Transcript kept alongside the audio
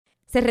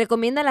Se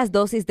recomienda las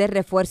dosis de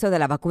refuerzo de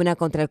la vacuna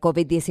contra el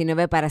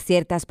COVID-19 para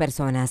ciertas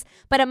personas.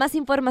 Para más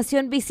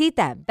información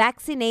visita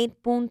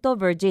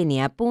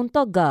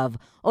vaccinate.virginia.gov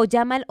o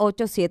llama al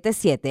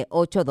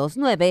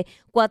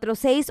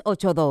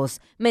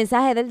 877-829-4682.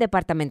 Mensaje del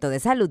Departamento de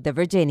Salud de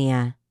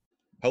Virginia.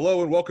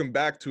 Hello and welcome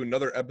back to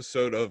another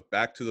episode of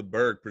Back to the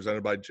Berg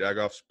presented by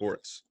Jagoff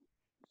Sports.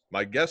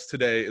 My guest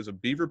today is a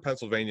Beaver,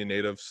 Pennsylvania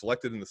native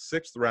selected in the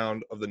 6th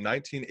round of the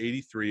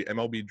 1983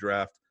 MLB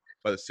draft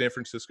by the San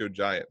Francisco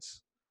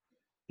Giants.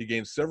 He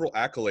gained several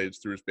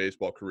accolades through his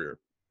baseball career.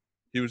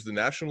 He was the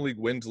National League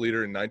wins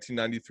leader in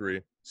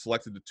 1993,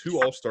 selected to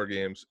 2 All-Star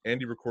games,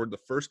 and he recorded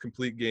the first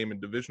complete game in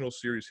Divisional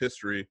Series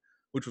history,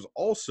 which was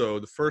also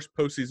the first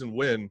postseason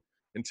win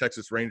in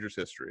Texas Rangers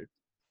history.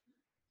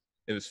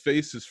 And his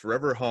face is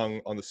forever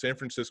hung on the San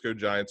Francisco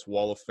Giants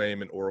Wall of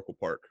Fame in Oracle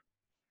Park.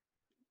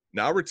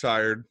 Now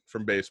retired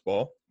from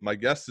baseball, my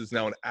guest is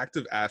now an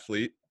active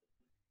athlete,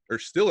 or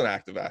still an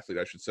active athlete,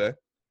 I should say,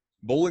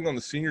 bowling on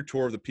the senior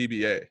tour of the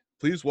PBA.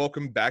 Please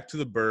welcome back to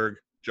the Berg,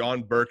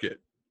 John Burkett.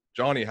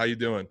 Johnny, how you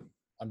doing?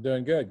 I'm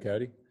doing good,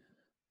 Cody.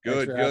 Good,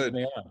 Thanks for good. having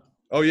me on.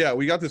 Oh, yeah,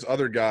 we got this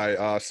other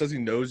guy. Says he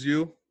knows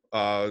you.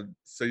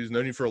 Says he's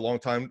known you for a long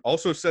time.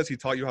 Also says he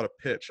taught you how to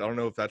pitch. I don't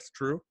know if that's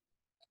true.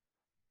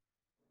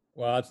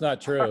 Well, it's not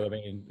true. I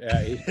mean,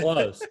 he's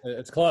close.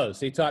 It's close.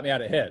 He taught me how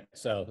to hit.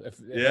 So if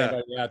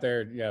anybody out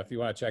there, if you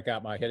want to check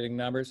out my hitting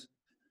numbers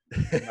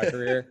in my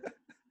career,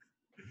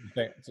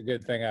 it's a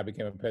good thing I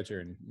became a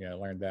pitcher and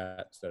learned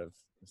that instead of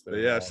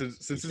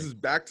since this is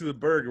Back to the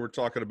Berg and we're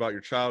talking about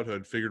your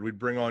childhood, figured we'd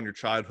bring on your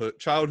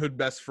childhood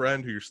best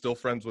friend who you're still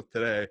friends with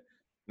today, and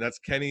that's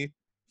Kenny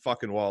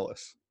fucking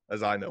Wallace,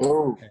 as I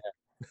know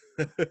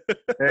him.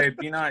 Hey,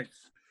 be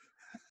nice.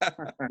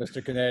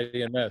 Mr.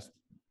 Canadian Mist.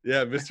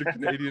 Yeah, Mr.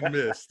 Canadian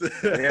Mist.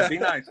 Yeah, be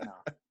nice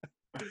now.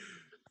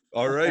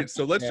 All right,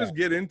 so let's just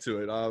get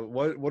into it.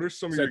 What are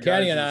some of your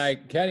Kenny guys'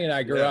 and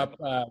I grew up.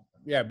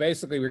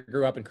 Basically we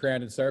grew up in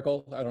Crandon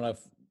Circle. I don't know if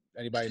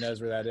anybody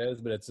knows where that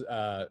is, but it's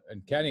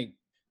and Kenny,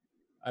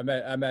 I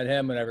met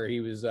him whenever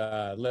he was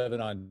living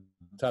on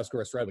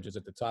Tuscarawas Road, which is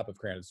at the top of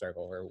Crandon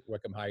Circle, or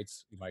Wickham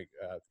Heights.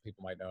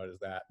 People might know it as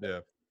that. Yeah.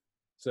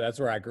 So that's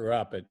where I grew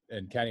up,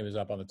 and Kenny was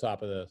up on the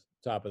top of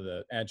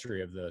the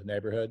entry of the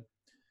neighborhood.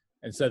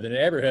 And so the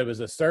neighborhood was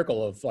a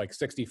circle of like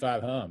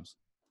 65 homes.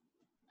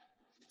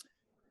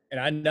 And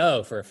I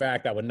know for a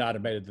fact I would not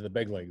have made it to the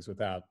big leagues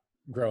without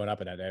growing up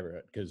in that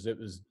neighborhood, because it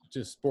was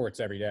just sports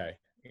every day,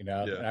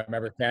 Yeah. And I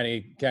remember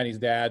Kenny's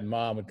dad and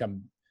mom would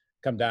come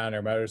down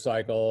their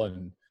motorcycle,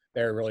 and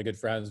they were really good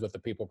friends with the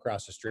people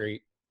across the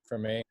street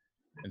from me.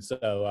 And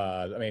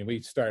so, we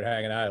started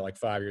hanging out at like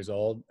 5 years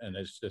old, and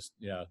it's just,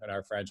 and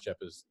our friendship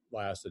has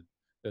lasted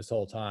this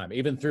whole time,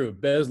 even through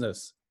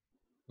business.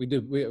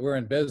 We're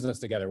in business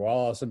together.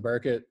 Wallace and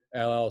Burkett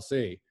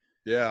LLC.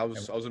 Yeah, we were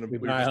just talking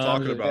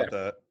about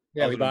that.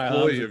 Yeah, we buy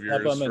homes of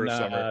yours for a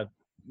summer.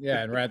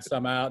 And rent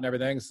some out and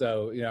everything.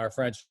 So our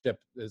friendship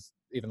is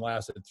even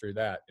lasted through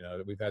that.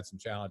 We've had some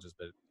challenges,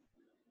 but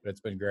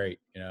it's been great.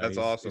 That's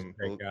awesome. He's a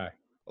great guy.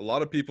 A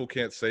lot of people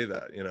can't say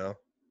that.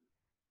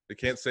 They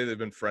can't say they've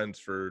been friends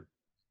for,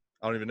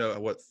 I don't even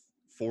know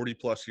 40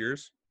 plus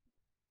years.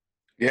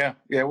 Yeah,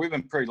 we've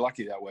been pretty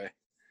lucky that way.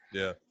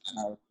 Yeah.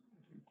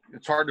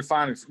 It's hard to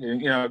find, a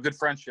good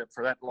friendship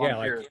for that long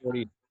period.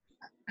 40.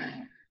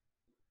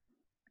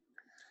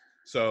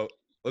 So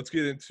let's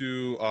get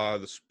into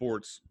the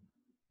sports.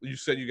 You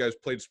said you guys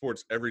played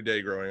sports every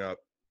day growing up.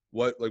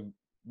 What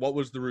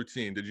was the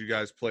routine? Did you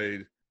guys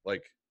play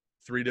like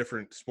 3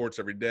 different sports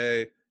every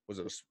day? Was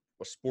it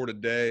a sport a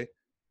day?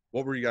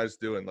 What were you guys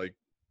doing to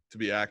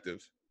be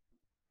active?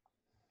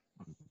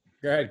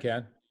 Go ahead,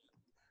 Ken.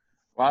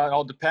 Well, it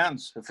all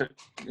depends.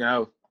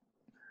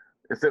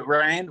 If it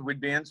rained, we'd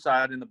be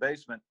inside in the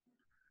basement.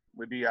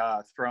 We'd be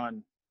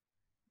throwing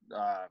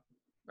a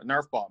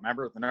Nerf ball.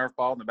 Remember the Nerf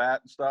ball and the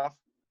bat and stuff?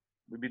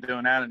 We'd be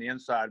doing that on the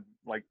inside,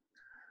 like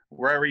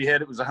wherever you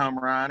hit it was a home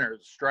run or a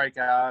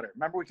strikeout.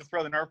 Remember we could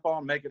throw the Nerf ball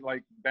and make it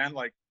bend,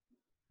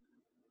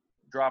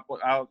 drop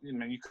out.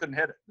 You couldn't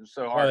hit it. It was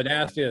so hard. Oh, the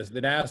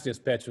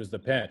nastiest pitch was the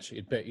pinch.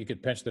 You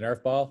could pinch the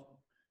Nerf ball.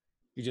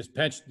 You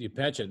pinch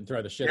it and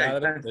throw the shit out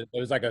of it.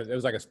 It was like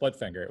a split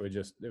finger. It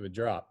would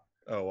drop.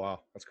 Oh wow,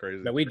 that's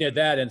crazy. But we did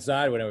that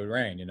inside when it would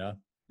rain,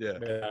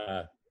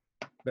 Yeah.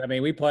 But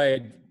we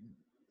played.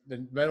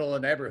 The middle of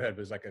the neighborhood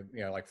was like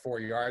 4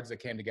 yards that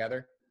came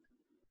together,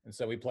 and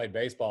so we played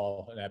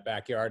baseball in that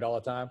backyard all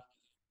the time.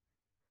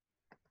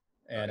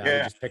 And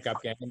just a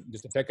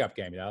pickup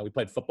game. We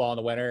played football in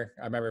the winter.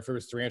 I remember if it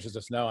was 3 inches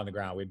of snow on the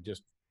ground, we'd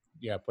just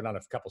put on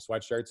a couple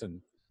sweatshirts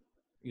and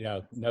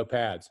no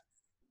pads.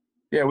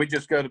 Yeah, we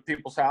just go to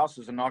people's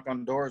houses and knock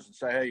on doors and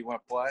say, "Hey, you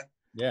want to play?"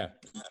 Yeah.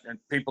 And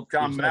people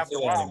come, and after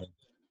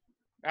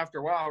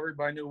a while,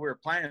 everybody knew we were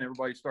playing.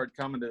 Everybody started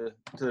coming to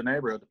the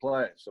neighborhood to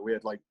play. So we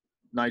had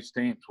nice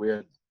teams. We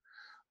had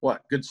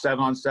good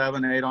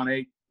 7-on-7,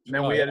 8-on-8. And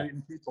then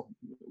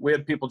we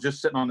had people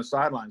just sitting on the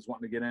sidelines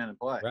wanting to get in and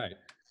play. Right.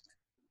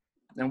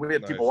 And we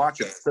had people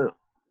watching us too.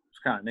 It's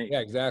kind of neat.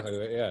 Yeah,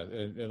 exactly. Yeah,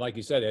 and like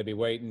you said,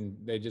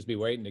 they'd just be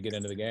waiting to get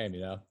into the game,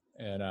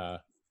 And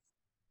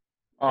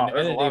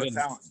There's a it lot of even,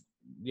 talent.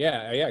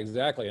 yeah,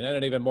 exactly. And then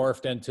it even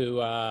morphed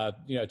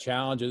into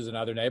challenges in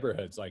other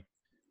neighborhoods. Like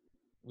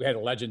we had a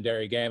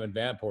legendary game in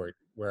Vanport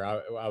where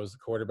I was the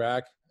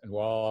quarterback, and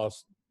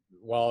Wallace,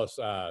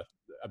 I'm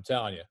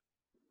telling you,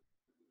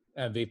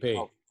 MVP.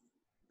 Oh,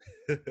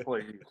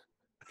 please.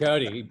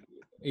 Cody,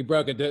 he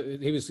broke it.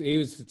 He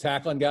was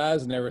tackling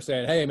guys, and they were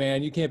saying, "Hey,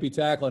 man, you can't be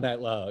tackling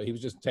that low." He was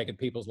just taking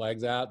people's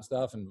legs out and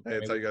stuff. And Hey,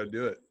 that's how you got to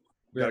do it.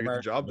 we You were got to get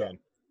the job done.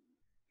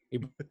 He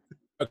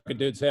broke a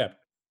dude's hip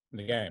in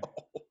the game.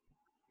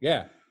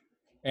 Yeah,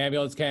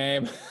 ambulance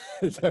came.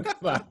 Took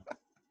him out.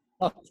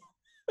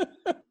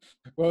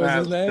 What was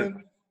his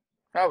name?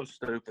 That was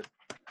stupid.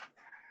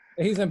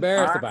 He's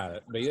embarrassed about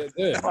it. But dude,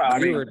 Well, I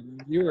mean-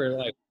 you were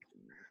like,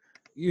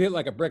 you hit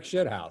like a brick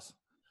shit house.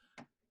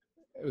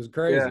 It was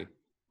crazy.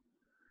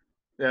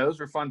 Yeah, those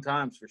were fun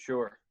times for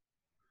sure.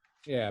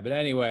 Yeah, but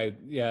anyway,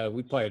 yeah,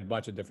 we played a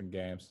bunch of different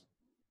games.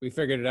 We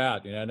figured it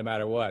out, no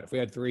matter what. If we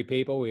had 3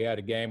 people, we had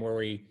a game where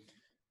we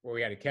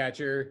had a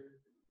catcher,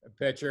 a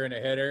pitcher, and a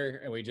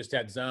hitter, and we just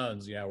had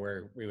zones,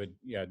 where we would,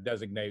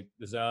 designate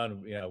the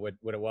zone,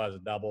 what it was, a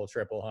double,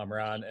 triple, home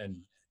run, and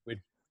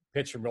we'd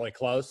pitch from really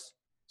close,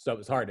 so it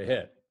was hard to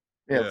hit.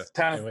 Yeah, Yeah. with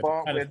tennis And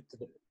ball.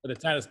 with a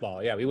tennis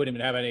ball, yeah, we wouldn't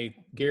even have any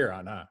gear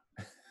on, huh?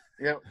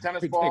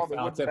 Tennis We'd ball. take The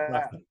fouls wooden at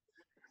bat. left.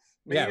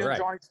 Me Yeah, and right.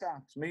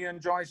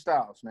 Johnny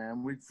Styles,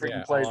 man. We freaking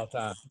Yeah, played all the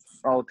time.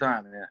 all the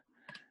time. Yeah.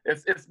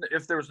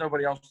 If there was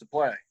nobody else to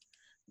play,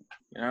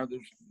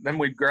 then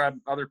we'd grab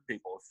other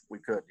people if we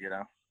could,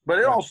 But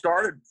it all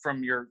started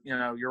from your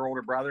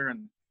older brother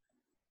and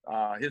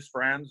his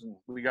friends, and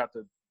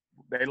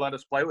they let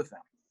us play with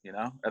them,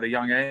 at a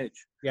young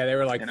age. Yeah, they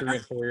were like 3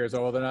 and 4 years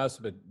older than us,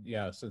 but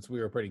since we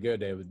were pretty good,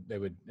 they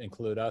would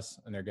include us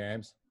in their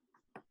games.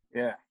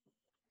 Yeah.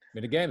 I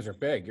mean, the games are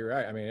big. You're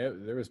right. I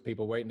mean, there was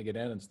people waiting to get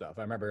in and stuff.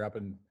 I remember up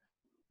in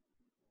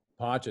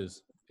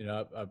Ponch's,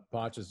 up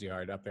Ponch's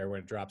yard up there when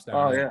it drops down.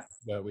 Oh, yeah.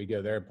 But we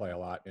go there and play a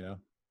lot,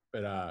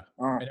 But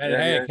And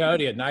hey,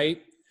 Cody, at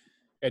night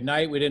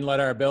we didn't let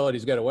our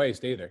abilities go to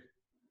waste either.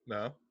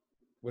 No.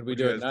 What did we What'd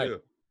do you at guys night?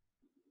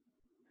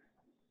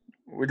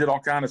 We did all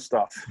kind of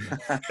stuff.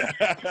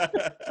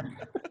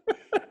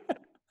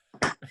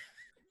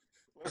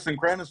 Listen,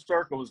 Crandon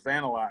Circle was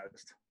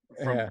vandalized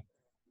from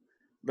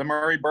the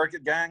Murray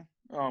Burkett gang.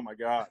 Oh my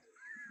God!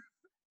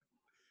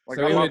 Like,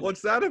 So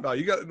what's that about?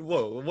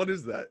 What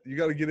is that? You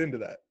got to get into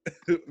that.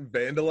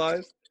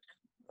 Vandalized?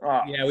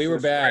 Yeah, we were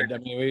it's bad. great.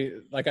 I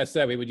mean, like I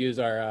said, we would use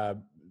our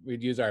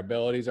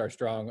abilities, our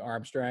strong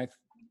arm strength.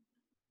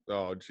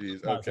 Oh,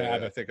 geez. Cause Okay.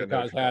 havoc, I think I know.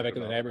 cause what you're havoc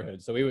in talking the about.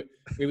 neighborhood. So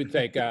we would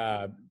take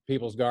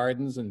people's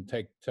gardens and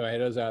take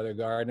tomatoes out of their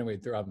garden, and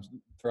we'd throw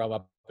them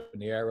up in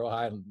the air real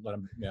high and let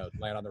them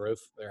land on the roof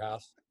of their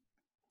house.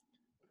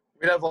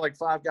 We'd have like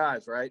 5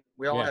 guys, right?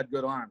 We all Yeah. had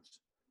good arms.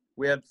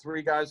 We had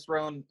 3 guys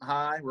throwing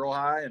high, real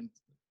high, and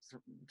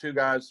 2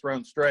 guys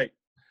throwing straight.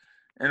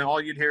 And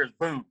all you'd hear is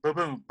boom, boom,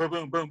 boom, boom,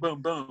 boom, boom,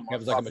 boom, boom. It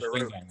was like a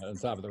machine gun on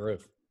top of the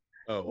roof.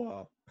 Oh,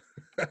 wow.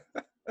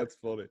 That's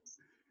funny.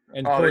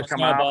 And Oh, of course, they'd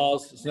come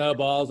out.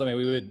 snowballs. I mean,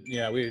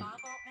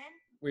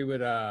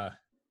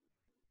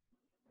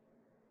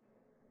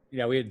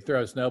 we'd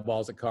throw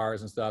snowballs at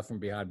cars and stuff from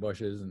behind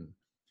bushes, and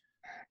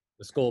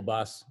the school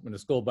bus. When the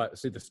school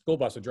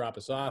bus would drop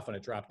us off when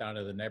it dropped down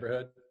to the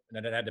neighborhood, and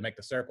then it had to make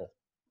the circle,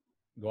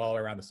 go all the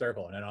way around the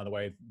circle, and then on the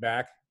way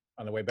back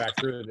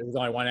through, there was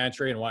only one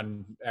entry and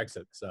one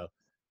exit, so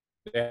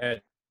they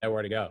had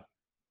nowhere to go.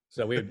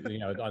 So we,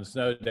 on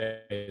snow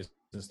days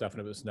and stuff,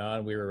 and it was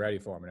snowing, we were ready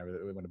for them whenever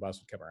when the bus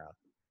would come around.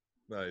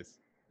 Nice.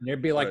 And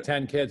there'd be like Right.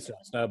 10 kids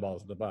throwing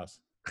snowballs at the bus.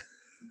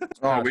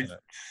 Oh, we Passionate.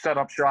 set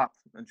up shop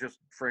and just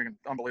freaking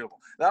unbelievable.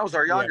 That was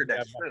our younger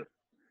days too.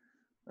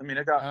 I mean,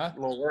 it got Huh? a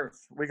little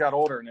worse. We got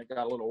older and it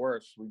got a little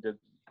worse. We did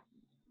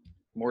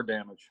more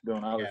damage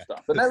doing other Yeah.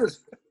 stuff. But it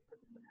was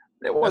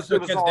That's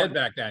what kids all, did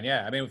back then.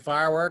 Yeah, I mean,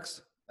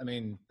 fireworks. I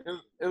mean,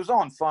 it was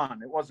on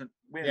fun. It wasn't.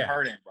 We didn't Yeah.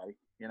 hurt anybody.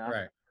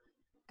 right.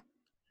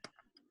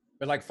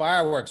 But like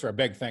fireworks were a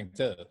big thing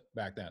too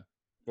back then.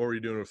 What were you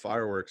doing with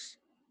fireworks?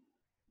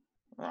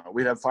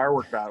 We'd have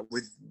firework battle.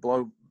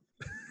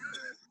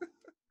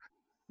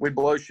 We'd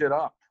blow shit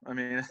up. I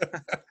mean,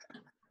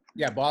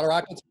 Yeah, bottle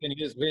rockets. We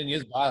didn't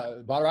use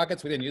bottle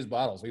rockets. We didn't use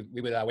bottles. We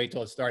would wait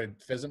till it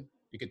started fizzing.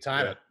 You could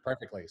time Yeah. it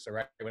perfectly. So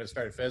right when it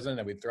started fizzing,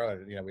 then we'd throw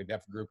it. We'd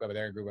have a group over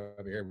there, a group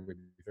over here. We'd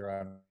throw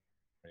on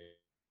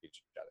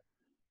each other.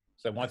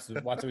 So once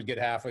it would get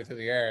halfway through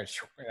the air,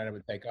 and it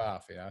would take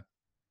off.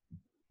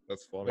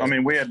 That's funny. I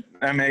mean, we had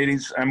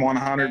M80s,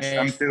 M100s,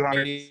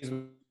 M200s. It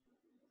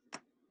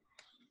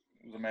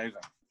was amazing.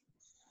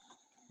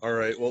 All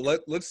right. Well,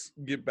 let's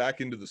get back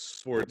into the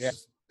sports Yeah.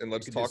 and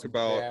let's We could do talk some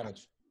about.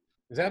 damage.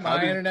 Is that How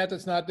my do- internet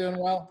that's not doing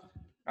well?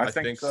 I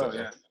think so.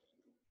 Yeah.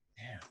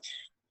 Damn.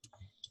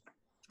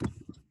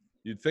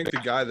 You'd think the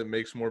guy that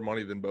makes more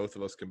money than both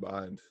of us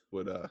combined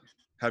would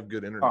have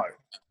good internet. Oh,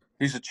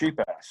 he's a cheap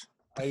ass.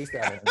 I used to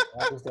have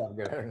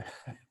good internet.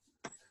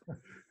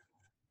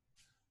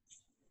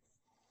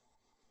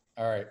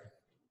 All right.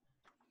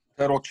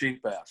 Total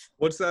cheap ass.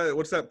 What's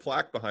that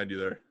plaque behind you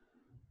there?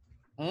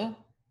 Hmm?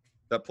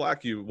 That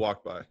plaque you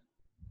walked by.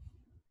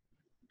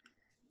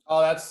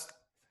 Oh, that's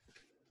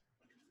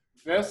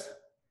this.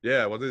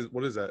 Yeah, what is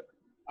that?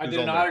 I Who's did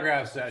an on there?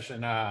 autograph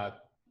session my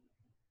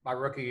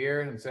rookie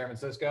year in San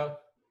Francisco,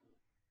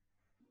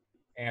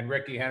 and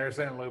Ricky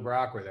Henderson and Lou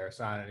Brock were there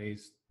signing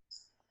these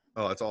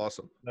Oh, that's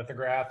awesome.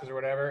 lithographs or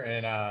whatever,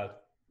 and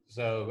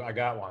so I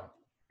got one.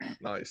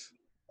 Nice.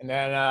 And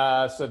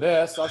then so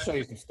this, I'll show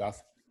you some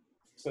stuff.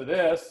 So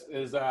this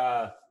is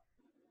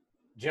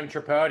Jim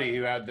Tripodi,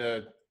 who had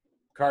the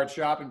card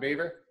shop in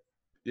Beaver.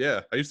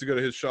 Yeah, I used to go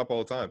to his shop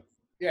all the time.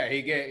 Yeah,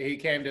 he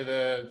came to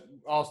the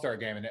All-Star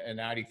game in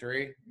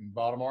 '93 in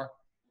Baltimore,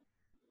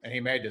 and he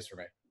made this for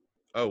me.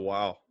 Oh,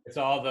 wow. It's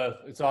all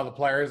the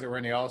players that were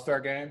in the All-Star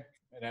game,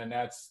 and then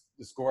that's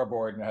the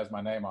scoreboard, and it has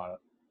my name on it.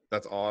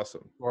 That's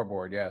awesome.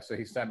 Scoreboard, yeah. So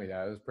he sent me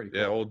that. It was pretty cool.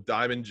 Yeah, old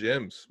Diamond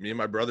Gyms. Me and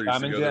my brother used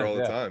Diamond to go there Gyms, all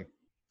the yeah. time.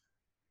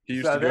 He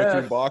used So to go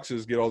through this-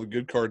 boxes, get all the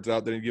good cards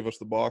out, then he'd give us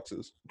the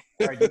boxes.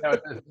 All right,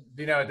 do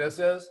you know what this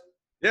is?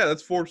 Yeah,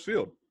 that's Forbes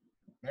Field.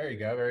 There you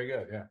go. Very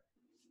good. Yeah.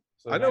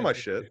 So I know my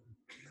shit.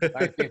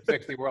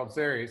 1960 World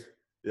Series.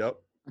 Yep.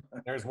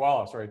 There's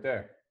Wallace right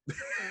there.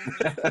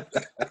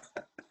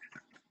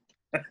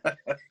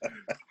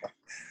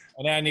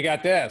 And then you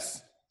got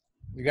this.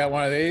 You got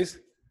one of these?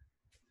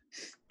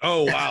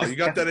 Oh, wow. You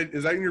got that?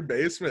 Is that in your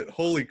basement?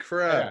 Holy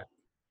crap.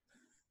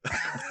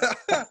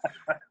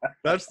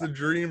 That's the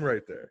dream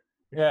right there.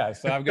 Yeah.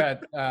 So I've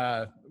got,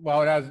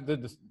 when I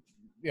did this,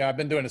 I've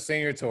been doing a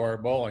senior tour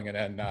bowling, and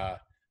then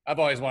I've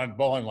always wanted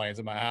bowling lanes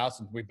in my house,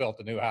 and we built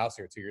a new house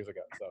here 2 years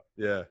ago. So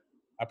Yeah.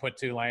 I put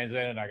 2 lanes in,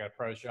 and I got a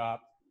pro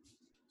shop,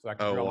 so I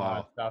can Oh, drill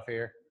wow. my stuff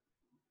here.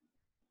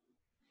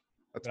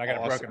 That's And I got a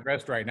awesome. broken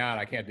wrist right now, and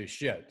I can't do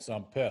shit, so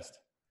I'm pissed.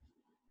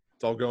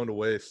 It's all going to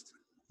waste.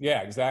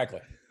 Yeah,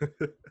 exactly.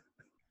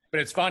 But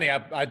it's funny.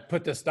 I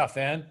put this stuff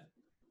in,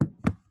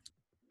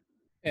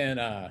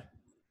 and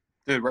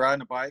Dude,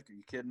 riding a bike? Are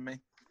you kidding me?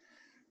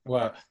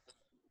 what?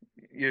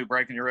 You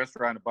breaking your wrist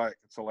riding a bike?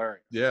 It's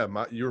hilarious. Yeah,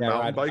 you were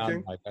mountain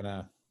biking? Bike, I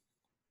know.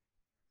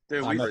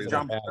 Dude, I'm we not used to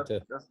doing jump. that,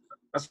 too.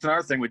 That's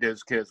another thing we did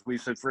as kids. We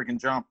used to freaking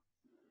jump,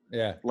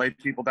 Yeah. lay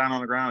people down on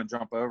the ground and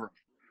jump over 'em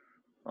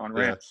on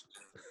Yeah. ramps.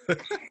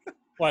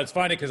 Well, it's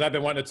funny because I've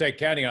been wanting to take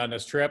Kenny on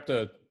this trip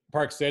to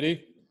Park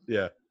City.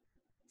 Yeah.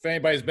 If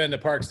anybody's been to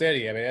Park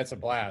City, I mean, it's a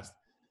blast.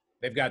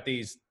 They've got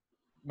these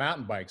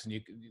mountain bikes,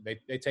 and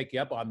they take you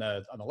up on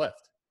the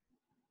lift.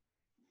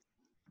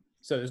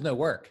 So there's no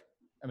work.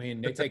 I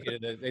mean, they take you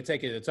to the top You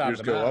of just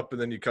the go mountain. up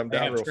and then you come They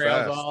down have real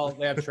trails fast.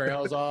 they have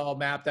trails all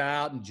mapped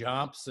out, and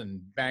jumps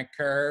and bank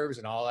curves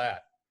and all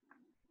that.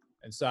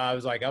 And so I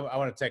was like, I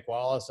want to take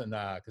Wallace, and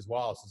because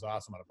Wallace is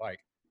awesome on a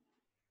bike.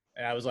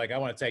 And I was like, I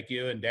want to take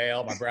you and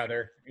Dale, my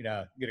brother,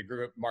 get a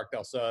group, Mark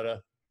Del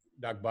Soto,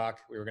 Doug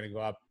Buck. We were going to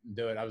go up and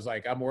do it. I was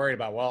like, I'm worried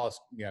about Wallace,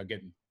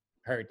 getting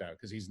hurt though,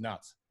 because he's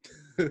nuts.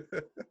 So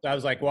I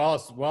was like,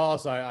 Wallace,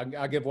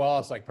 I'll give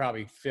Wallace like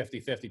probably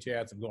 50-50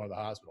 chance of going to the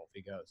hospital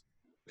if he goes.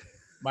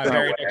 My No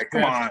very way, next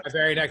come trip, on. my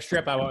very next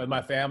trip I went with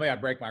my family, I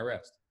break my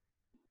wrist.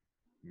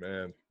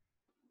 Man.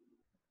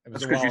 It was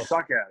That's the because you Wallace.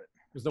 suck at it.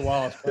 It was the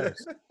Wallace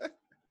curse.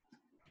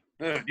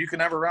 Dude, you can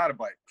never ride a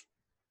bike.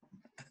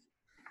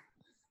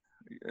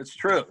 It's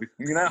true.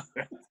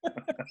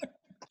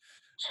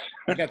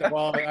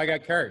 I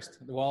got cursed.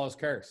 The Wallace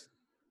curse.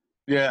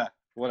 Yeah,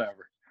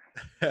 whatever.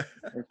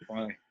 It's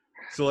funny.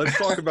 So let's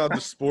talk about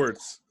the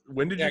sports.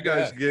 When did Yeah, you go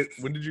guys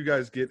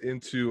ahead. get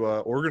into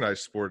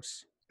organized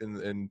sports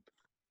in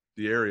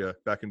the area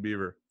back in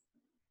Beaver?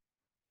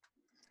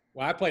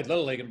 Well, I played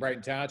Little League in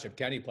Brighton Township.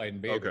 Kenny played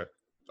in Beaver.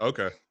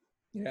 Okay.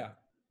 Yeah.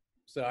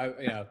 So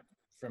I,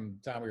 from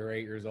the time we were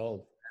 8 years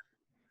old.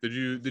 Did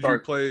you Sorry.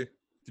 play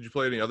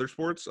any other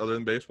sports other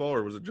than baseball,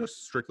 or was it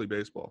just strictly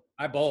baseball?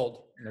 I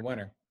bowled in the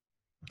winter.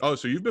 Oh,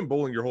 so you've been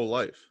bowling your whole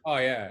life. Oh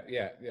yeah.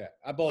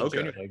 I bowled Okay.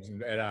 junior leagues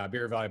at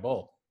Beaver Valley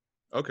Bowl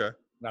Okay.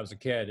 when I was a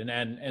kid,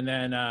 and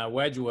then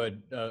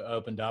Wedgwood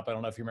opened up. I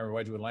don't know if you remember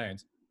Wedgwood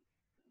Lanes.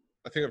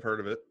 I think I've heard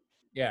of it.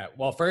 Yeah.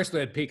 Well, first we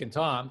had Peak and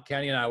Tom.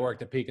 Kenny and I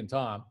worked at Peak and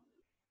Tom.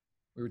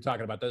 We were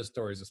talking about those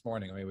stories this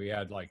morning. I mean, we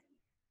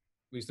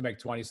used to make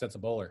 20 cents a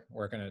bowler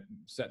working at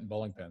setting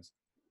bowling pins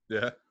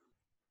Yeah.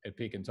 at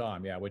Peak and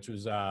Tom. Yeah, which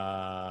was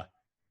like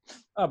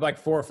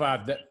 4 or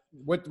 5.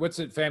 What's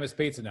it? Famous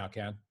Pizza now,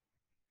 Ken?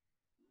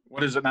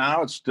 What is it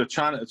now? It's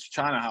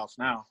China House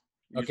now.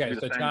 It used to Okay, be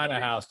so the same China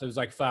thing. House. It was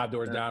like 5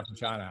 doors Yeah. down from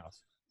China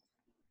House,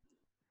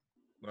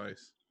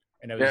 Nice.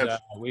 and it was Yeah.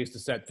 we used to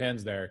set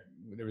pins there.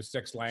 There was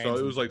 6 lanes. So it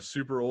and- was like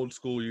super old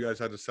school. You guys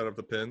had to set up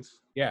the pins.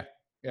 yeah,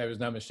 there was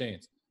no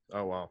machines.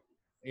 Oh wow.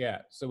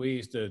 Yeah, so we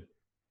used to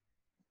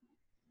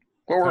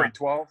What were we, Tom.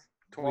 12?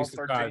 we 12, used to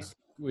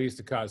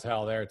 13? cause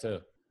hell there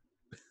too.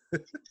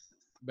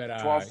 But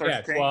 12, yeah,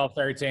 13. 12,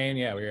 13.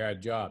 Yeah, we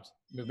had jobs.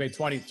 We made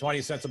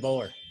 20 cents a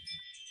bowler.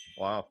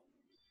 Wow.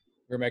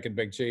 We were making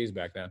big cheese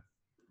back then.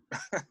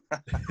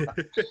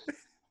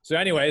 So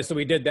anyway, so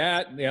we did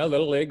that,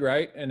 Little League,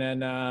 right? And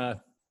then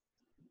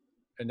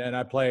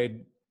I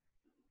played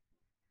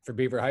for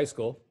Beaver High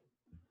School.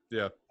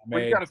 Yeah. I Well,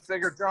 you made- got to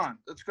figure, John,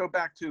 let's go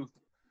back to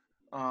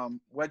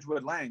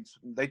Wedgwood Lanes.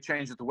 They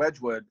changed it to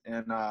Wedgwood,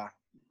 and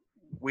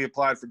we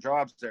applied for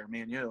jobs there,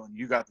 me and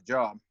you got the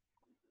job.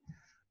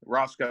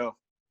 Roscoe.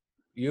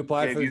 You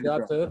applied for the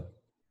job too?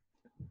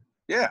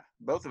 Yeah,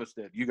 both of us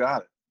did. You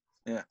got it.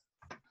 Yeah.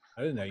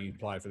 I didn't know you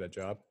applied for that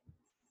job.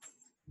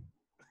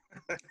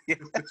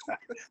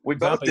 We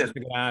both did.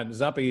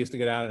 Zuppy used to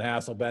go down and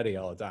hassle Betty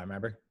all the time,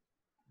 remember?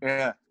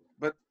 Yeah,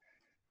 but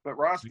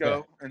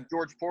Roscoe and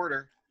George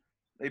Porter,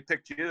 they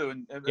picked you,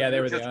 and they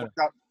were the owner.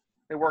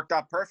 It worked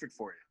out perfect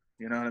for you.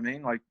 You know what I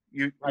mean? Like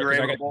you were I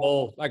able got to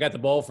bowl. I got the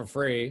bowl for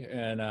free,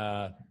 and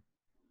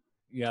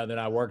then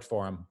I worked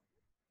for him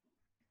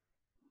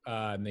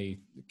in the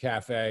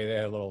cafe. They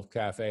had a little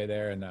cafe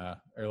there, and or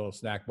a little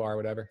snack bar,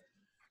 whatever.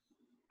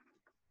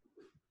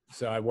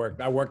 So I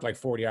worked like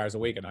 40 hours a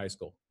week in high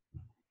school.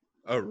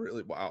 Oh,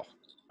 really? Wow.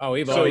 Oh,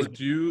 we've So always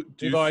do you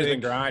always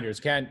think, been grinders.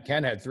 Ken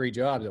had 3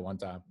 jobs at one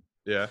time.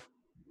 Yeah.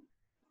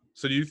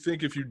 So do you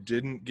think if you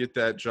didn't get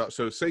that job,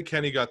 so say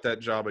Kenny got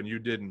that job and you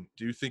didn't,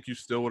 do you think you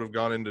still would have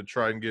gone in to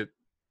try and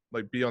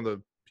be on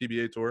the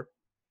PBA tour?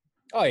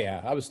 Oh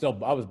yeah, I was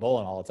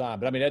bowling all the time,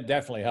 but I mean that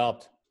definitely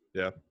helped.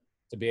 Yeah.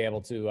 To be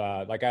able to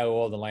I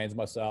oiled the lanes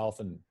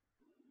myself, and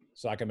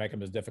so I could make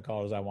them as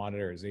difficult as I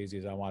wanted or as easy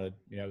as I wanted.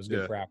 It was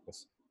good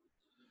practice.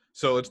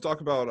 So let's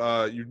talk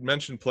about you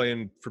mentioned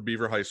playing for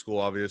Beaver High School,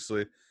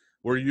 obviously.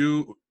 Were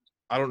you,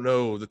 I don't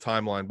know the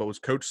timeline, but was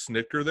Coach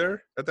Snitker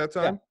there at that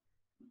time? Yeah.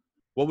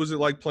 What was it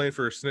like playing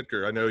for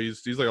Snitker? I know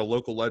he's like a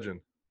local legend.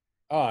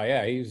 Oh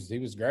yeah, he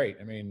was great.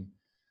 I mean,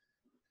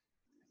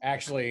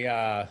 actually,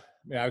 I've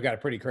got a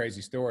pretty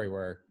crazy story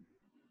where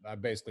I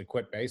basically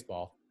quit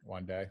baseball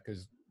one day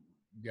because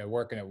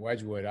working at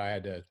Wedgwood,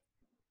 there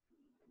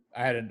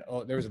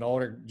was an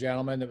older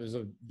gentleman that was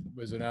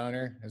an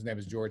owner. His name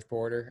was George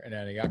Porter, and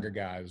then a younger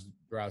guy was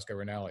Roscoe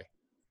Ranelli.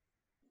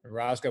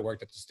 Roscoe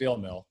worked at the steel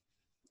mill.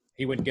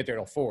 He wouldn't get there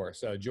till 4.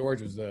 So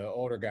George was the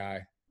older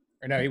guy,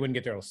 or no, he wouldn't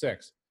get there till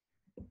 6.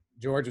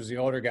 George was the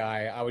older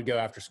guy. I would go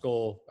after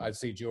school. I'd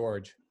see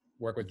George,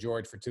 work with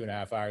George for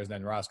 2.5 hours, and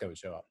then Roscoe would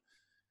show up.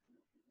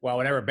 Well,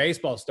 whenever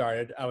baseball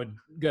started, I would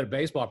go to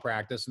baseball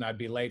practice, and I'd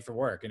be late for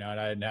work, and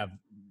I didn't have,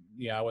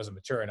 I wasn't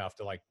mature enough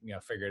to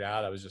figure it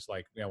out. I was just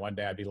like, one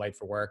day I'd be late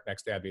for work.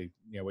 Next day I'd be,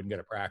 wouldn't go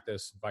to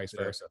practice, vice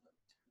versa.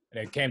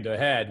 And it came to a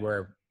head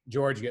where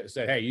George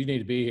said, hey, you need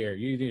to be here.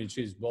 You need to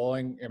choose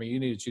bowling. I mean, you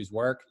need to choose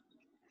work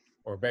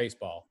or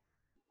baseball.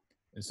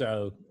 And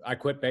so I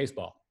quit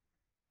baseball.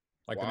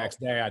 Wow. The next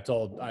day I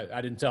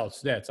didn't tell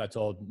Snitz. I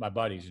told my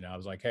buddies, I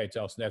was like, hey,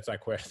 tell Snitz I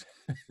quit.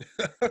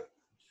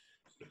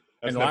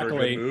 And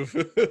luckily,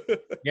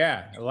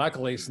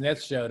 luckily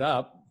Snitz showed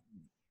up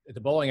at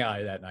the bowling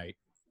alley that night.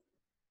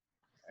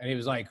 And he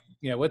was like,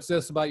 what's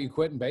this about you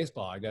quitting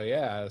baseball? I go,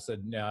 yeah. I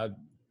said, no.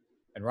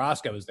 And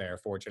Roscoe was there,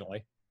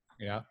 fortunately,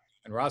 and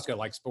Roscoe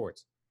likes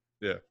sports.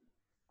 Yeah.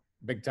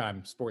 Big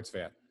time sports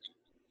fan.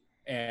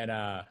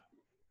 And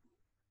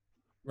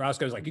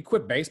Roscoe was like, you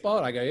quit baseball?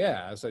 And I go,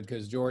 yeah. I said,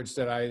 because George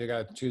said I either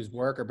got to choose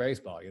work or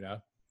baseball,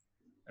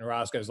 And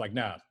Roscoe's like,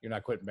 no, you're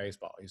not quitting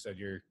baseball. He said,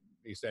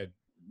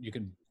 you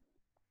can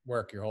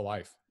work your whole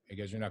life. He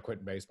goes, you're not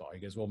quitting baseball. He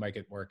goes, we'll make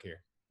it work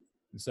here.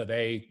 And so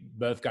they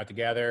both got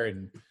together,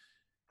 and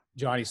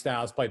Johnny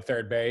Styles played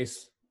third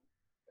base.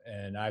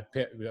 And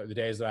the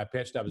days that I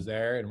pitched, I was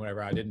there. And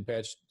whenever I didn't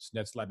pitch,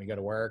 Snitz let me go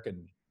to work.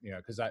 And,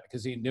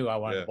 because he knew I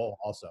wanted to bowl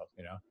also,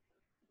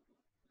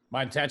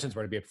 My intentions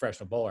were to be a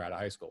professional bowler out of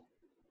high school.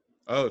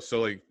 Oh,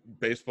 so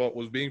baseball,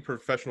 was being a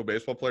professional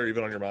baseball player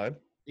even on your mind?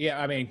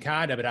 Yeah, I mean,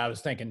 kind of, but I was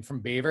thinking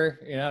from Beaver,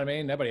 you know what I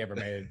mean? Nobody ever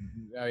made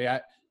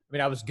it.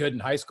 I was good in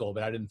high school,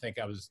 but I didn't think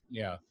I was,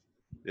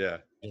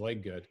 really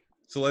good.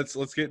 So let's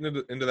get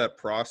into that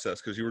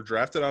process, because you were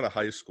drafted out of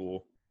high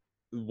school.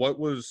 What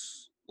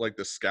was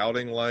the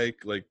scouting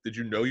like? Did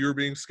you know you were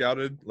being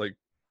scouted?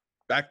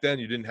 Back then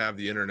you didn't have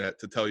the internet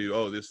to tell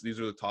you, these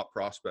are the top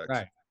prospects.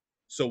 Right.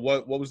 So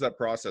what was that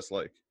process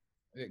like?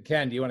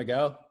 Ken, do you want to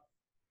go?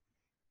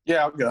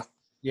 Yeah, I'll go.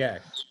 Yeah.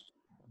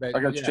 But, I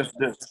got you just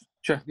this.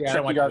 I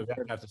don't want you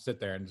to have to sit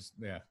there and just,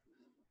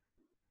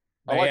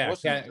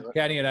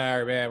 Kenny and I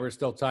are, we're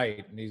still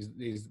tight, and he's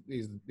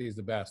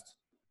the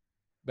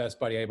best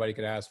buddy anybody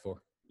could ask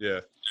for. Yeah.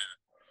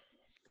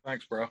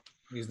 Thanks, bro.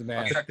 He's the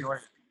man. I'll check you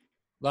later.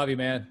 Love you,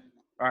 man.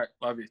 All right,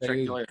 love you. Check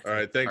you later. All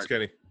right, thanks,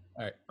 Kenny.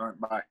 All right,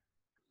 bye.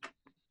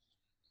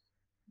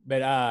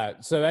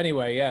 But so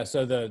anyway,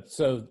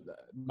 so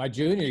my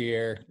junior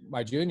year,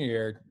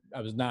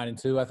 I was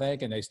 9-2, I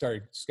think, and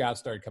scouts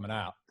started coming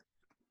out.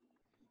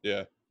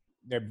 Yeah.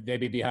 They'd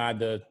be behind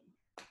the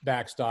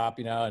backstop,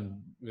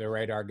 and their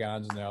radar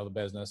guns and all the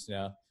business,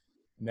 And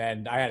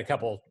then I had a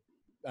couple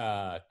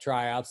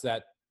tryouts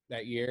that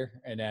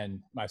year, and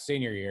then my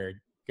senior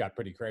year got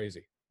pretty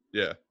crazy.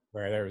 Yeah.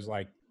 Where there was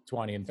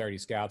 20 and 30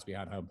 scouts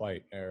behind home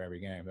plate every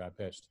game that I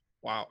pitched.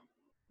 Wow.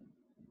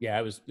 Yeah,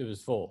 it was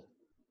full.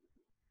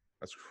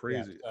 That's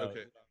crazy. Yeah, so,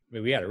 okay. I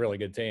mean, we had a really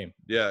good team.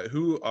 Yeah.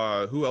 Who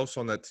else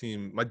on that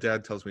team? My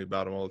dad tells me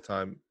about him all the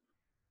time.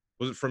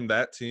 Was it from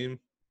that team?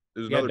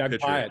 There's another Doug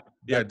pitcher. Pyatt.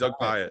 Doug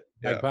Pyatt.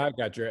 Doug Pyatt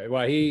got drafted.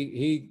 Well,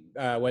 he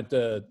went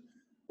to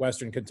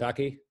Western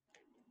Kentucky.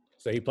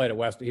 So he played at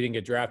West. He didn't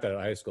get drafted out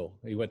of high school.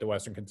 He went to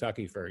Western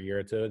Kentucky for a year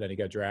or two. Then he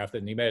got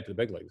drafted, and he made it to the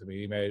big leagues. I mean,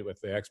 he made it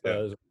with the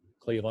Expos,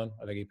 Cleveland.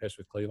 I think he pitched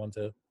with Cleveland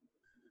too.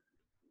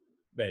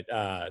 But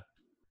I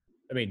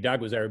mean,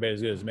 Doug was every bit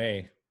as good as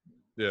me.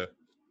 Yeah.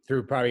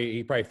 He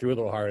probably threw a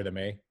little harder than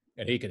me,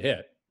 and he could hit.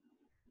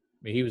 I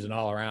mean, he was an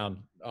all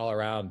around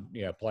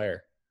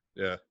player.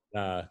 Yeah.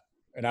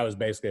 And I was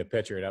basically a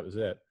pitcher. That was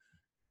it.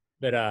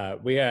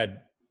 But we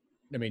had,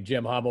 I mean,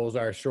 Jim Hummel was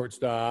our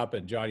shortstop,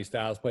 and Johnny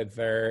Styles played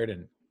third,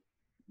 and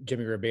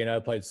Jimmy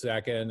Rubino played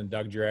second, and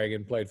Doug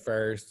Dragon played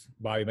first.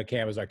 Bobby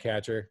McCann was our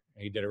catcher.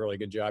 He did a really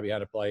good job. He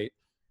had a plate.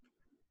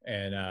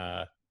 And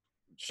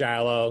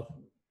Shiloh,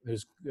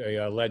 who's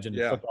a legend,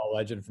 football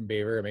legend from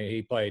Beaver. I mean,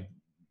 he played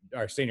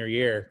our senior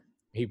year.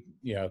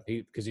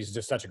 Because he's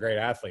just such a great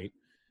athlete.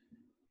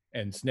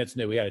 And Snitz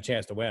knew we had a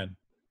chance to win.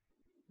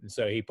 And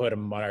so he put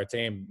him on our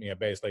team,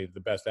 basically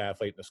the best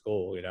athlete in the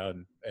school,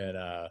 and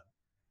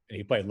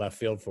he played left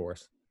field for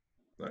us.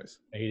 Nice.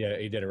 And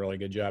he did a really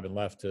good job in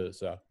left too.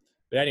 So,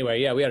 but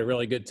anyway, we had a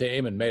really good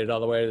team and made it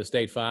all the way to the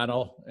state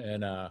final.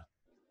 And I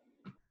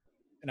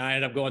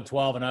ended up going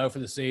 12-0 for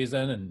the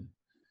season, and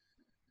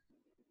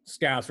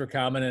scouts were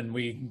coming, and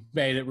we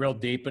made it real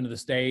deep into the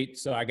state.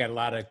 So I got a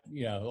lot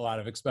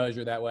of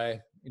exposure that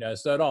way,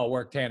 so it all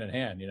worked hand in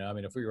hand. I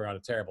mean, if we were on a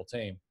terrible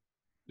team,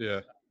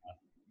 it'd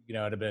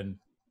have been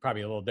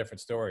probably a little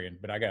different story,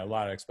 but I got a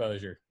lot of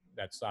exposure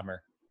that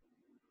summer.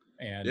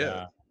 And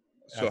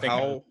so I think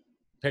I was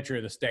pitcher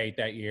of the state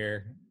that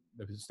year,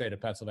 the state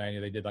of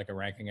Pennsylvania. They did like a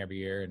ranking every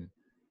year, and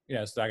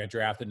so I got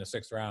drafted in the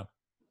 6th round.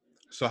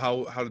 So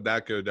how did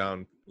that go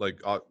down?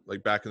 Like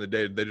back in the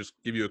day, did they just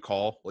give you a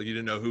call? Like you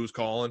didn't know who was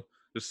calling?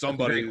 Just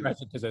somebody.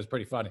 Because it was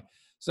pretty funny.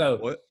 So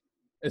what?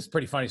 It's a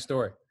pretty funny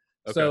story.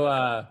 Okay.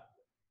 So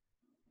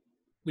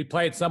we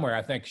played somewhere,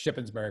 I think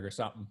Shippensburg or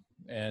something,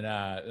 and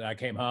I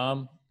came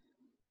home,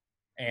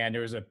 and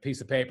there was a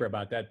piece of paper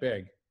about that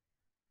big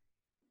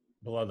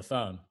below the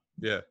phone.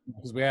 Yeah.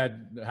 Because we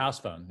had the house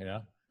phone,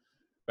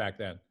 back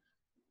then,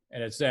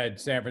 and it said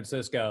San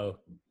Francisco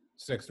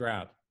 6th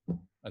round.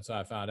 That's how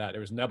I found out.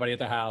 There was nobody at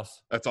the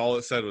house. That's all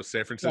it said was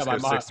San Francisco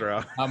 6th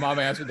round. My mom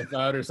answered the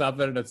phone or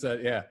something, and it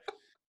said, yeah.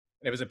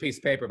 And it was a piece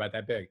of paper about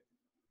that big.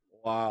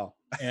 Wow.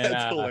 And,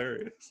 that's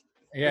hilarious.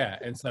 Yeah.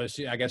 And so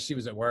I guess she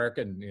was at work,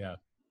 and,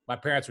 my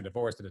parents were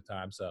divorced at the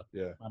time. So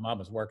my mom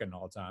was working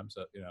all the time.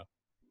 So,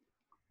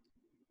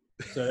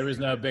 so there was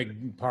no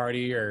big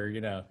party or,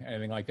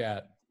 anything like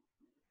that.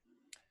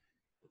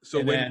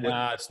 So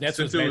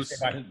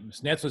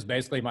Snitz was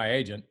basically my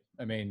agent.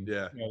 I mean,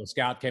 the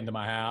scout came to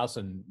my house,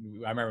 and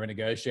I remember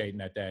negotiating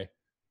that day.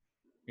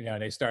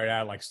 They started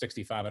out at like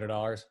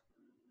 $6,500.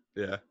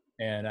 Yeah.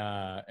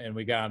 And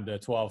we got them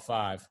to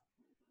 12.5.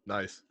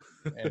 Nice.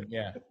 And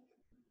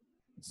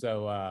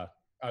so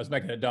I was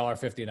making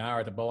 $1.50 an hour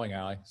at the bowling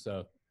alley.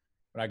 So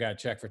when I got a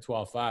check for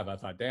 12.5, I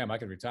thought, damn, I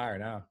could retire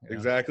now.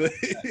 Exactly.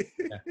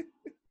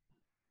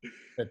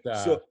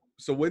 But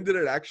so when did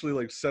it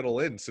actually settle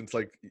in? Since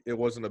it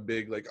wasn't a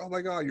big oh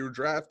my God, you were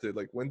drafted.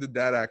 When did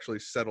that actually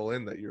settle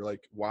in that you're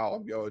like,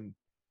 wow,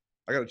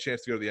 I got a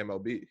chance to go to the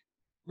MLB?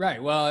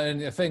 Right. Well, and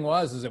the thing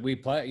is that we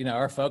play,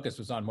 our focus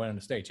was on winning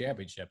the state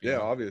championship.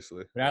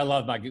 Obviously. I mean, I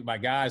love my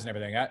guys and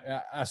everything.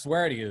 I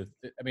swear to you,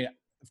 I mean,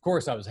 of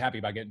course I was happy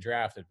about getting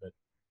drafted, but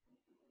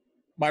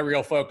my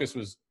real focus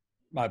was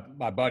my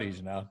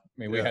buddies, I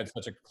mean, we had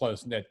such a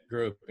close knit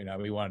group,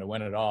 we wanted to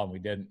win it all, and we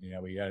didn't,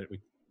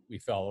 we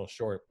fell a little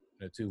short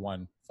in a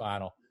 2-1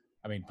 final.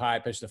 I mean, Pye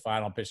pitched the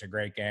final, pitched a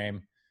great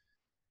game.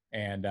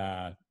 And,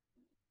 they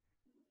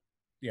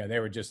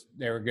were a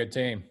good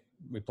team.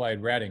 We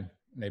played Reading,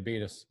 and they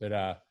beat us.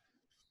 But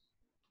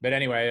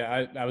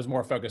anyway, I was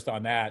more focused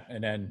on that.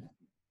 And then,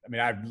 I mean,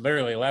 I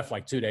literally left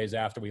 2 days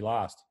after we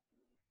lost.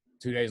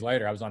 2 days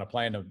later, I was on a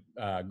plane to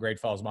Great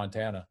Falls,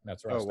 Montana.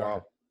 That's where I started.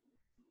 Wow.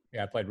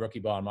 Yeah, I played rookie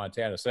ball in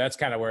Montana. So that's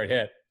kind of where it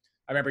hit.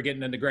 I remember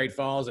getting into Great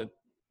Falls at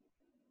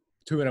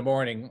 2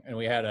 a.m, and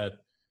we had a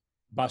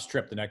bus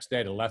trip the next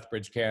day to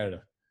Lethbridge,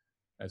 Canada.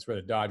 That's where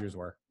the Dodgers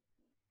were.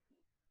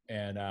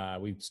 And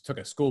we took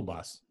a school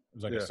bus. It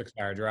was like a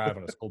 6-hour drive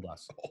on a school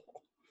bus.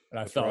 And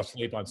I fell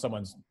asleep on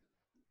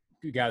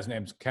the guy's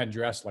name's Ken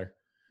Dressler.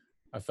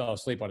 I fell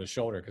asleep on his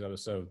shoulder because I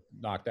was so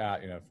knocked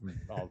out, from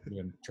all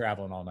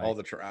traveling all night. All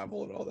the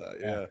travel and all that,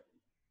 yeah.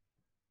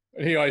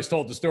 And he always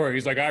told the story.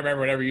 He's like, I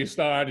remember whenever you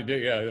started,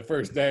 the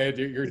first day,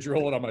 you're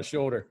drooling on my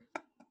shoulder.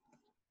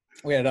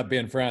 We ended up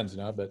being friends,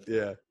 but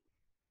yeah.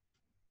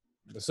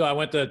 So I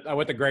went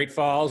to Great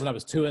Falls, and I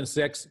was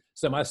 2-6.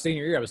 So my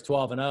senior year, I was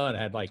 12-0, and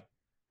I had I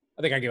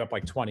think I gave up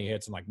 20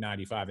 hits in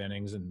 95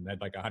 innings, and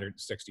had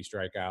 160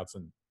 strikeouts.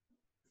 And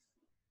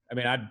I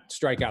mean, I'd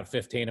strike out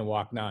 15 and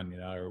walk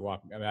none,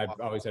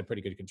 I've always had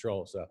pretty good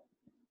control. So,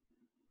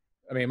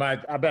 I mean,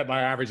 I bet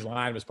my average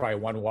line was probably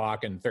 1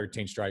 walk and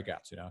 13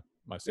 strikeouts,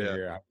 my senior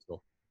year out of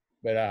school.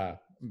 But a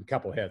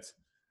couple of hits.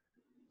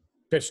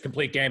 Pitched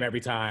complete game every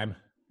time.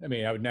 I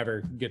mean, I would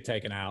never get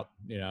taken out,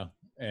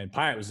 And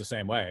Pyatt was the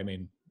same way. I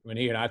mean, when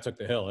he and I took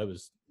the hill, it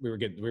was we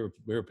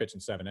were pitching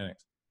 7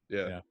 innings.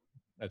 Yeah.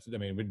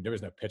 There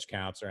was no pitch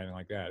counts or anything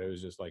like that. It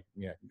was just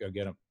go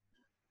get them.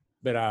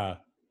 But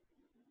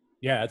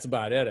yeah, that's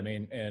about it. I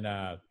mean, and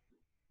I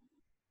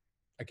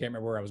can't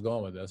remember where I was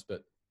going with this,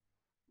 but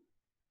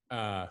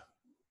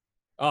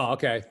oh,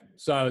 okay.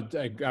 So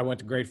I went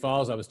to Great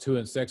Falls. I was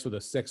 2-6 with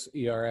a 6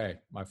 ERA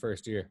my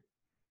first year.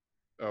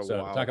 Oh,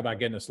 So wow. talk about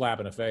getting a slap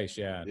in the face.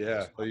 Yeah.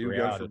 Yeah. So you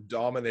go from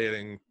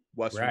dominating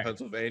Western Right.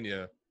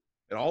 Pennsylvania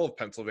and all of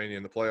Pennsylvania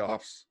in the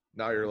playoffs.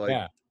 Now you're like,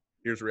 Yeah.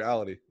 here's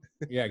reality.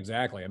 Yeah,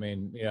 exactly. I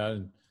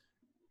mean,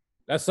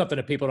 that's something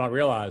that people don't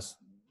realize.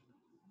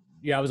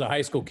 Yeah, I was a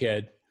high school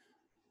kid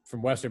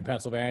from Western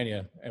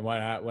Pennsylvania, and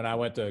when I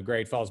went to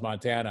Great Falls,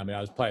 Montana, I mean,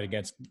 I was playing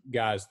against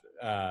guys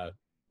that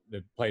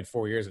played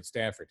 4 years at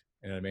Stanford.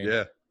 You know what I mean?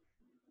 Yeah.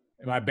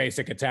 And my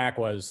basic attack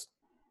was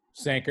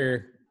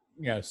sinker,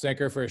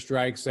 sinker for a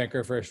strike,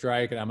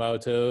 and I'm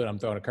 0-2, and I'm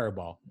throwing a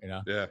curveball.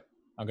 Yeah.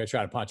 I'm gonna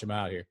try to punch him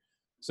out here.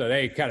 So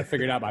they kind of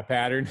figured out my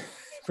pattern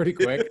pretty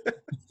quick,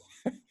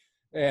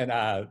 and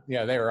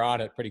they were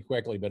on it pretty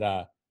quickly.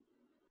 But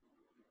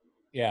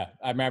yeah,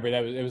 I remember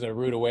it was a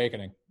rude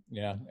awakening.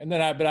 And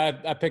then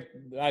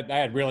I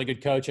had really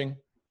good coaching.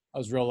 I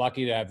was real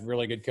lucky to have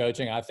really good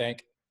coaching. I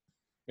think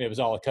it was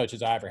all the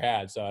coaches I ever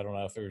had. So I don't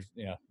know if it was,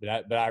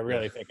 but I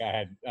really think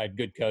I had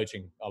good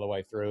coaching all the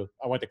way through.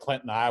 I went to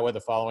Clinton, Iowa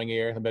the following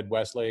year, the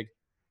Midwest League.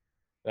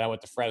 Then I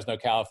went to Fresno,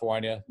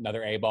 California,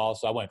 another A ball.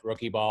 So I went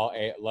rookie ball,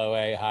 low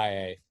A, high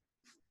A.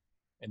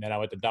 And then I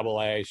went to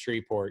double A,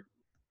 Shreveport.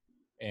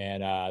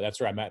 And that's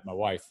where I met my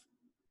wife.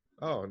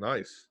 Oh,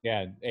 nice.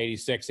 Yeah,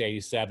 86,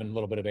 87, a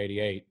little bit of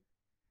 88.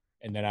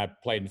 And then I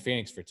played in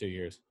Phoenix for 2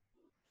 years,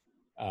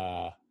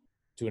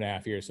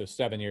 2.5 years, so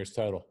 7 years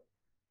total.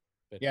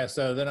 But yeah,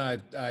 so then I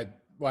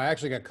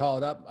actually got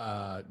called up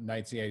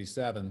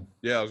 1987.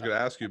 Yeah, I was going to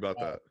ask you about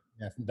that.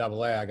 Yeah, from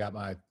Double A, I got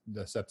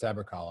the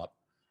September call up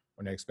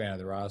when they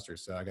expanded the roster,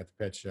 so I got to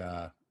pitch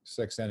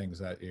 6 innings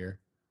that year.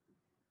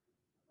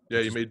 Yeah,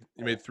 you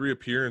made 3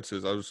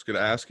 appearances. I was just going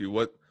to ask you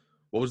what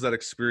was that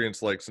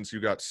experience like since you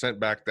got sent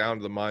back down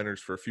to the minors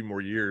for a few more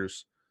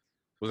years?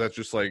 Was that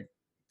just like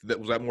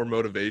was that more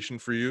motivation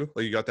for you?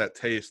 Like you got that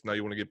taste, now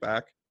you want to get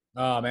back?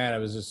 Oh man, it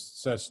was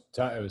just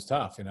it was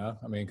tough,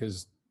 I mean,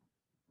 because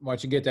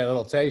once you get that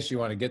little taste, you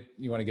want to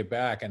get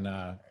back, and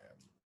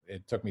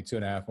it took me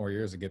 2.5 more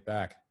years to get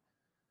back.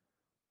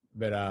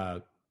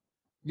 But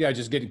yeah,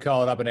 just getting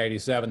called up in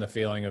 87, the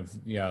feeling of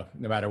no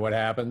matter what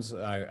happens,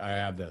 I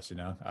have this,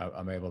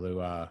 I'm able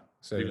to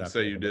say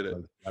you did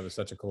it. That was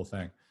such a cool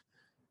thing.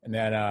 And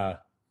then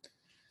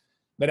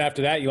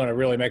after that, you want to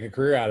really make a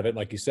career out of it,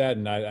 like you said.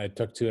 And I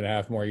took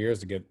 2.5 more years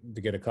to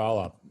get a call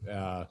up.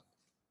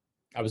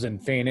 I was in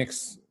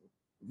Phoenix.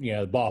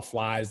 The ball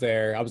flies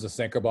there. I was a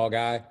sinker ball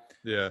guy.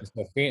 Yeah.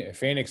 So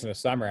Phoenix in the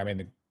summer, I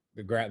mean,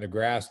 the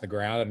grass, the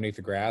ground underneath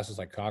the grass is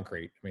like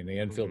concrete. I mean, the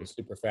infield was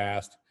super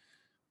fast.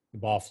 The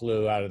ball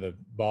flew out of the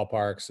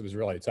ballparks. It was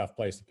really a tough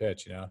place to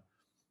pitch,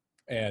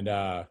 And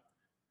I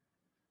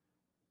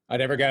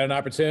never got an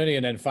opportunity.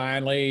 And then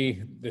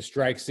finally, the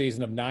strike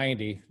season of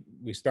 90,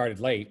 we started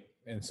late.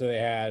 And so they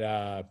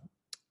had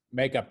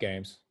makeup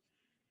games.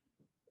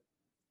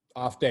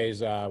 Off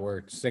days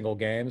were single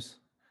games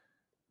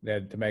they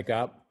had to make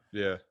up.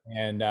 Yeah.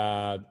 And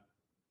I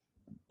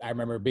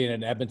remember being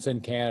in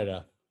Edmonton,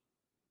 Canada,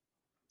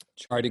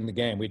 charting the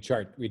game. We'd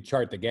chart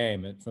the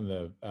game from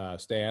the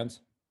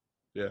stands.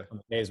 Yeah. On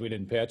the days we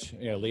didn't pitch,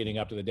 leading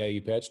up to the day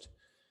you pitched.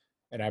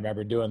 And I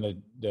remember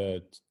doing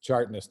the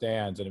chart in the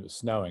stands, and it was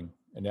snowing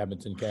in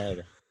Edmonton,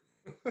 Canada.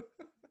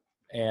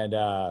 And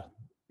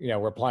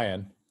we're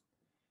playing,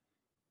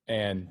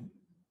 and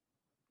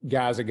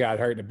guys that got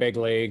hurt in the big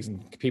leagues,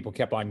 and people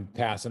kept on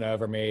passing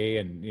over me,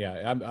 and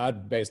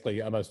I'd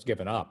basically almost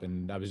given up,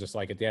 and I was just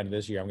like, at the end of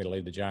this year, I'm going to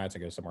leave the Giants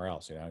and go somewhere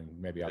else, and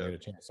maybe I'll get a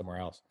chance somewhere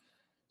else.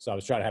 So I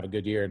was trying to have a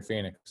good year in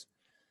Phoenix.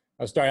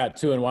 I started out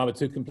 2-1 with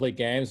 2 complete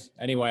games.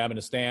 Anyway, I'm in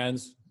the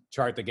stands,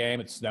 chart the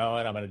game. It's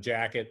snowing. I'm in a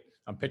jacket.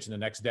 I'm pitching the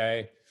next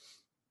day.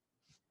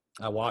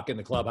 I walk in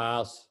the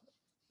clubhouse,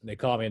 and they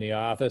call me in the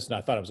office, and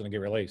I thought I was going to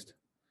get released.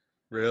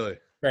 Really?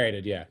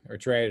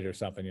 Traded or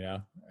something,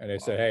 And they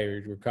said,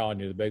 hey, we're calling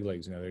you to the big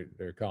leagues.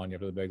 They're calling you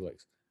up to the big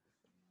leagues.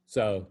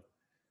 So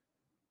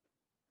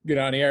get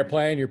on the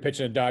airplane. You're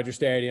pitching at Dodger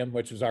Stadium,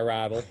 which was our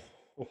rival.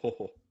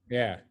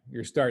 Yeah,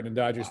 you're starting in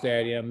Dodger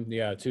Stadium.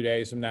 2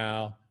 days from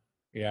now,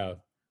 they're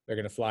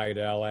going to fly you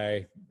to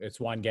L.A.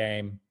 It's one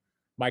game.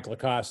 Mike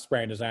Lacoste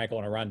sprained his ankle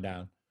in a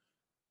rundown.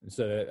 And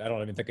so I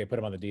don't even think they put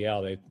him on the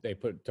DL. They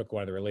took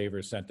one of the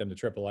relievers, sent them to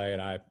AAA,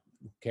 and I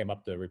came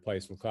up to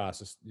replace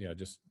Lacoste,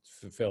 just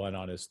fill in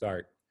on his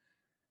start.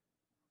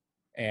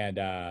 And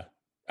I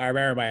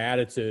remember my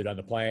attitude on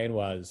the plane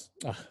was,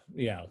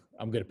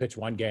 I'm going to pitch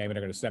one game and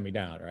they're going to send me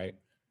down, right?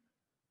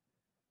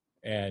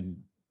 And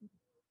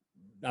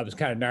I was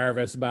kind of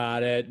nervous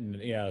about it, and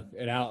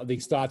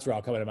these thoughts were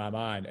all coming to my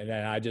mind. And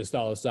then I just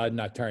all of a sudden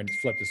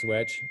flipped the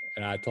switch,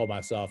 and I told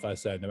myself, I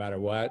said, no matter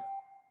what,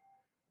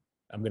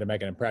 I'm going to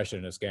make an impression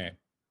in this game.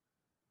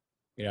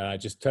 I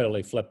just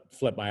totally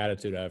flipped my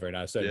attitude over, and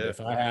I said, if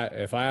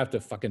I have to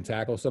fucking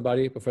tackle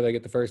somebody before they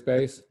get to first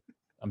base,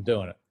 I'm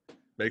doing it.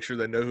 Make sure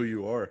they know who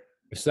you are.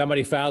 If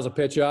somebody fouls a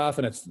pitch off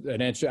and it's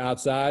an inch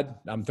outside,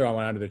 I'm throwing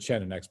one under the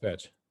chin the next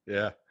pitch.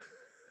 Yeah.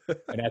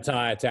 And that's how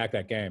I attack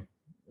that game.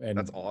 And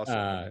That's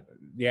awesome.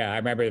 Yeah, I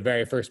remember the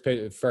very first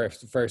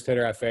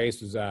hitter I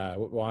faced was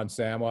Juan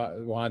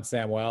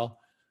Samuel.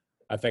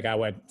 I think I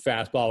went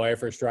fastball away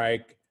for a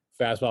strike.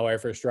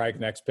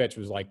 Next pitch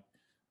was like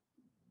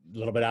a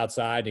little bit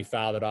outside, and he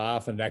fouled it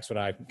off. And the next one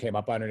I came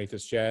up underneath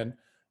his chin.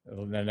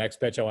 And the next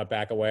pitch I went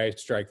back away,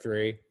 strike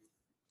 3.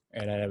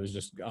 And then it was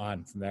just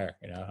on from there.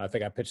 You know, I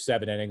think I pitched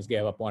 7 innings,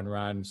 gave up 1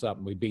 run,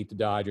 something. We beat the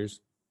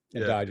Dodgers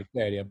in Dodger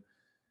Stadium.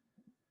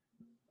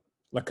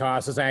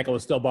 Lacosse's ankle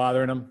was still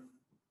bothering him.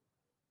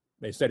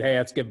 They said, hey,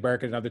 let's give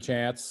Burkett another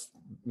chance.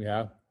 You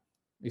know,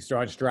 he's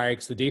throwing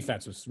strikes. The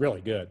defense was really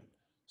good.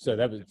 So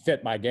that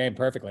fit my game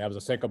perfectly. I was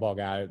a single ball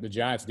guy. The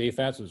Giants'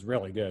 defense was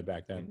really good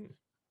back then.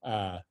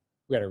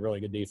 We had a really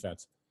good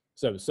defense.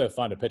 So it was so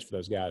fun to pitch for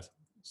those guys.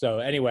 So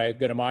anyway,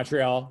 go to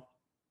Montreal.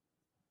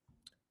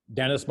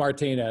 Dennis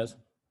Martinez,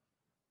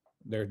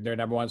 their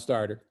number 1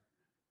 starter.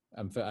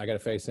 I got to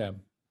face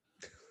him.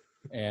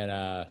 And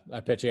I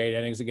pitch 8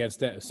 innings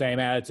against him. Same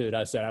attitude.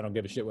 I said, I don't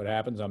give a shit what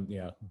happens. I'm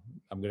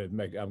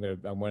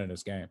winning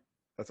this game.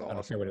 That's awesome. I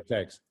don't care what it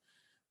takes.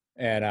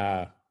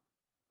 And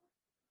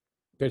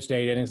pitched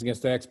 8 innings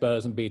against the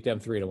Expos and beat them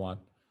 3-1.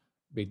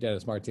 Beat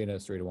Dennis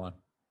Martinez 3-1.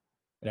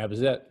 And that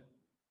was it.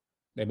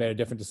 They made a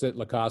different decision.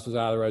 Lacoste was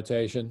out of the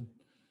rotation.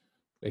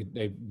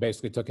 They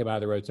basically took him out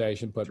of the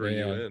rotation, put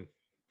me in.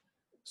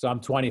 So I'm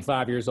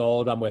 25 years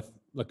old. I'm with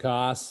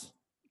Lacoste,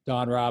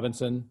 Don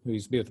Robinson, who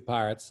used to be with the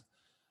Pirates,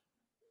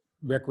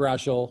 Rick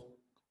Russell,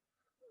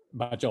 a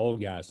bunch of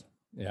old guys.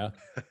 Yeah.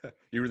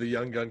 You were the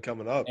young gun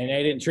coming up. And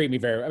they didn't treat me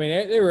very, I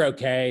mean, they were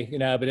okay, you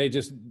know, but they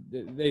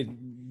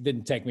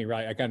didn't take me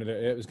right.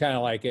 It was kind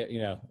of like it,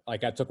 you know,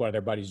 like I took one of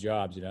their buddies'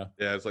 jobs, you know.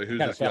 Yeah, it's like, who's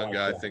this young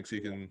guy thinks he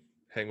can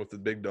hang with the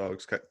big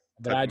dogs?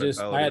 But I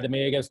had the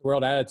me against the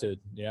world attitude,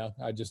 you know.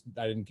 I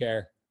didn't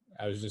care.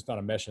 I was just on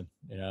a mission,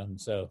 you know.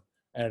 And so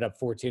I ended up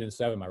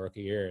 14-7 my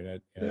rookie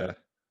year, and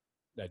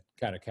that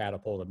kind of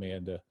catapulted me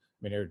into. I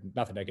mean, there's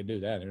nothing they could do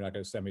then. They're not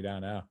going to send me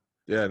down now.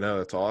 Yeah, no,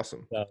 that's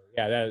awesome. So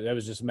yeah, that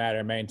was just a matter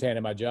of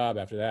maintaining my job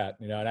after that,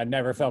 you know. And I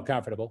never felt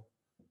comfortable,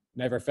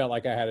 never felt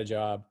like I had a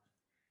job,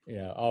 you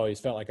know. Always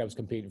felt like I was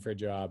competing for a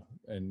job,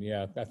 and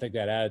yeah, I think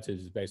that attitude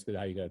is basically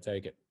how you got to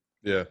take it.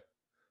 Yeah.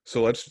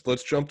 So let's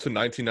jump to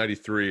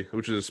 1993,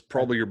 which is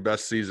probably your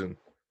best season.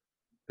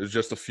 It was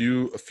just a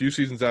few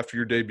seasons after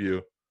your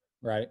debut.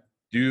 Right.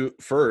 I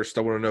want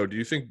to know, do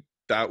you think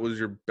that was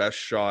your best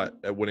shot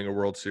at winning a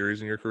World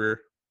Series in your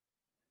career?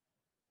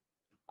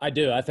 I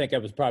do. I think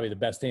it was probably the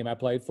best team I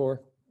played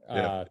for.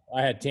 Yeah.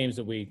 I had teams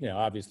that we, you know,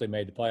 obviously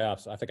made the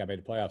playoffs. I think I made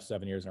the playoffs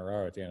 7 years in a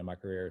row at the end of my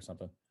career or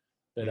something.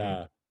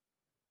 But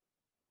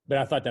but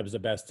I thought that was the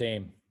best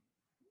team.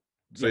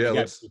 So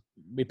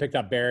we picked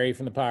up Barry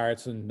from the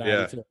Pirates in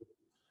 92. Yeah.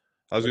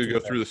 I was going to go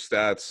through the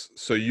stats.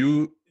 So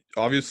you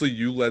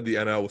led the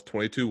NL with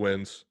 22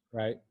 wins.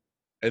 Right.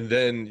 And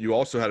then you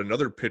also had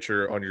another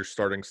pitcher on your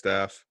starting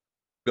staff,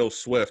 Bill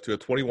Swift, who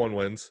had 21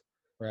 wins.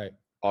 Right.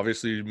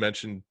 Obviously, you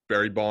mentioned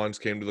Barry Bonds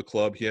came to the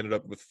club. He ended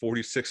up with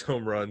 46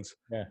 home runs,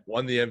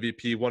 won the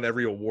MVP, won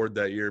every award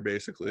that year,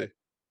 basically.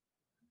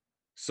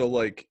 So,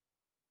 like,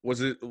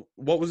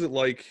 what was it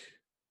like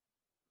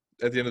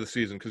at the end of the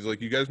season? Because, like,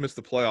 you guys missed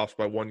the playoffs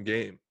by 1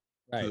 game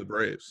to the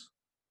Braves.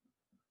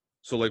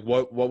 So, like,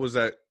 what was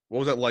that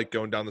like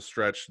going down the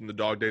stretch in the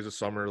dog days of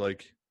summer?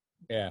 Like,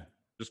 yeah.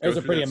 It was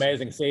a pretty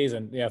amazing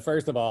season. Yeah,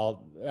 first of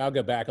all, I'll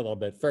go back a little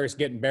bit. First,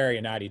 getting Barry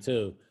in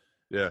 92.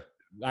 Yeah.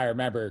 I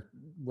remember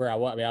where I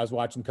was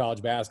watching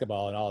college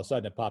basketball, and all of a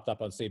sudden it popped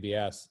up on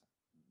CBS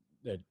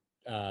that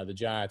the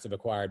Giants have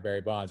acquired Barry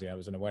Bonds. You know, it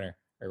was in the winter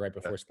or right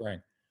before spring.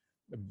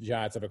 The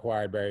Giants have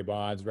acquired Barry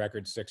Bonds,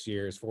 record 6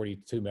 years,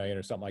 $42 million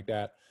or something like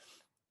that.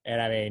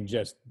 And I mean,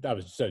 I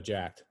was so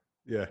jacked.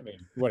 Yeah. I mean,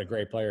 what a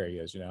great player he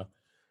is, you know.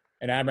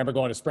 And I remember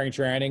going to spring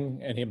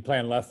training and him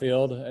playing left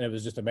field, and it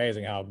was just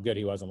amazing how good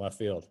he was in left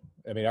field.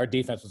 I mean, our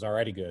defense was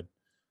already good,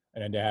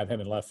 and then to have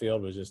him in left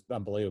field was just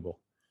unbelievable.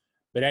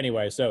 But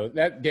anyway, so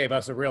that gave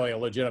us a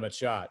legitimate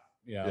shot,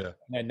 you know. Yeah. And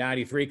then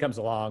 93 comes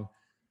along.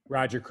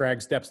 Roger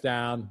Craig steps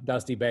down.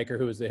 Dusty Baker,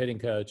 who was the hitting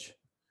coach,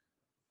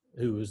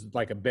 who was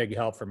like a big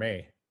help for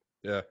me.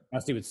 Yeah.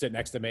 Dusty would sit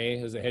next to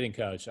me as a hitting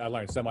coach. I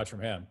learned so much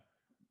from him.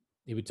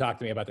 He would talk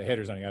to me about the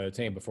hitters on the other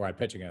team before I'd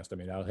pitch against him.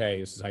 You know, hey,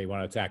 this is how you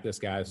want to attack this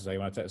guy. This is how you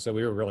want to attack. So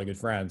we were really good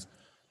friends,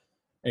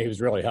 and he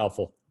was really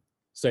helpful.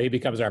 So he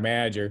becomes our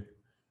manager.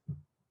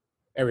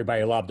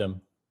 Everybody loved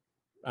him.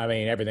 I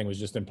mean, everything was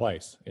just in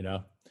place, you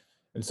know.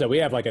 And so we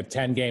have like a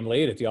 10-game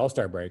lead at the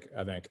All-Star break,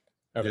 I think,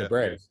 over the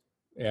Braves.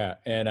 Yeah.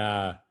 And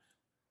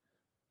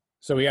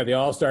so we have the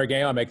All-Star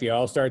game. I make the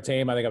All-Star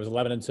team. I think I was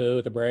 11-2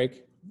 at the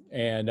break.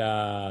 And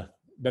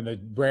then the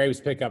Braves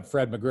pick up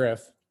Fred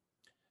McGriff.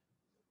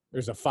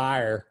 There's a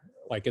fire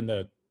like in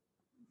the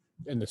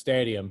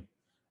stadium.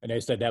 And they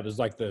said that was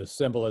like the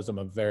symbolism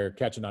of their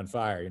catching on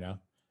fire, you know.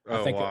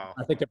 I think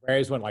the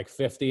Braves went like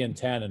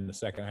 50-10 in the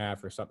second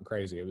half or something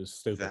crazy. It was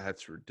stupid.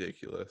 That's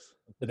ridiculous.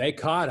 So they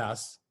caught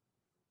us.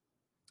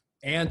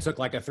 and took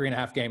like a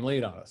 3.5 game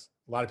lead on us.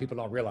 A lot of people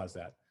don't realize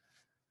that.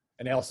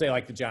 And they'll say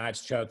like the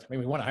Giants choked. I mean,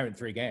 we won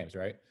 103 games,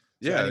 right?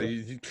 So Yeah.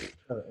 anyway,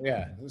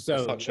 yeah.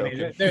 So not I mean,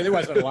 choking. there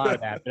wasn't a lot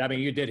of that, but I mean,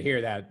 you did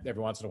hear that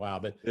every once in a while.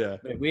 But, Yeah.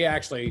 but we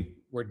actually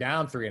were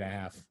down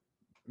 3.5.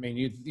 I mean,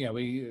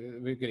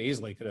 we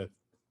could have,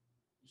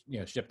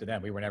 shipped to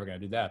them. We were never going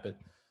to do that. But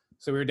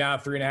so we were down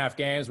 3.5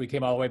 games. We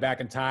came all the way back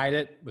and tied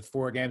it with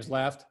 4 games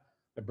left.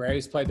 The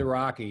Braves played the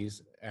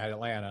Rockies at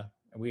Atlanta,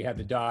 and we had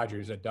the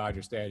Dodgers at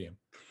Dodger Stadium.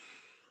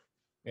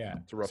 Yeah,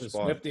 It's a rough so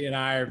spot. Swifty and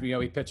I,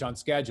 we pitch on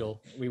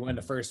schedule. We win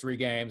the first 3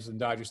 games in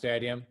Dodger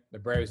Stadium. The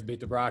Braves beat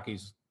the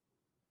Rockies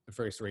the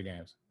first 3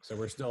 games, so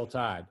we're still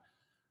tied,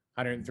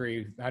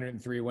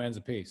 103 wins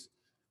apiece.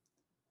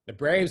 The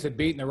Braves had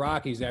beaten the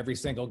Rockies every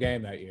single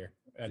game that year.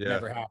 That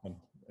never happened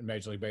in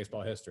Major League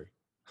Baseball history.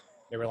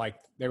 They were like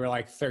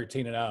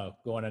 13-0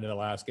 going into the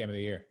last game of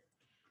the year.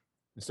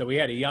 And so we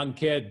had a young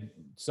kid,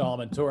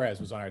 Solomon Torres,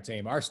 was on our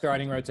team. Our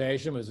starting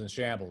rotation was in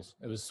shambles.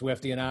 It was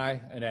Swifty and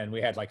I, and then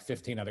we had like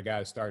 15 other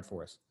guys start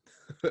for us.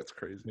 That's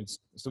crazy. I mean,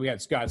 so we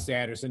had Scott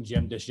Sanderson,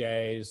 Jim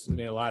Deshaies,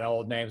 a lot of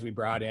old names we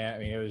brought in. I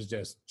mean, it was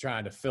just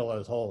trying to fill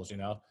those holes,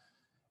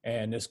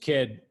 And this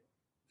kid,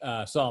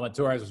 Solomon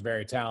Torres, was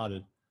very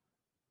talented.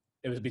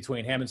 It was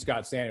between him and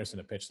Scott Sanderson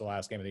to pitch the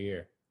last game of the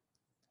year.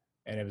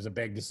 And it was a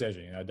big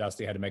decision.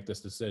 Dusty had to make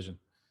this decision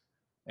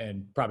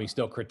and probably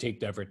still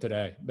critiqued over it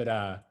today. But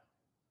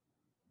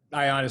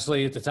I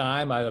honestly, at the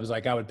time, I was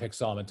like, I would pick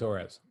Solomon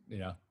Torres,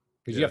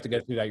 because you have to go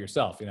through that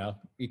yourself,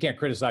 You can't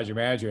criticize your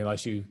manager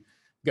unless you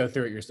go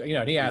through it yourself.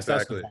 And he asked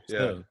us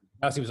too.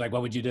 Dusty was like,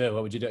 what would you do?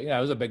 What would you do? It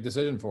was a big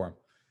decision for him.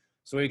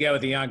 So we go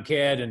with the young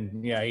kid,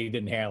 and, he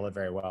didn't handle it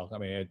very well. I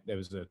mean, it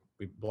was a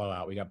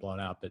blowout. We got blown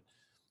out.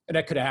 And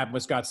that could have happened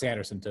with Scott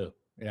Sanderson too,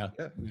 We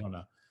don't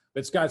know.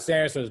 But Scott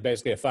Sanderson was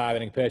basically a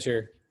 5-inning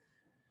pitcher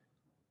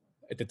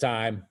at the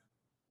time.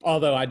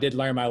 Although I did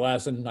learn my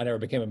lesson. I never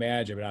became a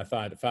manager, but I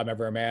thought if I'm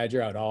ever a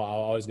manager, I'll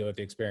always go with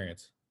the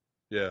experience.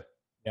 Yeah.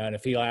 And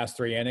if he lasts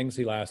 3 innings,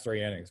 he lasts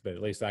 3 innings. But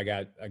at least I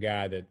got a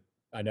guy that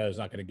I know is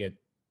not going to get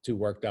too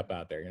worked up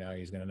out there.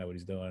 He's going to know what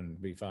he's doing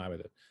and be fine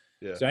with it.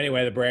 Yeah. So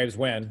anyway, the Braves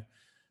win,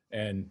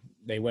 and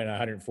they win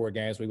 104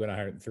 games. We win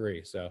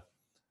 103. So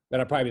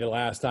that'll probably be the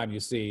last time you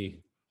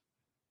see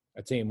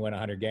a team win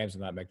 100 games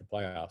and not make the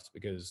playoffs,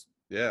 because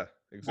yeah,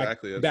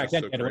 exactly. Back That's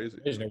then, just so crazy.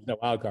 There was no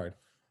wild card.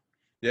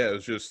 Yeah, it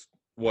was just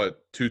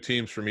 2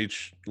 teams from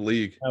each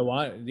league.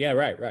 Yeah,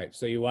 right.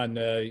 So you won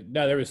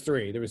there was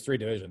 3. There was 3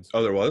 divisions.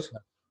 Oh, there was?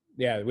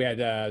 Yeah, we had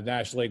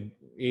National League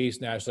East,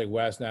 National League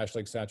West,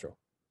 National League Central.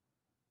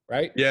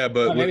 Right? Yeah,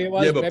 but maybe it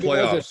was. Yeah, but maybe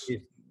playoffs.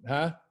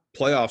 Huh?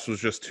 Playoffs was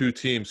just 2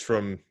 teams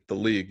from the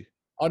league.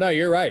 Oh no,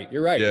 you're right.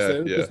 Yeah, so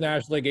it was just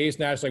National League East,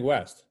 National League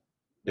West.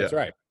 That's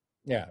right.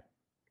 Yeah.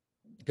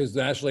 Because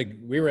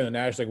we were in the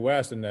National League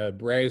West, and the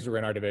Braves were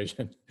in our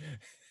division,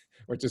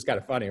 which is kind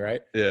of funny,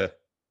 right? Yeah.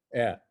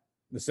 Yeah.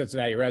 The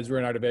Cincinnati Reds were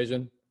in our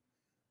division.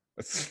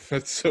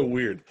 That's so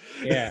weird.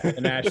 Yeah. The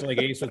National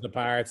League East was the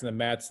Pirates and the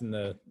Mets and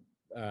the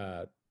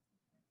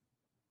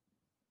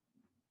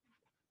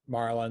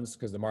Marlins,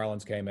 because the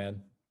Marlins came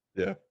in.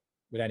 Yeah.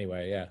 But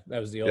anyway, yeah, that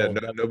was the old.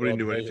 Yeah, nobody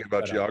knew anything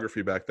about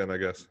geography back then, I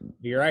guess.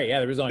 You're right. Yeah,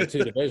 there was only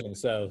 2 divisions,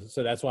 so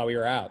that's why we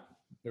were out.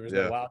 There was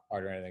no wild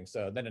card or anything.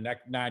 So then in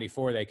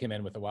 '94 they came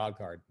in with the wild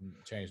card and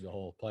changed the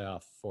whole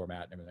playoff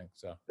format and everything.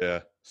 So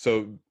yeah.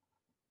 So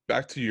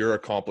back to your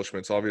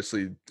accomplishments.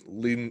 Obviously,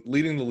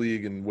 leading the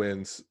league in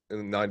wins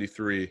in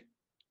 '93.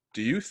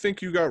 Do you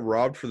think you got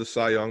robbed for the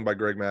Cy Young by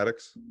Greg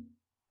Maddux?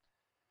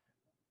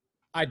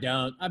 I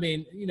don't. I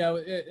mean,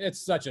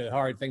 it's such a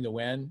hard thing to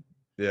win.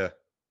 Yeah.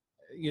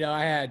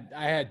 I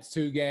had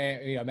 2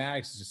 games.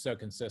 Maddux is just so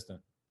consistent,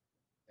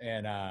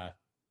 and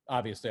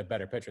obviously a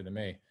better pitcher than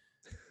me.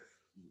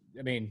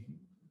 I mean,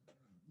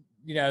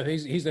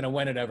 he's going to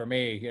win it over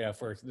me,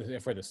 for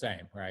the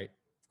same, right?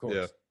 Of course.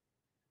 Yeah.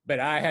 But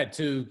I had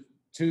two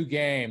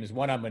games.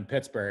 One of them in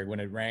Pittsburgh when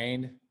it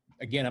rained.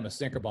 Again, I'm a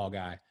sinker ball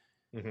guy.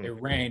 Mm-hmm.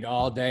 It rained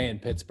all day in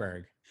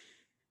Pittsburgh.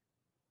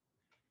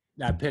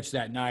 I pitched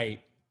that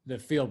night. The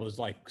field was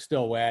like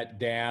still wet,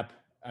 damp.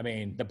 I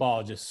mean, the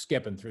ball just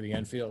skipping through the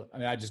infield. I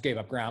mean, I just gave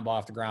up ground ball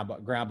after ground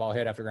ball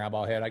hit after ground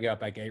ball hit. I gave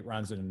up like 8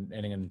 runs in an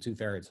inning and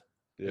 2/3.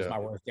 It was my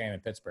worst game in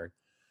Pittsburgh.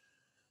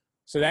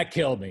 So that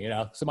killed me,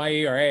 So my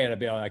ERA ended up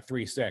being like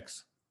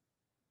 3.6.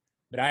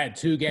 But I had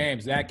 2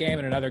 games, that game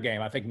and another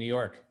game. I think New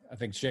York. I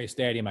think Shea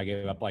Stadium, I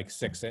gave up like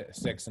 6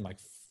 in like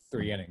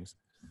 3 innings.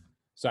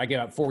 So I gave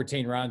up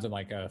 14 runs in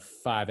like a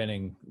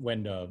 5-inning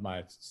window of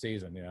my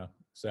season,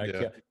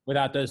 So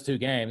without those 2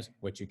 games,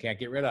 which you can't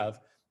get rid of,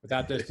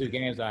 without those 2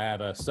 games, I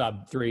have a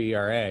sub-3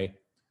 ERA,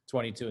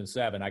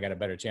 22-7. I got a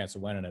better chance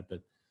of winning it.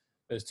 But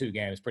those 2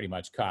 games pretty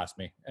much cost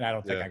me. And I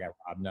don't think I got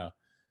robbed, no.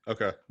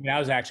 Okay. I mean, I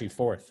was actually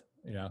 4th,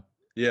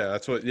 Yeah,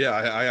 that's what. Yeah,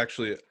 I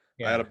actually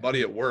I had a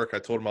buddy at work. I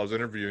told him I was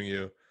interviewing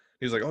you.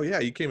 He's like, "Oh yeah,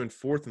 you came in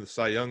 4th in the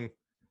Cy Young."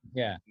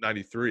 Yeah.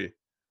 '93.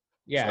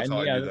 Yeah, so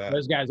and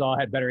those guys all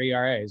had better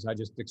ERAs. I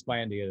just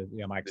explained to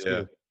you, my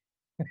excuse.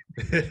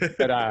 Yeah.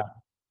 But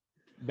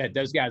But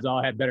those guys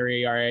all had better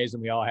ERAs,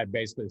 and we all had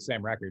basically the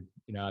same record.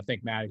 I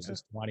think Maddox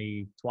was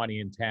 20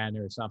 and 10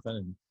 or something,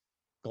 and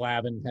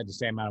Glavine had the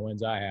same amount of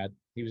wins I had.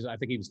 I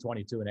think he was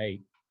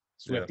 22-8.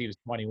 Swifty was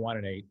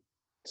 21-8.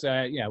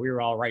 So we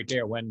were all right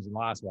there, wins and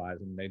loss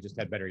wise, and they just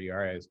had better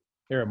ERAs.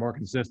 They were more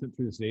consistent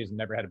through the season,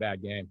 never had a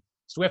bad game.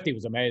 Swifty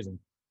was amazing.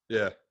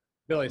 Yeah.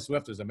 Billy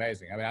Swift was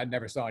amazing. I mean, I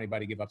never saw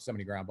anybody give up so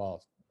many ground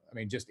balls. I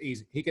mean, just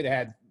easy. He could have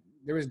had.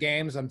 There was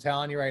games. I'm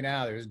telling you right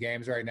now. There's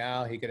games right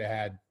now. He could have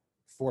had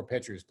 4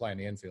 pitchers playing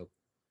the infield.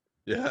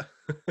 Yeah.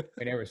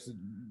 And there was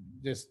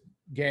just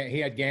he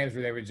had games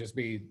where they would just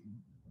be,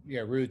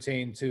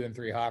 routine 2 and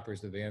 3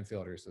 hoppers to the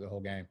infielders the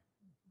whole game.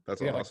 That's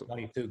he had awesome.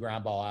 Like 22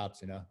 ground ball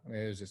outs. I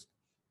mean, it was just.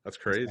 That's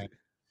crazy.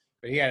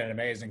 But he had an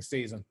amazing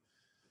season.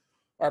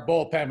 Our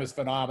bullpen was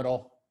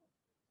phenomenal.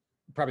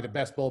 Probably the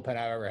best bullpen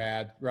I've ever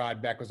had.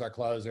 Rod Beck was our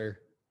closer.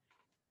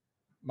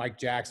 Mike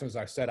Jackson was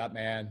our setup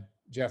man.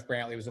 Jeff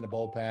Brantley was in the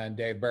bullpen.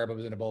 Dave Burba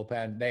was in the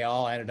bullpen. They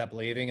all ended up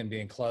leaving and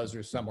being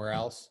closers somewhere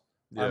else.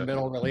 Yeah. Our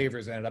middle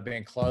relievers ended up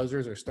being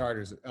closers or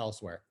starters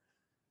elsewhere.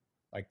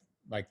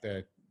 Like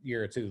the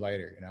year or two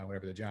later,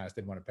 whenever the Giants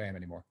didn't want to pay him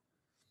anymore.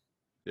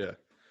 Yeah.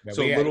 But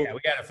So we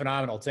had a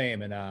phenomenal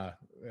team, and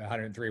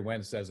 103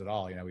 wins says it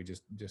all. We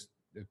just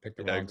picked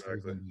the wrong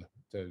season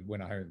to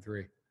win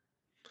 103.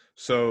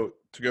 So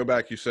to go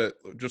back, you said,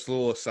 just a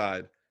little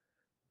aside,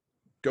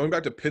 going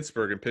back to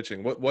Pittsburgh and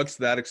pitching, what's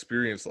that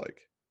experience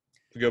like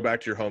to go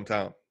back to your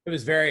hometown? It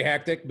was very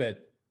hectic,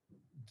 but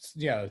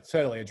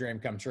totally a dream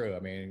come true. I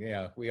mean,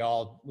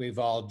 we've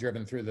all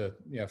driven through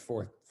the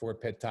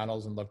Fort Pitt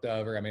tunnels and looked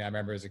over. I mean, I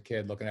remember as a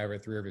kid looking over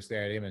at Three River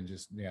Stadium and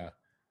just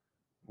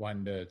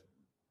wanting to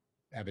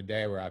have a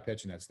day where I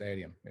pitch in that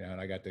stadium.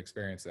 And I got to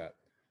experience that.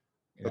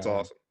 That's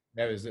awesome.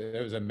 It was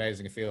an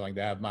amazing feeling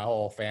to have my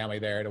whole family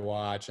there to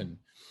watch. And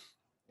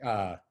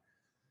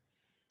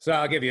so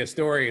I'll give you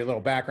a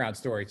little background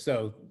story.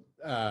 So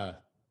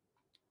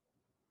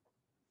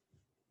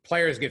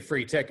players get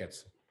free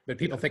tickets, but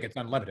people think it's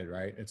unlimited,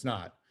 right? It's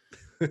not.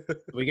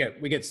 we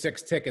get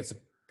 6 tickets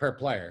per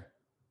player,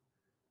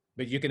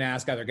 but you can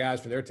ask other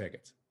guys for their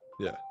tickets.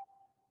 Yeah.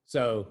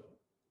 So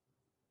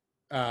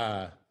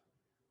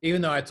even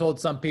though I told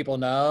some people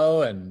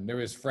no, and there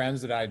was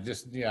friends that I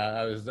just,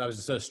 I was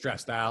just so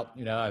stressed out,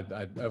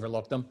 I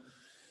overlooked them.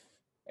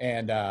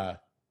 And,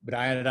 but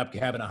I ended up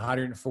having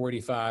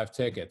 145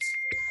 tickets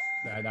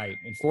that night.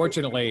 And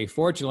fortunately,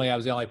 I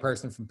was the only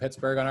person from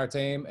Pittsburgh on our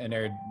team, and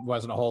there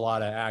wasn't a whole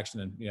lot of action,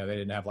 and, they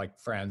didn't have like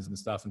friends and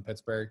stuff in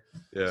Pittsburgh.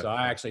 Yeah. So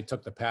I actually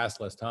took the pass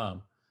list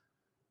home.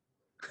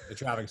 The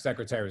traveling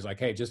secretary was like,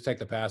 "Hey, just take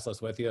the pass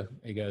list with you."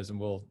 He goes, and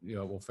we'll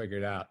figure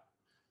it out.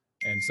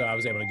 And so I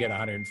was able to get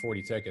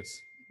 140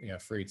 tickets,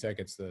 free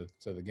tickets to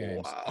the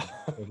games. Wow.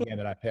 The game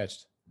that I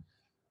pitched.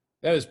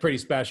 That was pretty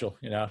special,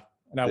 and I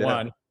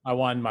won. I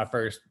won my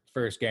first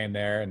game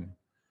there,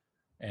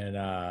 and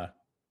to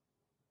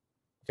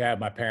have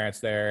my parents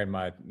there and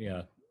my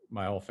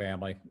my whole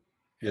family,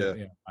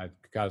 and, my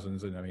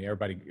cousins, and I mean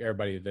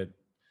everybody that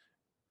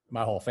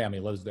my whole family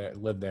lived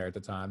there at the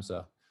time,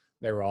 so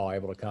they were all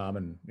able to come,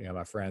 and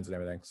my friends and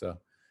everything. So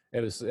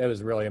it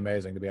was really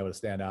amazing to be able to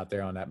stand out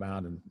there on that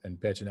mound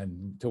and pitch, and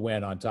then to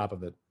win on top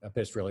of it. I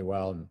pitched really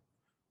well, and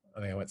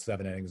I think I went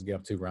 7 innings and gave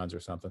up 2 runs or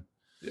something.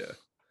 Yeah.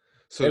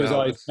 So it was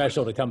always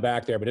special to come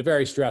back there, but it's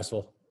very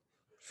stressful.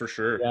 For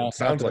sure.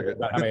 Sounds like it.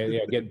 I mean,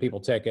 getting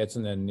people tickets,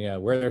 and then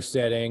where they're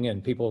sitting,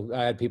 and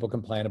I had people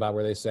complain about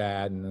where they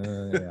sat,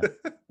 and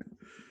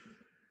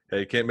Hey,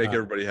 you can't make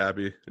everybody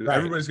happy. Right.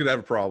 Everybody's gonna have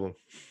a problem.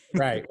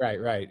 Right.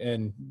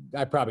 And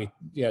I probably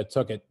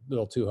took it a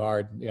little too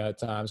hard at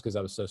times because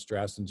I was so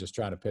stressed and just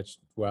trying to pitch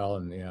well,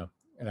 and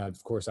and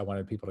of course I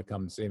wanted people to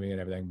come and see me and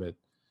everything, but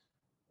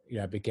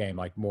it became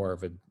like more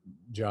of a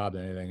job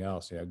than anything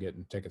else.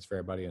 Getting tickets for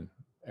everybody and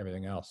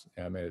everything else.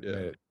 Made it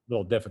a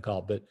little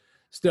difficult, but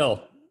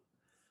still,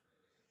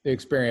 the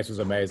experience was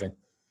amazing.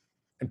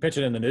 And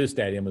pitching in the new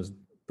stadium was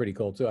pretty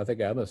cool too. I think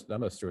I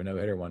almost threw a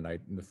no-hitter one night,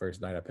 the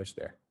first night I pitched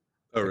there.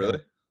 Oh, really?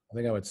 I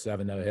think I went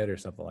 7 no-hit or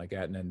something like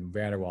that. And then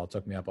Vanderwall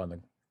took me up on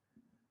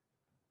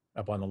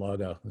the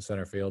logo, the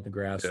center field,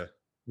 the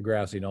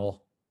grassy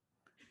knoll.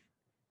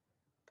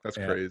 That's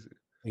crazy.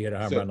 He hit a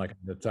home run like at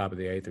the top of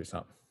the 8th or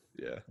something.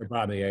 Yeah. Or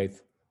bottom of the 8th.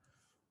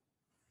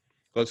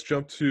 Let's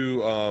jump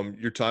to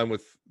your time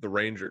with the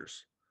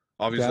Rangers.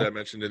 Obviously, Okay. I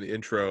mentioned in the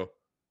intro,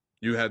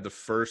 you had the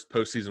first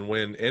postseason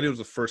win, and it was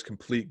the first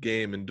complete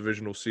game in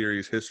divisional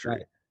series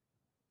history.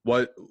 Right.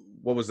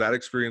 What was that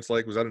experience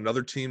like? Was that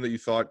another team that you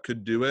thought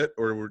could do it,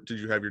 or did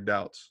you have your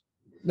doubts?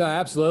 No,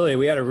 absolutely.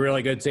 We had a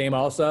really good team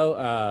also.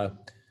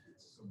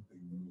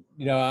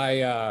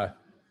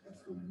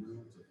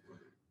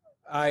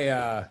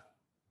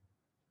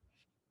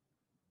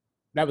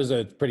 That was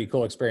a pretty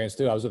cool experience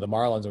too. I was with the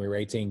Marlins and we were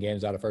 18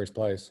 games out of first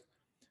place.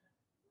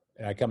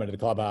 And I come into the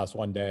clubhouse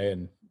one day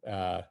and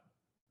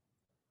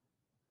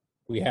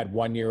we had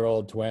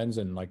 1-year-old twins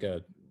and like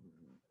a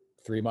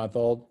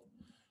 3-month-old.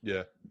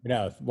 Yeah.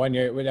 1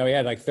 year. We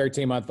had like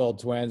 13-month-old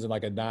twins and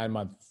like a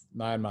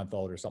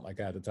 9-month-old or something like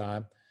that at the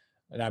time.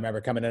 And I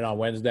remember coming in on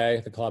Wednesday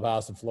at the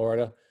clubhouse in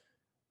Florida,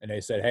 and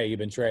they said, "Hey, you've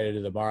been traded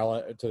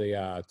to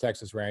the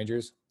Texas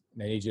Rangers.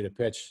 And they need you to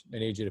pitch. They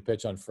need you to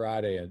pitch on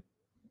Friday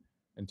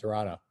in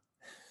Toronto."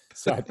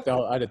 So I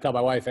had to tell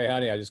my wife, "Hey,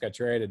 honey, I just got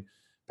traded.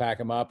 Pack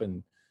him up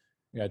and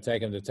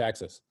take him to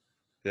Texas."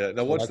 Yeah.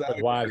 Now, So what's that's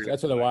that? where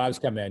the wives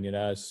come in.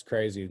 It's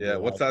crazy. Yeah.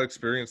 What's that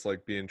experience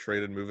like, being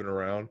traded, moving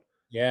around?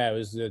 Yeah,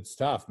 it's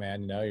tough,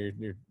 man. I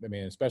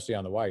mean, especially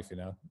on the wife.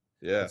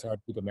 Yeah. It's hard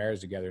to keep a marriage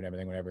together and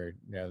everything whenever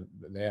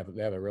they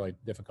have a really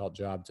difficult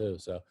job too.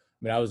 So I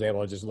mean, I was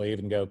able to just leave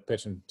and go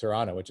pitch in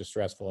Toronto, which is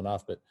stressful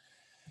enough. But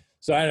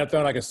so I ended up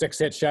throwing like a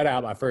 6-hit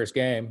shutout my first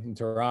game in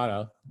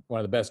Toronto, one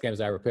of the best games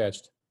I ever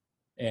pitched.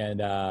 And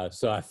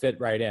so I fit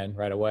right in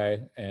right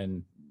away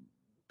and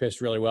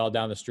pitched really well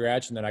down the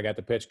stretch. And then I got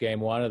to pitch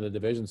game 1 of the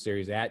division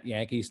series at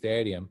Yankee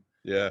Stadium.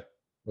 Yeah.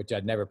 Which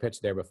I'd never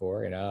pitched there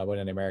before. I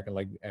wasn't in the American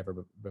League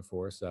ever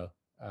before. So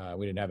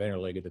we didn't have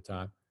interleague at the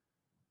time.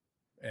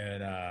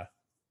 And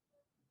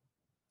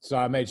so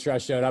I made sure I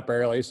showed up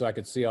early so I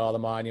could see all the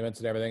monuments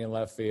and everything in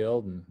left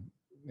field,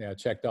 and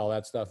checked all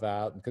that stuff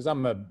out. Because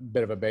I'm a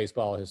bit of a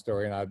baseball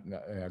historian.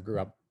 I grew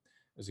up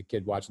as a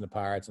kid watching the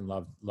Pirates and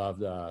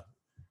loved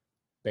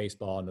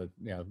baseball in the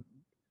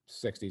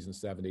 60s and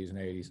 70s and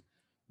 80s.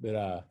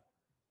 But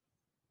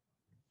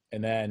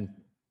and then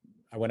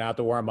I went out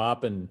to warm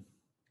up, and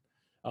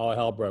all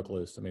hell broke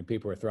loose. I mean,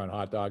 people were throwing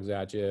hot dogs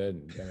at you,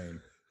 and I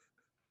mean,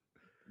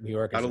 New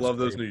York. I love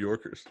those New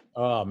Yorkers.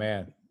 Oh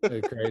man,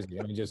 they're crazy.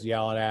 I mean, just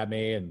yelling at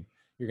me, and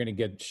you're gonna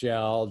get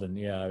shelled, and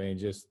I mean,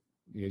 just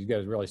you got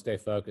to really stay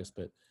focused.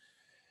 But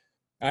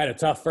I had a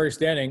tough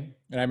first inning,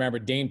 and I remember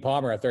Dean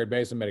Palmer, our third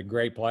baseman, made a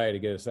great play to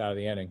get us out of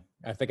the inning.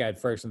 I think I had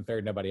first and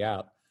third, nobody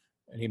out,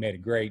 and he made a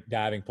great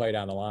diving play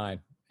down the line,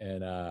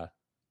 and I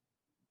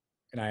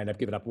ended up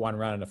giving up 1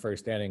 run in the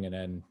first inning, and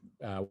then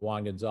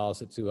Juan Gonzalez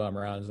hit 2 home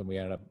runs, and we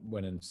ended up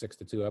winning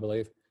 6-2, I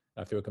believe.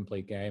 I threw a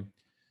complete game.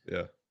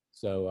 Yeah.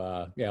 So,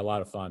 a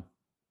lot of fun.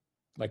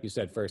 Like you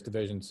said, first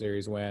division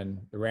series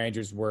win. The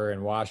Rangers were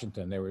in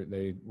Washington. They were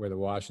the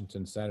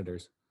Washington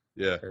Senators.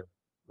 Yeah.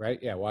 Right?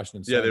 Yeah,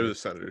 Washington Senators. Yeah, they were the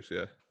Senators,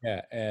 yeah.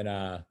 Yeah,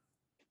 and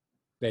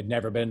they'd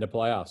never been to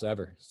playoffs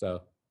ever.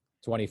 So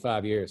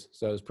 25 years.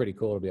 So it was pretty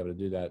cool to be able to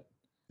do that.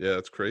 Yeah,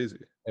 that's crazy.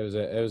 It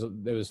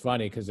was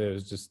funny because it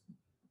was just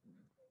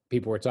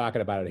people were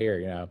talking about it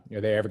here,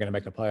 are they ever going to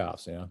make the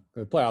playoffs?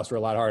 The playoffs were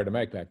a lot harder to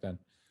make back then.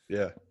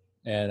 Yeah.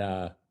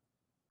 And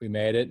we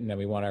made it, and then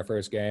we won our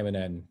first game, and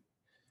then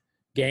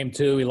game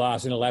 2 we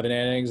lost in 11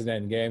 innings, and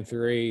then game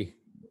 3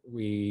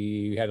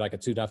 we had like a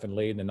 2-0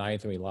 lead in the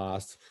 9th, and we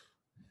lost.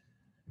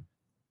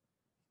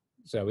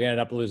 So we ended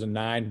up losing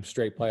 9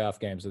 straight playoff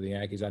games to the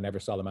Yankees. I never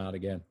saw them out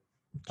again.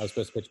 I was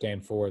supposed to pitch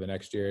game 4 the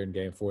next year and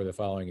game 4 the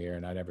following year,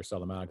 and I never saw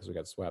them out because we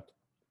got swept.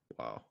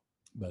 Wow.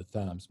 Both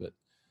times. But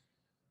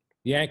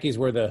the Yankees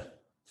were the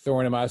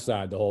thorn in my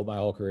side my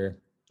whole career.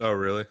 Oh,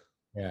 really?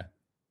 Yeah.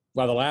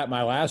 Well,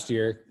 my last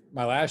year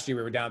we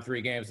were down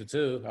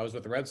 3-2. I was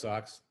with the Red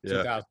Sox.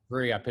 Yeah.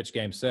 2003, I pitched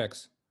game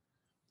 6.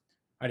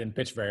 I didn't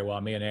pitch very well.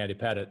 Me and Andy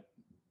Pettit,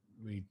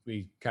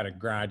 we kind of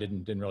grinded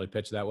and didn't really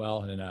pitch that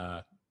well.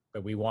 And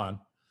but we won,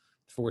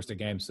 forced a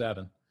game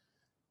 7.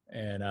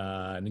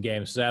 And in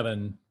game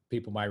 7,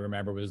 people might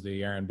remember, was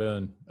the Aaron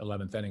Boone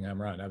 11th inning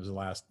home run. That was the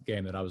last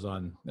game that I was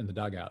on in the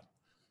dugout.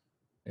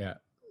 Yeah.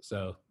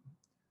 So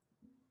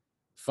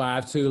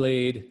 5-2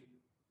 lead,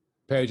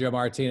 Pedro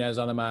Martinez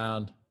on the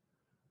mound,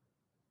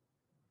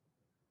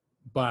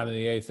 bottom of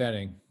the 8th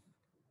inning,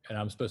 and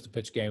I'm supposed to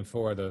pitch game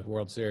 4 of the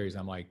World Series.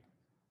 I'm like,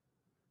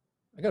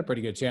 I got a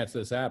pretty good chance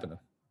of this happening,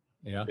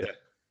 Yeah.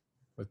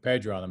 With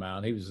Pedro on the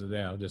mound. He was,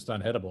 just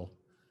unhittable.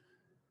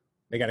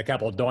 They got a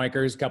couple of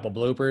doinkers, a couple of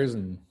bloopers,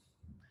 and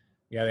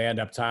they end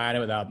up tying it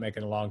without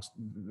keeping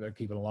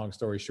a long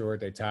story short.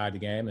 They tied the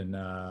game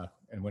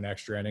and went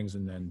extra innings,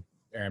 and then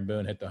Aaron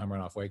Boone hit the home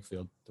run off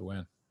Wakefield to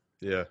win.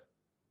 Yeah.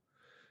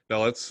 Now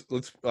let's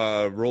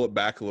roll it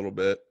back a little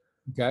bit.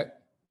 Okay.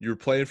 You were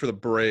playing for the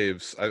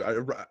Braves.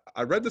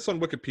 I read this on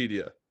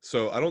Wikipedia,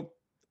 so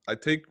I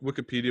take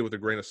Wikipedia with a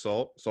grain of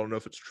salt, so I don't know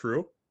if it's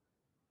true.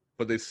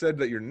 But they said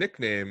that your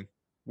nickname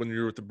when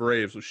you were with the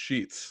Braves was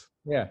Sheets.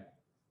 Yeah.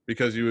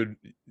 Because you'd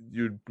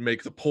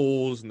make the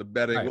polls and the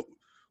betting. Right.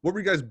 What were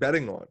you guys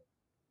betting on?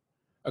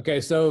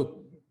 Okay,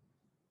 so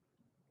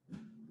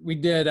we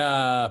did.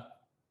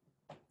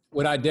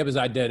 What I did was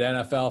I did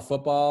NFL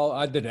football.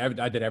 I did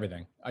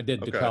everything. I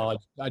did the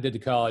college. I did the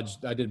college.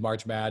 I did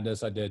March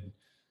Madness.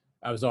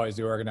 I was always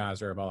the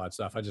organizer of all that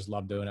stuff. I just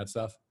loved doing that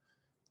stuff.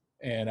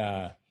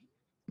 And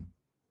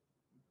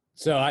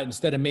so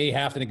instead of me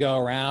having to go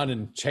around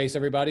and chase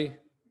everybody,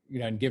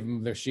 and give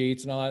them their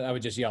sheets and all that, I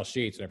would just yell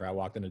sheets whenever I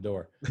walked in the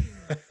door.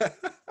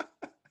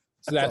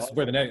 So that's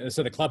where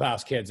the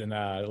clubhouse kids in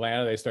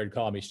Atlanta, they started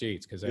calling me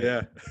Sheets because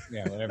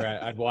whenever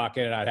I'd walk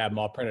in and I'd have them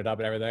all printed up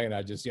and everything, and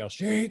I'd just yell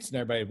Sheets, and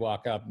everybody'd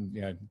walk up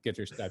and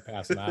I'd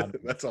pass them out.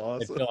 That's awesome.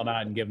 They'd fill them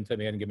out and give them to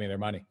me and give me their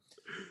money.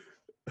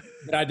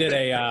 But I did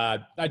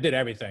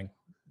everything.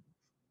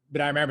 But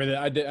I remember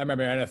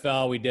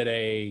NFL, we did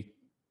a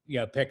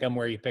pick 'em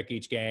where you pick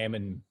each game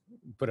and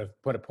put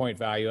a point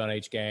value on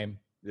each game.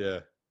 Yeah.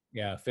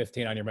 Yeah,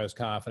 15 on your most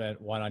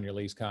confident, 1 on your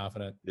least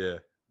confident. Yeah.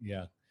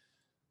 Yeah.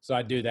 So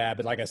I do that,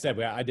 but like I said,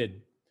 I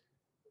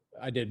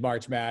did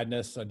March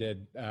Madness. I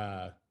did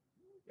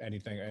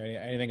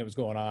anything that was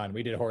going on.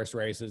 We did horse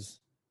races.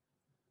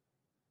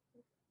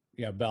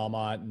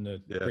 Belmont and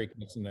the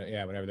Preakness and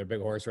whenever their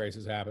big horse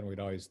races happen, we'd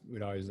always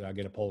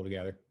get a poll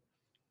together.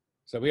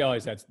 So we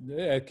always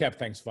it kept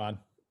things fun.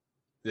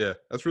 Yeah,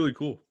 that's really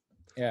cool.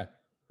 Yeah.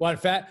 Well, in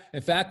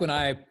fact, when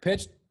I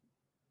pitched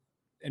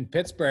in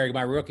Pittsburgh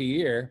my rookie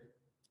year,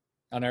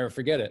 I'll never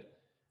forget it.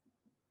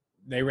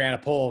 They ran a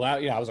poll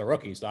out. I was a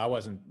rookie, so I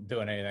wasn't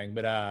doing anything.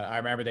 But I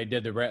remember they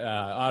did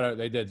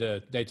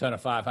the Daytona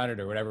 500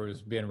 or whatever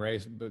was being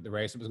raced, the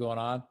race that was going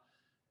on.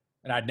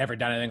 And I'd never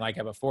done anything like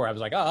that before. I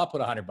was like, I'll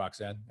put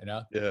 $100 in,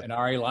 Yeah. And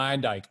Ari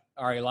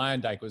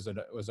Lyndike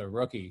was a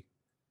rookie,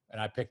 and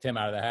I picked him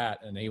out of the hat,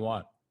 and he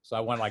won. So I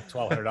won like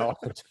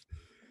 $1,200.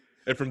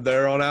 And from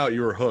there on out,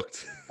 you were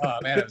hooked. Oh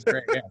man, it was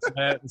great.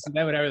 Yeah. So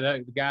then whenever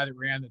the guy that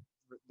ran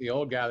the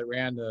old guy that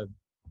ran the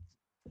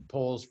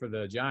polls for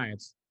the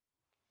Giants,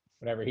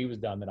 whenever he was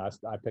done, then I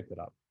picked it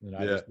up.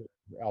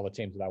 All the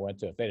teams that I went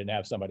to, if they didn't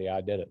have somebody,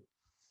 I did it.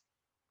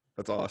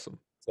 That's awesome.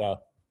 So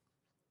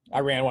I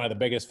ran one of the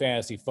biggest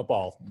fantasy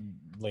football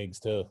leagues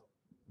too.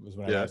 It was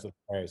when I was with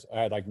the Bears.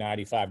 I had like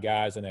 95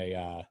 guys in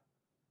a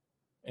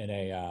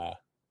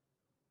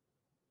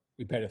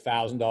we paid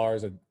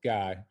 $1,000 a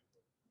guy.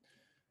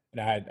 And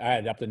I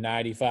had up to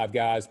 95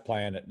 guys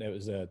playing it. And it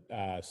was a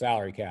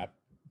salary cap.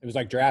 It was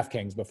like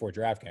DraftKings before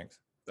DraftKings.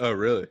 Oh,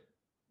 really?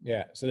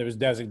 Yeah. So there was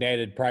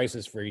designated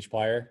prices for each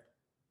player.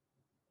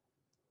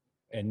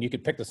 And you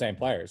could pick the same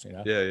players,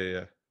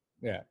 Yeah.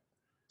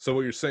 So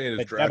what you're saying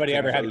is nobody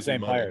ever had the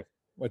same players.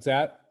 What's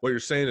that? What you're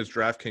saying is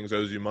DraftKings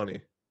owes you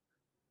money.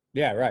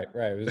 Yeah, right.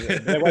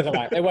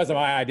 It wasn't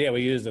my idea.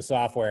 We used the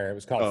software. It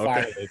was called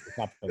Fire League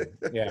or something.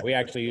 Yeah, we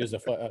actually used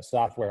a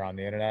software on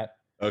the internet.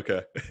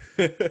 Okay.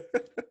 I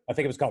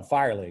think it was called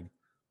Fire League.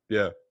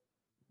 Yeah.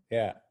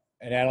 Yeah,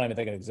 and I don't even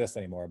think it exists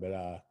anymore.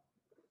 But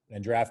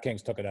and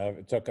DraftKings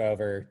took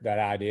over that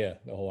idea,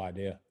 the whole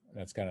idea. And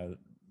that's kind of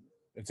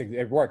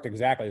it worked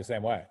exactly the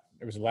same way.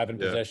 There was 11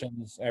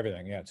 positions,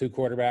 everything. Yeah, 2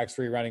 quarterbacks,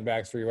 3 running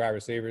backs, 3 wide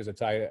receivers, a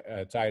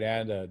tight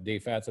end, a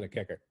defense, and a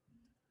kicker.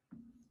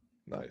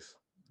 Nice.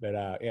 But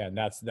and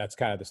that's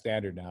kind of the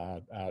standard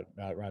now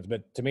how it runs.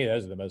 But to me,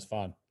 those are the most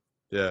fun.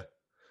 Yeah.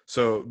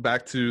 So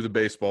back to the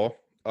baseball.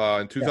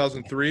 In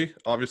 2003,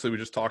 obviously we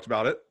just talked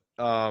about it.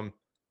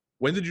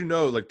 When did you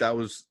know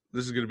this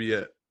is going to be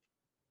it?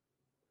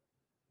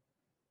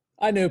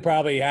 I knew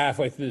probably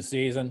halfway through the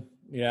season.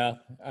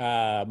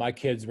 My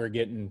kids were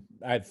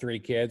I had 3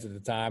 kids at the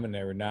time, and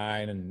they were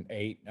 9 and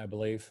 8, I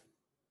believe.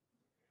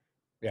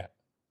 Yeah.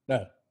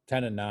 No,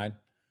 10 and 9.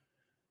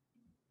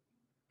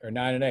 Or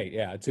 9 and 8.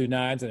 Yeah, 2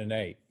 9s and an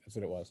 8. That's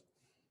what it was.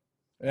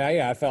 And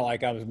I felt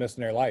like I was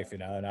missing their life,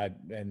 and I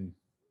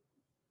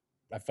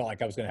felt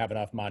like I was going to have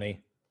enough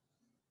money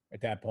at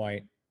that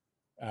point.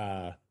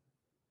 I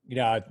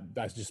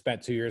just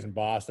spent 2 years in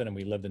Boston, and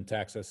we lived in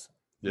Texas.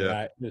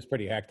 Yeah. It was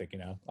pretty hectic,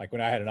 Like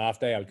when I had an off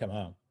day, I would come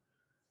home.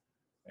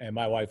 And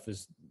my wife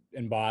was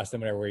in Boston,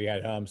 whenever we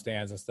had home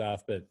stands and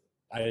stuff, but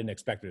I didn't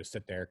expect her to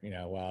sit there,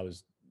 while I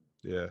was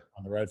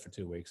on the road for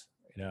 2 weeks,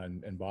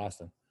 in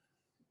Boston.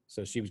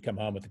 So she would come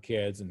home with the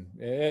kids, and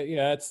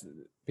it's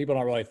people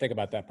don't really think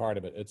about that part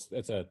of it.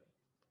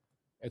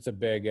 It's a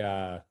big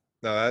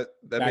no,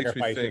 that makes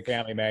me think your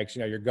family makes.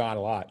 You're gone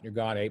a lot. You're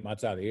gone 8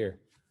 months out of the year.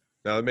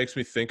 Now that makes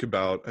me think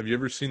about. Have you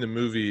ever seen the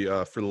movie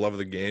For the Love of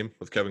the Game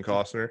with Kevin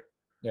Costner?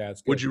 Yeah,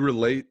 it's good. Would you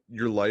relate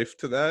your life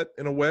to that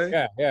in a way?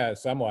 Yeah,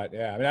 somewhat.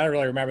 Yeah, I mean, I don't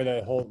really remember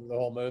the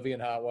whole movie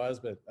and how it was,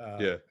 but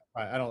I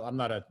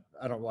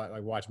don't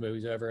watch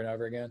movies over and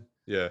over again.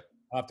 Yeah,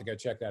 I'll have to go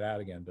check that out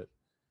again, but.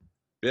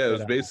 Yeah, it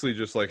was basically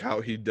just like how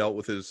he dealt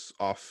with his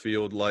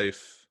off-field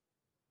life.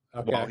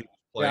 Okay. While he was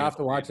playing. I'll have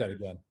to watch that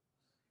again.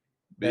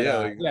 But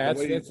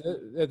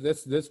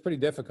it's pretty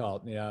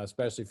difficult,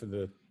 especially for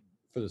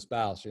the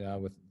spouse,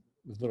 with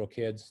little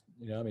kids.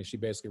 I mean, she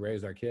basically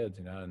raised our kids,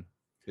 and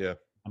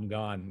I'm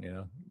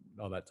gone,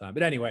 all that time.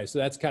 But anyway, so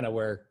that's kind of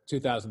where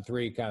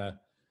 2003 kind of,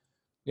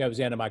 it was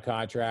the end of my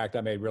contract.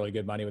 I made really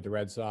good money with the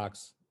Red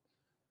Sox.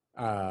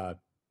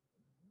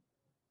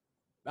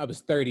 I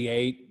was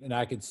 38, and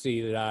I could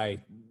see that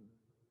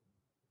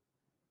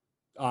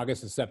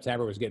August and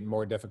September was getting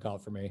more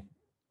difficult for me.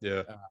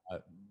 Yeah.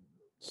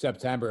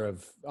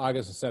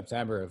 August and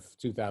September of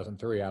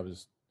 2003, I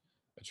was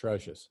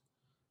atrocious.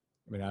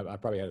 I mean, I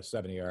probably had a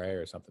 70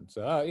 ERA or something.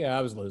 So,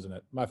 I was losing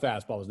it. My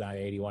fastball was down to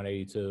 81,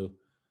 82.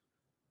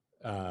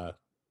 I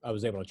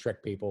was able to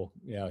trick people,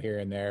 here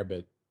and there,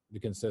 but the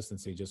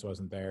consistency just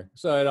wasn't there.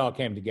 So it all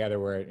came together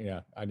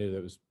where, I knew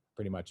that was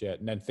pretty much it.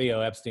 And then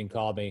Theo Epstein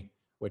called me,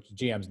 which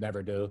GMs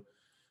never do.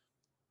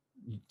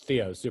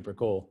 Theo's super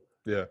cool.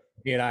 Yeah.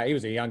 He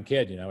was a young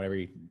kid, whenever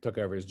he took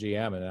over as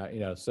GM,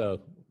 and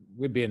so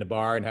we'd be in the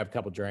bar and have a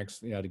couple drinks,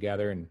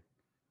 together, and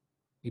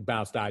he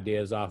bounced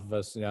ideas off of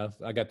us.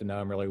 I got to know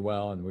him really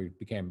well, and we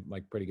became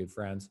like pretty good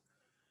friends.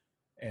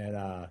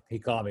 And he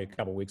called me a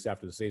couple weeks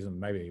after the season,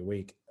 maybe a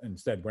week, and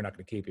said, "We're not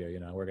going to keep you.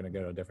 We're going to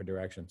go a different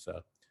direction."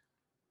 So,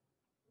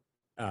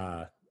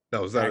 Now,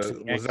 was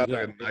actually, that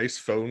like a nice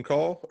phone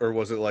call, or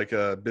was it like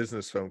a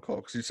business phone call?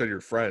 Because you said you're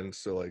friends,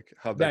 so like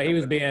how'd that no, go he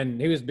was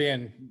down?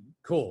 being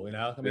cool.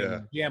 I mean,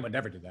 Yeah. GM would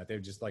never do that. They're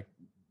just like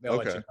they'll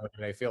let you Okay. know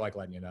when they feel like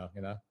letting you know.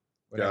 Whenever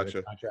the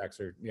Gotcha. contracts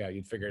are,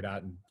 you'd figure it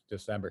out in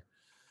December.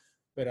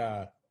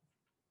 But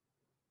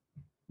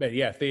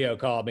yeah, Theo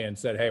called me and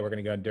said, "Hey, we're going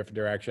to go in a different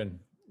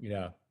direction.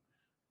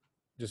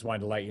 Just wanted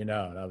to let you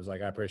know." And I was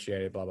like, "I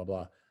appreciate it, blah, blah,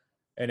 blah."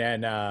 And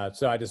then,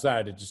 so I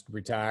decided to just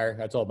retire.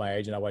 I told my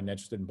agent I wasn't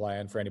interested in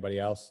playing for anybody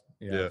else.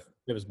 Yeah. If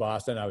it was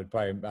Boston, I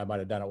might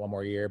have done it one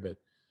more year, but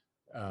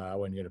I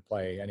wasn't going to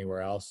play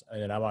anywhere else.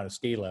 And then I'm on a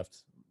ski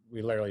lift.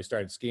 We literally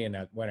started skiing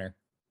that winter.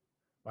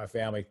 My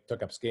family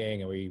took up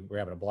skiing and we were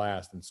having a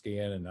blast and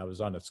skiing. And I was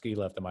on the ski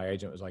lift and my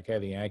agent was like, "Hey,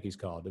 the Yankees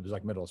called." It was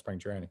like middle of spring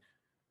training.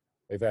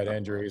 They've had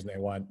injuries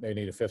and they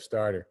need a fifth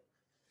starter.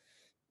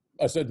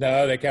 I said,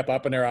 no. They kept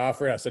upping their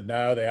offer. I said,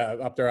 no. They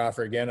upped their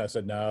offer again. I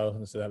said, no.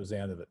 And so that was the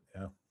end of it.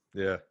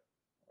 Yeah.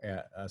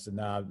 Yeah. I said,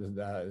 no,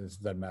 this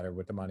doesn't matter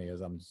what the money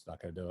is. I'm just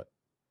not going to do it.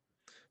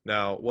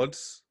 Now,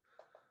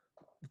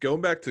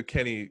 going back to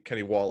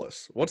Kenny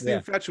Wallace? What's the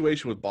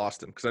infatuation with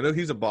Boston? Because I know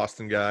he's a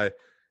Boston guy.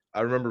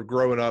 I remember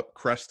growing up,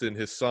 Creston,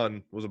 his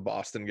son, was a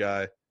Boston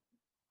guy.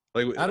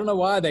 Like, I don't know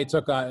why they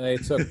took up on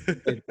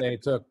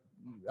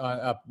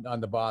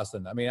the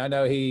Boston. I mean, I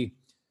know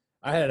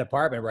I had an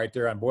apartment right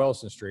there on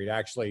Boylston Street,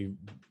 actually,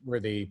 where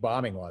the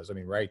bombing was. I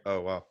mean, right. Oh,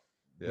 wow.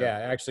 Yeah.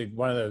 Actually,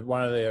 one of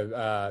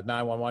the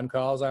 911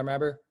 calls I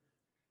remember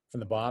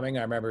from the bombing.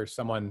 I remember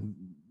someone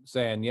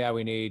saying, "Yeah,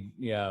 we need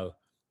an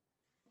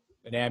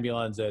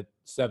ambulance at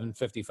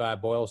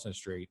 755 Boylston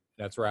Street."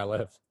 That's where I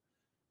live.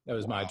 That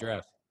was my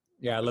address.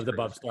 Yeah, I lived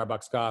above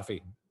Starbucks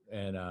Coffee,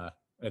 and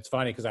it's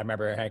funny because I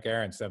remember Hank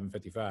Aaron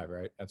 755.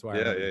 Right, that's why.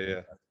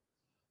 Yeah.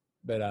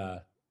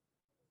 But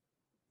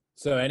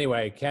so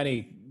anyway,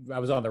 Kenny, I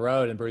was on the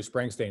road, and Bruce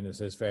Springsteen is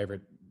his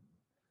favorite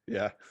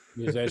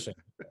musician.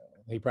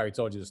 He probably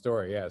told you the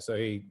story. Yeah. So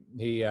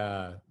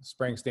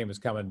Springsteen was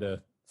coming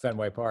to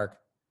Fenway Park.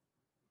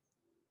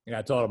 And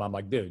I told him, I'm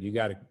like, "Dude, you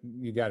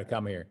gotta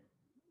come here.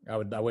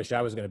 I wish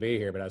I was going to be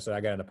here, but I said,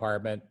 I got an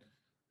apartment.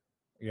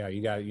 You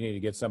need to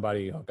get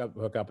somebody,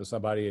 hook up with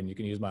somebody, and you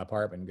can use my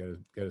apartment and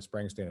go to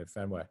Springsteen at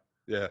Fenway."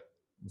 Yeah.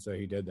 And so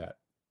he did that.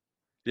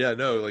 Yeah.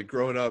 No, like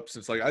growing up,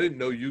 since like, I didn't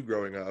know you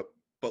growing up,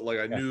 but like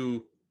I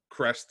knew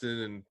Creston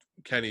and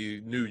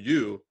Kenny knew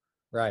you.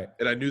 Right.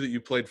 And I knew that you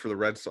played for the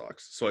Red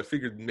Sox. So I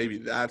figured maybe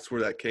that's where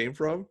that came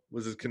from,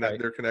 was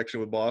their connection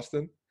with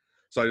Boston.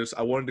 So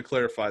I wanted to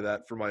clarify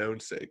that for my own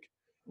sake.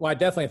 Well, I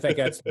definitely think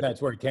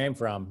that's where it came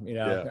from.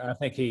 I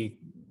think he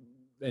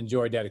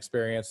enjoyed that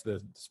experience,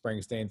 the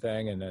Springsteen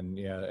thing. And then,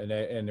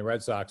 and the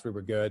Red Sox, we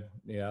were good.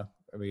 We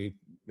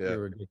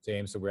were a good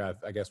team. So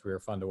I guess we were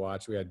fun to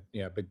watch. We had,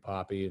 Big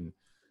Papi and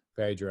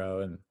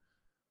Pedro and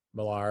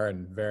Millar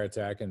and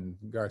Veritek and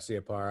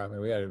Garcia Parra. I mean,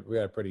 we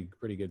had a pretty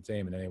good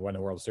team, and then they won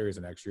the World Series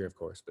the next year, of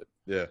course. But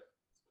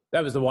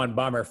that was the one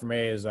bummer for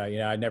me is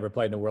I never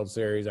played in the World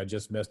Series. I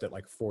just missed it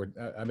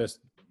I missed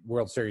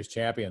World Series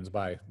champions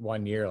by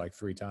 1 year like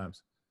 3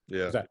 times.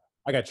 Yeah.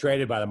 I got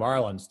traded by the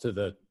Marlins to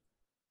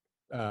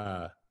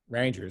the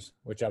Rangers,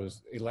 which I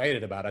was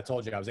elated about. I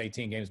told you I was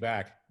 18 games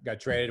back. Got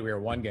traded. We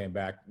were 1 game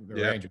back. The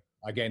Rangers.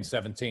 I gained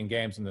 17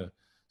 games in the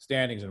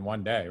standings in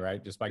 1 day,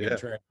 right? Just by getting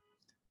traded.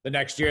 The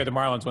next year, the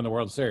Marlins won the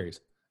World Series.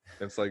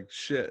 It's like,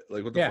 shit.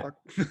 Like, what the fuck?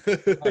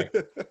 Right.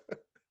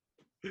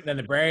 Then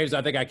the Braves,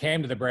 I think I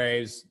came to the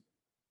Braves.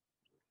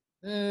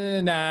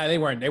 Nah, they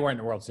weren't in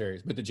the World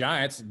Series. But the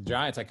Giants,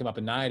 I come up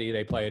in 90.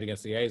 They played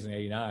against the A's in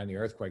 89, the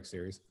Earthquake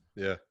Series.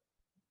 Yeah.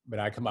 But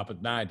I come up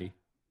at 90.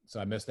 So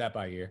I missed that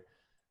by a year.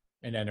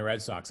 And then the Red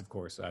Sox, of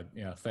course. I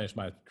finished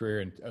my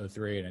career in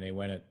 03, and then they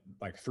win it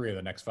like 3 of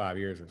the next 5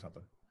 years or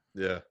something.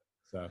 Yeah.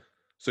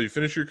 So you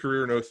finished your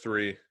career in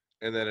 03,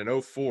 and then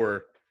in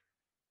 04,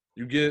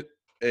 you get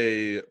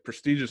a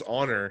prestigious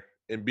honor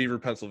in Beaver,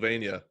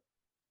 Pennsylvania.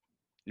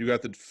 You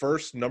got the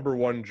first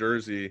 #1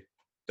 jersey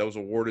that was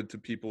awarded to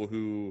people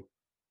who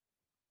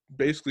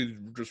basically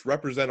just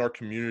represent our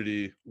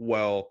community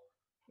well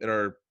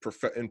in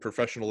in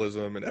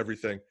professionalism and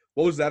everything.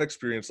 What was that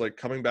experience like,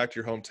 coming back to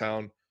your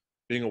hometown,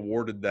 being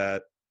awarded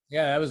that?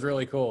 Yeah, that was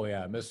really cool.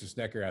 Yeah, Mr.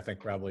 Snicker, I think,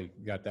 probably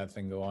got that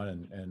thing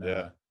going,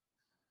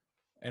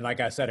 and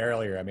like I said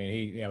earlier, I mean,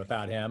 he,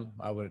 without him,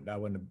 I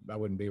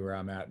wouldn't be where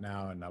I'm at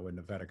now, and I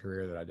wouldn't have had a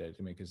career that I did.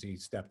 I mean, because he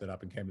stepped it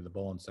up and came to the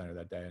Bowling Center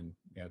that day, and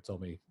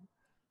told me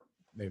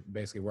they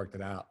basically worked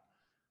it out.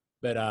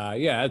 But I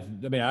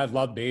mean, I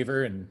loved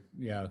Beaver, and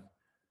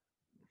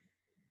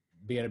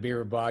being a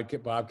Beaver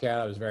Bobcat,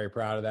 I was very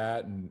proud of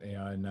that, and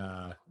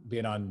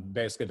being on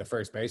basically the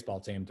first baseball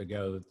team to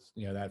go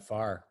that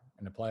far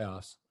in the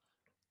playoffs,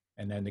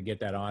 and then to get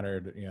that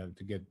honor,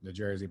 to get the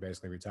jersey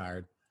basically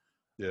retired.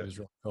 Yeah. It was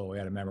really cool. We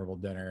had a memorable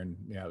dinner, and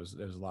it was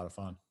a lot of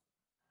fun.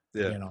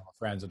 Yeah. All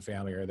friends and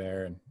family are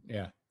there, and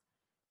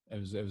it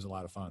was a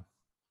lot of fun.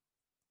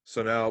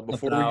 So now,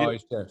 before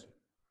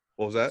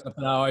What was that?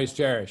 Something I always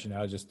cherish,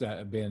 just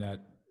being that.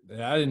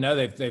 I didn't know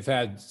they've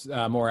had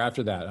more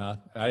after that, huh?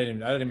 I didn't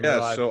even Yeah,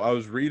 realize. so I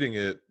was reading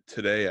it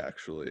today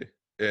actually,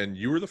 and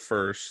you were the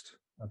first,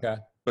 Okay,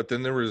 but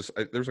then there was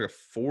like a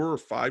 4 or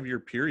 5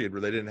 year period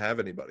where they didn't have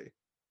anybody.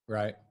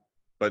 right.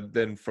 But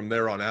then from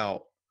there on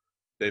out,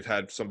 they've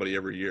had somebody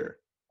every year.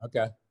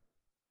 Okay.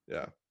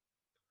 Yeah.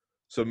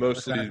 So Where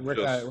most can of I, these where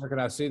can I, where can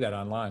I see that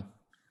online?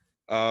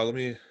 let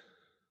me I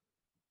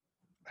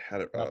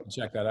had it I'll have up. to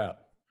check that out.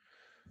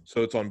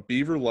 So it's on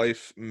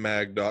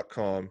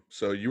beaverlifemag.com.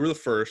 So you were the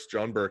first,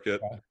 John Burkett.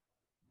 Okay.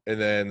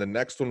 And then the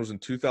next one was in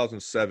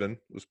 2007. It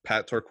was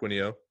Pat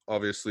Tarquinio,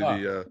 obviously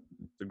the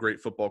great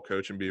football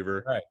coach in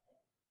Beaver. Right.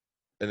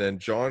 And then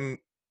John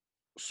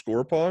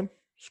Scorpon.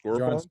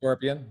 John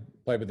Scorpion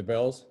played with the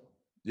Bills.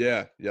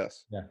 Yeah,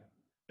 yes. Yeah.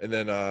 And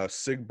then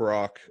Sig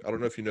Brock. I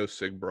don't know if you know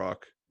Sig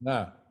Brock.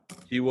 No.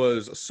 He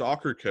was a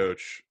soccer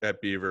coach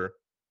at Beaver.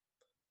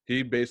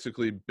 He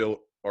basically built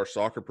our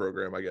soccer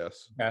program, I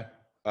guess. Okay.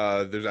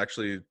 There's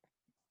actually,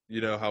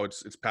 you know how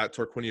it's Pat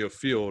Tarquinio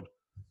Field,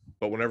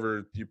 but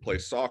whenever you play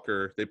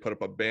soccer, they put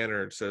up a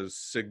banner that says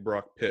Sig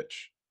Brock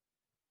Pitch.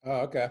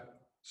 Oh, okay.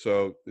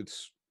 So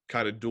it's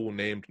kind of dual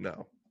named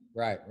now.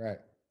 Right.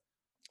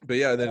 But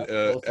yeah, then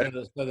so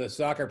the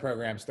soccer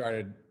program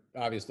started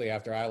obviously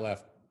after I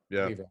left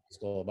yeah, Beaver High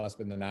School. It must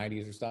have been the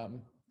 90s or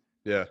something.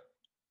 yeah,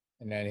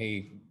 And then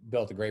he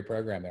built a great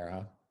program there,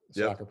 huh?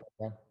 Yep. Soccer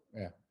program.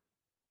 Yeah.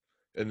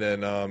 and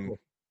then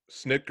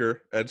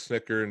Ed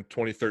Snicker in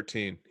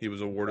 2013, he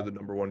was awarded the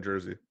number 1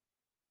 jersey.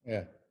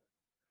 Yeah.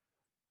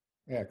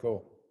 Yeah.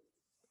 Cool.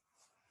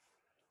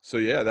 So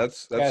yeah,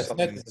 that's Yeah,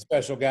 something. Smith is a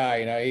special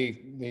guy.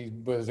 He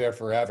was there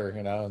forever.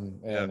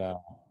 And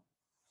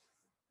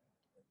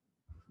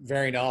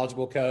very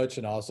knowledgeable coach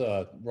and also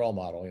a role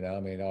model.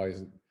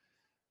 Always.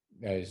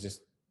 He's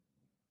just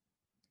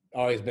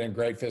always been in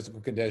great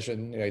physical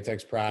condition. He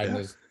takes pride in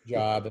his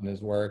job and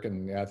his work,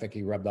 and I think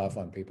he rubbed off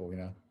on people.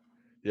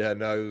 Yeah,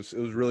 no, it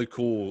was really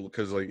cool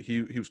because like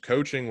he was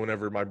coaching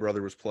whenever my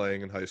brother was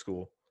playing in high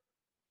school,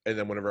 and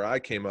then whenever I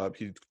came up,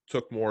 he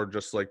took more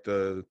just like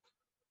the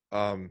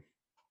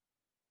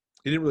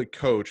he didn't really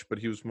coach, but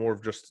he was more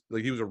of just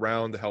like he was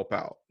around to help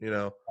out,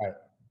 Right.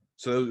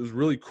 So it was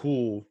really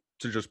cool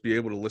to just be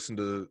able to listen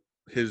to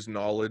his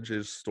knowledge,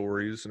 his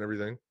stories, and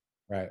everything.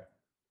 Right.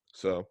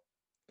 So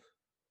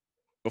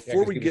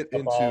before we get he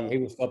into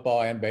was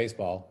football and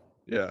baseball.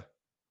 yeah,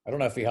 I don't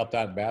know if he helped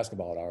out in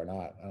basketball at all or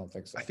not. I don't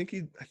think so. I think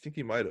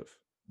he might have.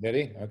 Did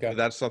he? Okay.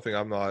 That's something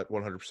I'm not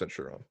 100%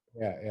 sure on.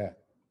 Yeah.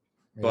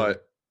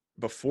 But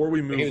before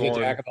we move on, he was a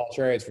jack of all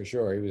trades for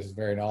sure. He was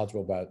very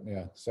knowledgeable about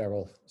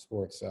several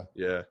sports. So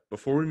yeah.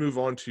 Before we move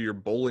on to your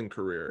bowling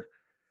career,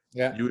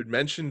 yeah, you had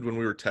mentioned when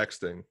we were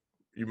texting,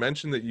 you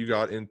mentioned that you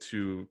got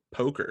into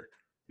poker.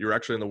 You were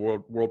actually in the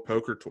World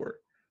Poker Tour.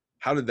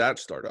 How did that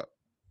start up?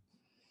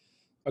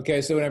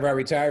 Okay, so whenever I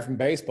retired from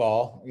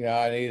baseball,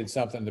 I needed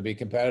something to be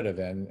competitive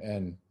in,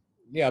 and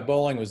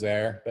bowling was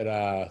there, but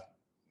I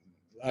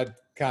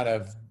kind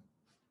of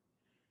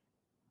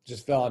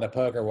just fell into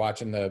poker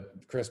watching the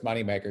Chris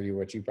Moneymaker,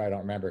 which you probably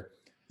don't remember.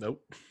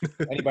 Nope.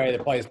 Anybody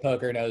that plays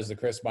poker knows the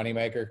Chris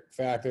Moneymaker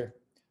factor.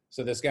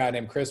 So this guy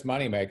named Chris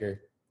Moneymaker,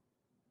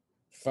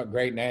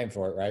 great name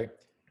for it, right?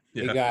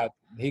 Yeah.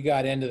 He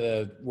got into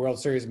the World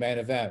Series main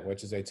event,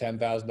 which is a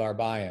 $10,000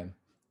 buy-in.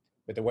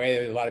 But the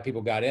way a lot of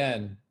people got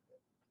in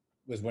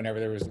was when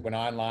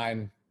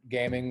online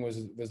gaming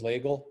was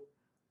legal,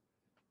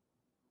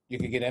 you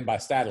could get in by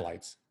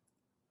satellites,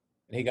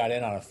 and he got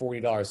in on a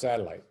 $40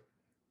 satellite.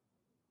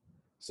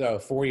 So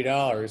 $40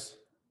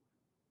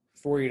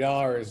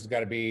 has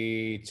got to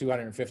be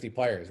 250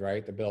 players,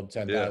 right? To build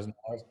 $10,000.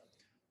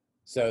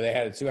 So they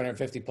had a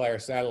 250 player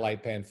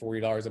satellite paying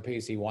 $40 a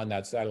piece. He won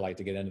that satellite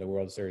to get into the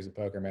World Series of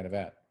Poker main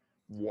event.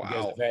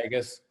 Wow. He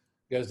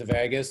goes to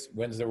Vegas,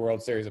 wins the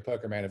World Series of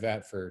Poker main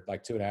event for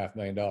like $2.5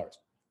 million.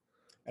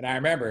 And I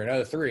remember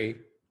in 03,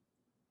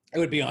 it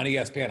would be on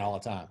ESPN all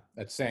the time.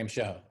 That same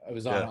show. It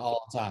was on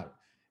all the time.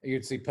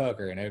 You'd see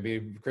poker, and it would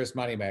be Chris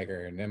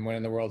Moneymaker, and then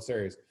winning the World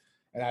Series.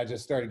 And I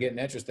just started getting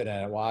interested in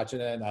it,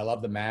 watching it. And I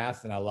love the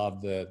math, and I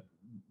love the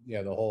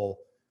whole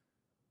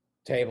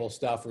table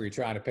stuff where you're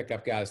trying to pick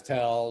up guys'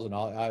 tells and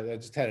all. I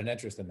just had an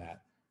interest in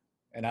that.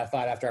 And I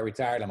thought after I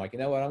retired, I'm like, you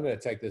know what? I'm going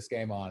to take this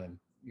game on and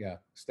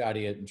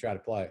study it and try to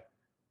play.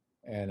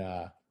 And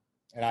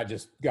I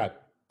just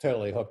got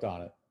totally hooked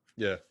on it.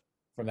 Yeah.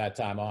 From that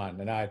time on.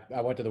 And I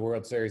went to the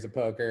World Series of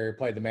Poker,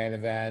 played the main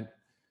event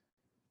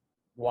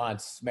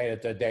once, made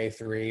it to day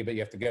 3, but you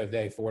have to go to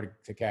day 4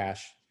 to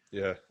cash.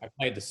 Yeah. I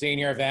played the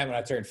senior event when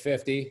I turned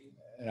 50,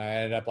 and I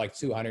ended up like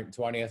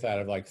 220th out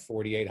of like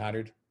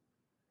 4,800.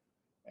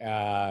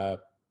 I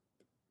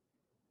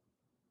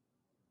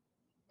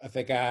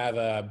think I have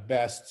a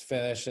best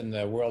finish in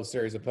the World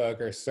Series of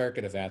Poker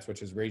circuit events,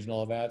 which is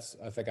regional events.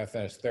 I think I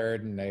finished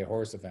 3rd in a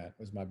horse event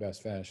was my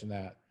best finish in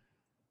that.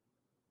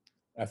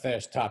 I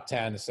finished top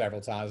 10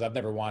 several times. I've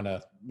never won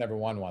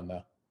one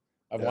though.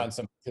 I've won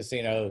some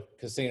casino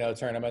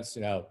tournaments,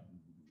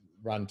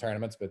 run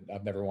tournaments, but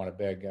I've never won a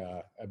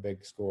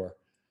big score.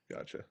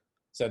 Gotcha.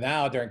 So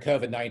now during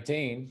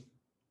COVID-19,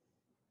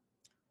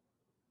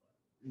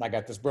 I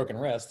got this broken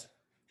wrist.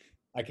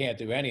 I can't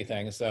do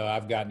anything. So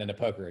I've gotten into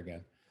poker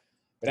again.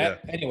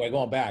 But anyway,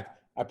 going back,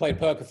 I played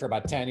poker for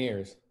about 10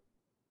 years.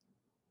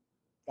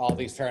 All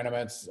these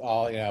tournaments,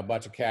 a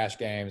bunch of cash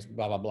games,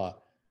 blah, blah, blah.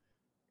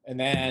 And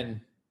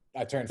then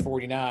I turned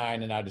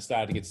 49 and I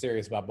decided to get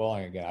serious about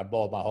bowling again. I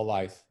bowled my whole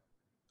life.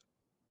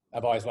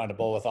 I've always wanted to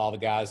bowl with all the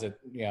guys that,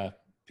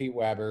 Pete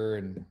Weber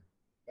and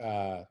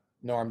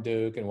Norm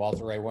Duke and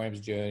Walter Ray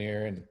Williams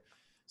Jr. And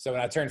so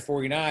when I turned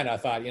 49, I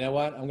thought, you know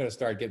what? I'm going to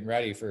start getting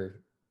ready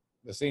for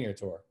the senior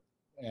tour.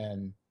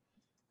 And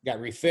got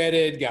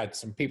refitted, got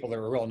some people that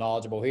were real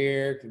knowledgeable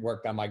here,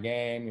 worked on my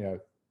game,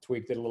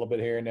 tweaked it a little bit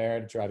here and there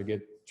to try to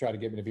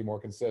get me to be more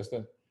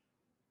consistent.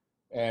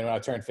 And when I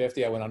turned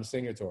 50, I went on the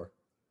senior tour.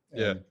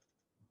 Yeah.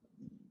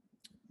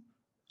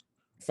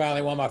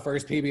 Finally won my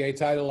first PBA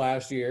title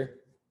last year.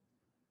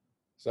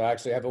 So I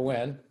actually have a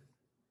win.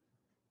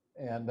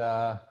 And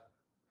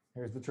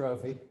here's the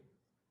trophy.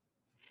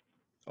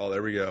 Oh,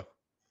 there we go.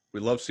 We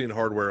love seeing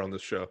hardware on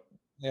this show.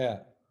 Yeah.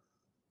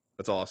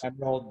 That's awesome.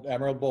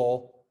 Emerald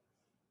Bowl,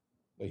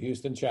 the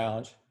Houston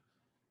Challenge.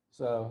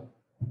 So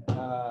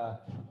then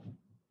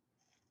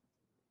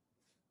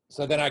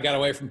I got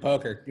away from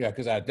poker,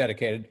 because I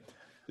dedicated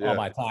all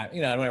my time.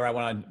 Whenever I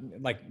went on,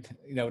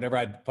 whenever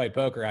I played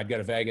poker, I'd go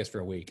to Vegas for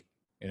a week,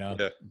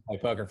 play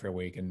poker for a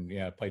week and,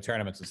 play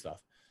tournaments and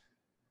stuff.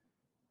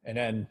 And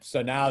then,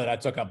 so now that I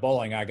took up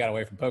bowling, I got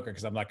away from poker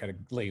because I'm not going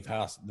to leave the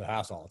house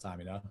all the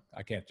time.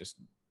 I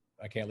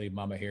can't leave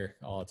mama here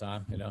all the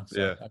time,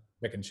 so I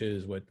pick and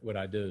choose what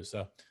I do.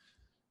 So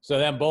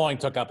then bowling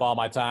took up all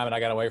my time and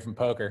I got away from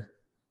poker.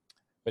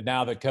 But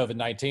now that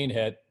COVID-19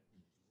 hit,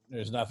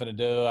 there's nothing to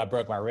do. I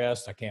broke my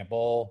wrist. I can't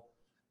bowl.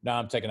 Now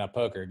I'm taking up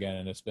poker again,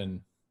 and it's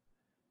been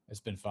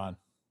fun.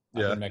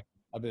 Yeah.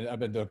 I've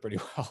been doing pretty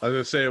well. I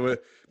was going to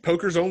say,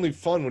 poker's only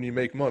fun when you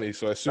make money,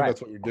 so I assume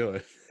that's what you're doing.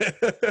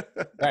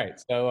 Right.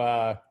 So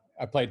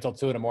I played till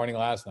 2 a.m.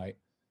 last night.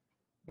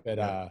 But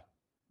and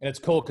it's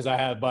cool because I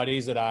have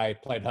buddies that I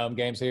played home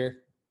games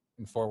here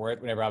in Fort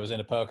Worth. Whenever I was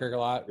into poker a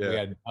lot, we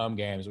had home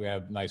games. We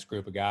have a nice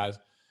group of guys.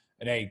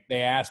 And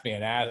they asked me,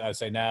 and I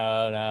say, no,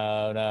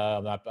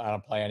 I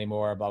don't play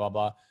anymore, blah, blah,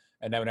 blah.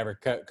 And then whenever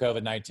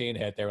COVID-19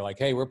 hit, they were like,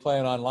 hey, we're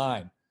playing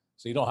online.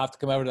 So you don't have to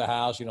come over to the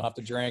house. You don't have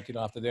to drink. You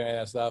don't have to do any of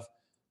that stuff.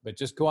 But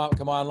just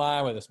come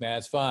online with us, man.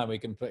 It's fun. We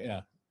can put,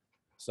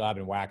 So I've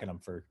been whacking them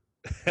for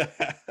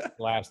the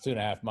last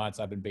 2.5 months.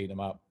 I've been beating them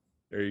up.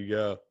 There you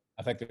go.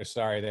 I think they're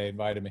sorry they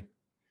invited me.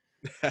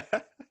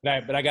 But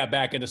I got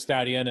back into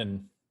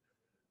studying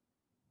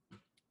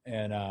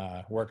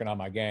and working on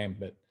my game.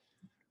 But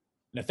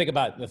the thing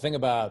about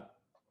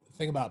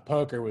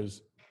poker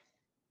was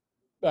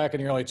back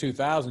in the early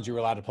 2000s, you were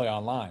allowed to play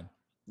online.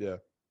 Yeah.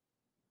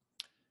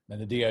 And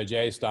the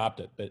DOJ stopped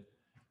it. But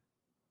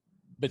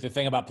the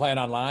thing about playing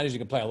online is you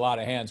can play a lot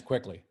of hands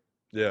quickly.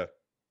 Yeah.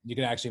 You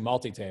can actually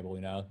multi-table,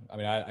 I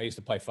mean, I used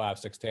to play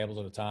 5-6 tables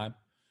at a time.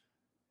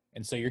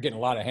 And so you're getting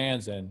a lot of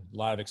hands in, a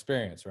lot of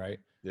experience, right?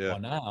 Yeah. Well,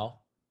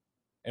 now,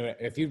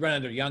 if you run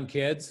into young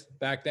kids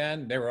back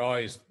then, they were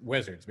always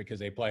wizards because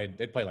they'd play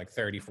like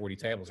 30, 40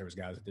 tables. There was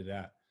guys that did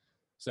that.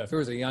 So if there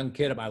was a young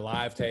kid at my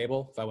live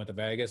table, if I went to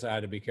Vegas, I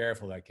had to be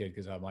careful of that kid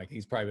because I'm like,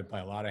 he's probably been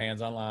playing a lot of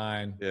hands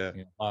online. Yeah.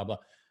 Blah, blah.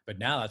 But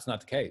now that's not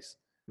the case.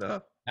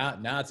 No.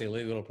 Now it's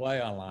illegal to play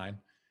online.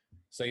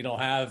 So you don't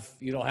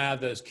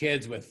have those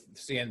kids with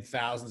seeing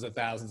thousands of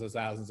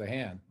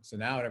hand. So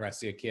now whenever I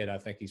see a kid, I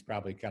think he's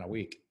probably kind of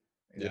weak.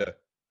 Yeah.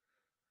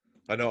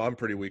 I know I'm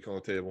pretty weak on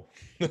the table.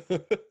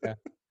 Yeah.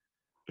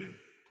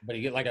 But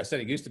like I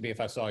said, it used to be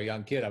if I saw a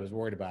young kid, I was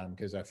worried about him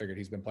because I figured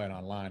he's been playing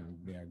online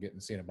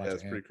and seeing a bunch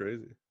of hands. That's pretty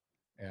crazy.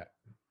 Yeah.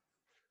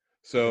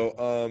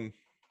 So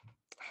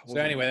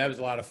anyway, that was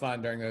a lot of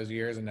fun during those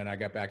years. And then I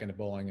got back into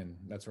bowling and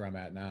that's where I'm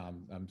at now.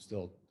 I'm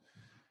still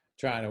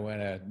trying to win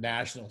a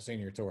national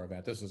senior tour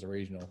event. This is a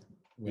regional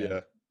win.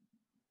 Yeah.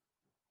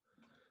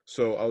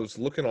 So I was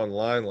looking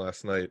online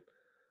last night.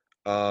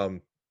 I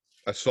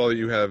saw that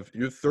you have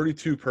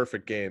 32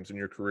 perfect games in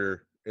your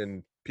career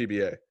in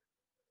PBA.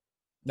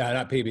 No,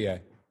 not PBA.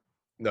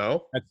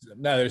 No?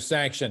 There's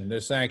sanction,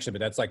 but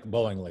that's like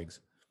bowling leagues.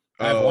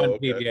 I have one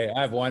PBA.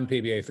 I have one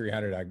PBA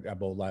 300 I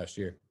bowled last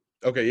year.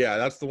 Okay, yeah,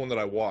 that's the one that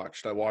I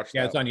watched.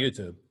 Yeah, it's on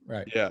YouTube,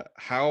 right? Yeah.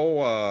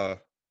 How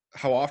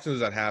often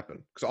does that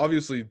happen? Because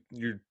obviously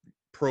you're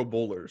pro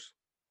bowlers,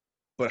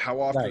 but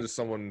how often does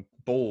someone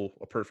bowl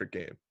a perfect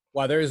game?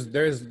 Well, there's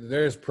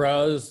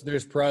pros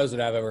that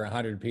have over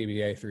 100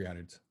 PBA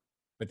 300s,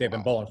 but they've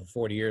been bowling for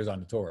 40 years on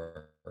the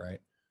tour, right?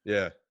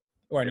 Yeah.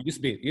 Or it used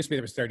to be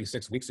there was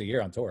 36 weeks a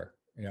year on tour,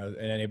 and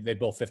then they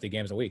bowl 50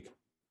 games a week.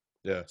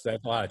 Yeah. So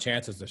that's a lot of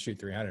chances to shoot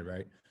 300,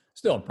 right?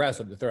 Still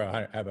impressive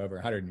to have over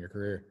 100 in your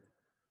career.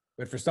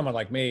 But for someone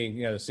like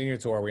me, the senior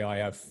tour, we only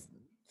have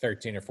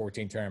 13 or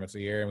 14 tournaments a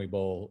year, and we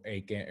bowl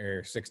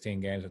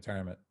 16 games a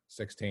tournament,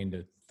 16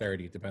 to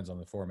 30, depends on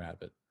the format.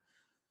 But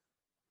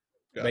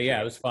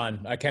yeah, it was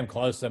fun. I came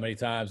close so many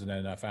times, and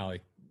then I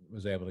finally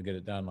was able to get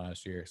it done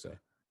last year. So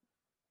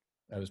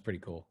that was pretty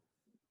cool.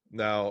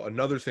 Now,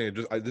 another thing,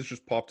 this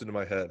just popped into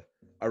my head.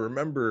 I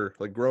remember,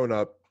 like, growing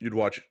up,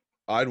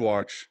 I'd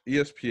watch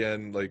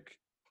ESPN, like,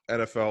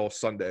 NFL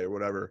Sunday or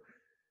whatever.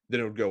 Then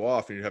it would go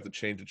off, and you'd have to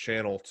change the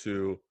channel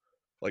to,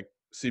 like,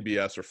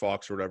 CBS or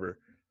Fox or whatever.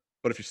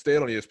 But if you stayed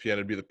on ESPN,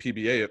 it'd be the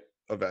PBA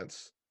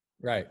events.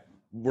 Right.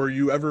 Were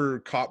you ever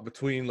caught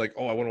between, like,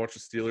 oh, I want to watch the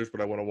Steelers,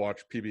 but I want to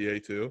watch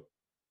PBA too?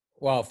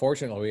 Well,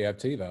 fortunately, we have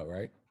TiVo,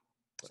 right?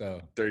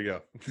 So there you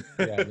go.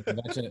 Yeah,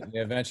 the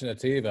invention of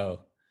TiVo.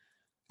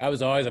 I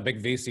was always a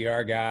big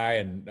VCR guy,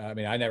 and I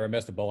mean, I never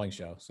missed a bowling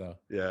show. So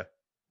yeah,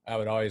 I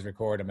would always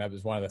record them. That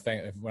was one of the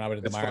things when I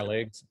went to the minor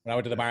leagues. When I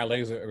went to the minor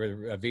leagues, a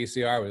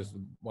VCR was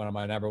one of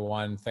my number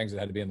one things that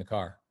had to be in the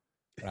car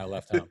when I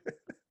left home.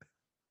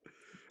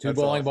 Two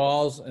bowling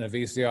balls and a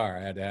VCR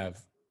I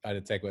had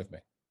to take with me.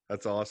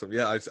 That's awesome.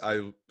 Yeah,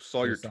 I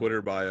saw your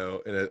Twitter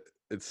bio, and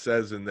it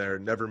says in there,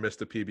 never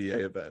missed a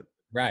PBA event.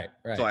 Right.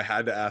 So I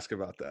had to ask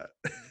about that.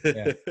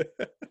 Yeah.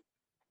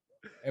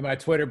 And my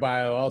Twitter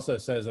bio also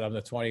says that I'm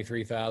the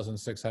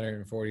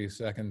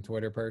 23,642nd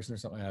Twitter person or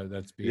something.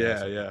 That's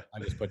BS. Yeah. I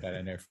just put that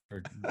in there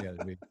to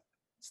be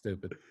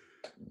stupid.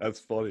 That's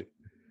funny.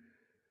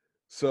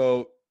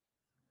 So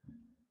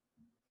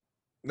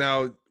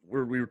now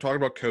we were talking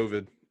about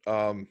COVID.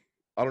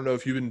 I don't know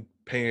if you've been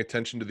paying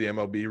attention to the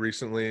MLB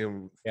recently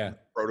and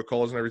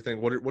protocols and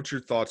everything. What's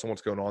your thoughts on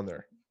what's going on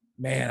there?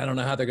 Man, I don't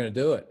know how they're going to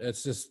do it.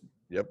 It's just,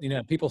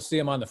 people see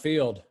them on the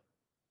field.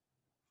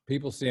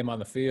 And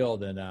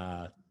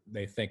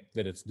they think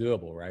that it's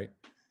doable, right?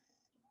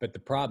 But the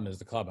problem is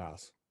the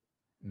clubhouse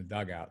and the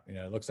dugout.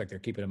 It looks like they're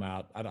keeping them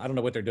out. I don't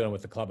know what they're doing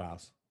with the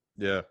clubhouse.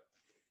 Yeah. I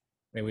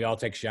mean, we all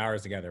take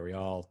showers together. We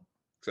all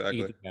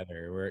eat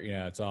together.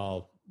 It's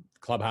all,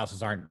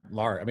 clubhouses aren't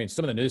large. I mean,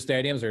 some of the new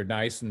stadiums are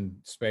nice and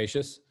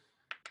spacious,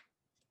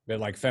 but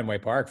like Fenway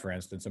Park, for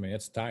instance, I mean,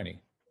 it's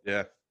tiny.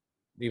 Yeah.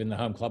 Even the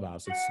home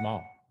clubhouse, it's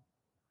small.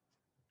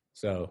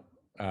 So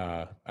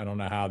I don't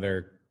know how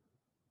they're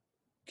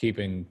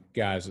keeping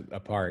guys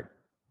apart.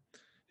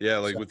 Yeah,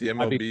 like with the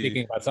MLB. I'd be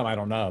speaking about something I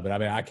don't know, but I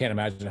mean, I can't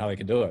imagine how they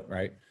can do it,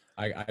 right?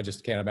 I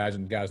just can't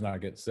imagine guys not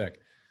getting sick.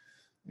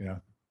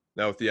 Now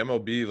with the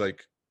MLB,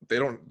 like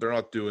they're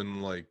not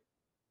doing like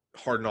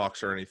Hard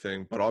Knocks or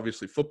anything, but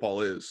obviously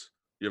football is.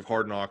 You have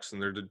Hard Knocks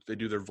and they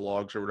do their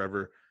vlogs or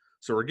whatever.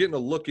 So we're getting a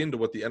look into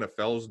what the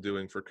NFL is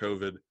doing for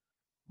COVID.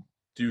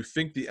 Do you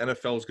think the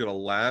NFL is going to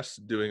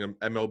last doing an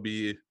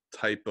MLB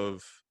type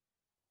of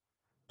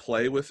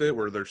play with it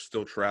where they're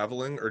still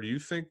traveling, or do you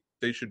think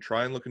they should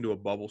try and look into a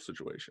bubble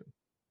situation?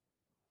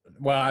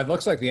 Well, it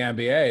looks like the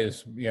NBA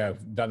has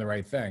done the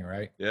right thing,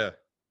 right? Yeah.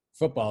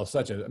 Football is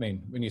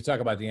when you talk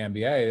about the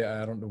NBA,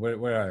 I don't know,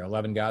 what are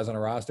 11 guys on a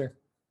roster?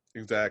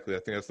 Exactly. I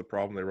think that's the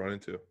problem they run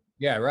into.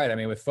 Yeah, right. I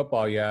mean, with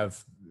football, you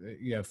have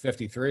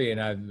 53,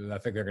 and I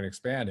think they're going to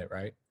expand it,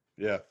 right?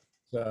 Yeah.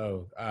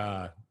 So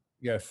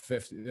you have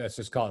 50. Let's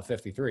just call it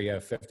 53. You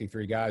have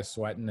 53 guys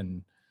sweating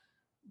and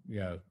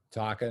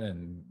talking,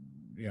 and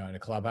in a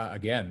clubhouse.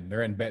 Again,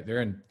 they're in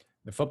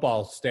the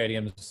football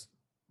stadiums.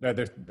 I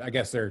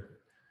guess they're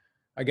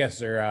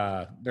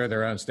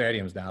their own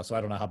stadiums now. So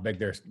I don't know how big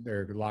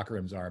their locker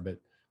rooms are, but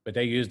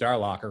they used our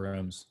locker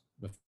rooms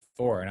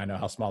before, and I know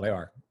how small they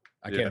are.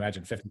 I can't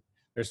imagine 50.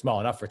 They're small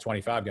enough for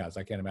 25 guys.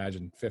 I can't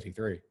imagine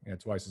 53.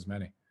 Twice as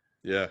many.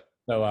 Yeah.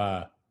 So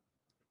I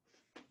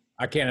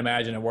can't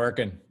imagine it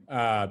working.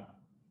 To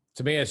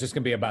me, it's just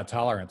going to be about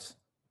tolerance.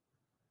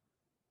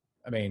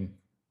 I mean,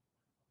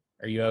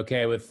 are you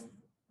okay with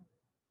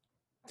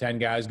 10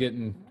 guys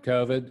getting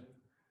COVID?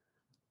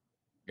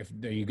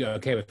 Are you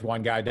okay with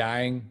one guy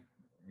dying?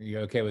 Are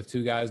you okay with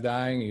two guys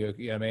dying?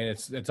 I mean,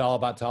 it's all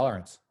about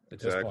tolerance at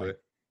this point.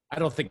 I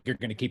don't think you're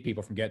going to keep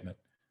people from getting it.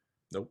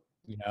 Nope.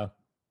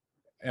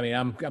 I mean,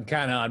 I'm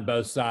kind of on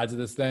both sides of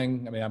this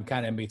thing. I mean, I'm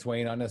kind of in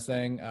between on this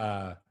thing.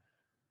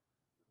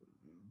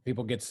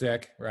 People get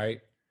sick, right?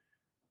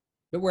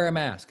 But wear a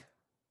mask.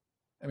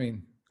 I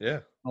mean, yeah,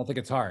 I don't think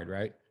it's hard,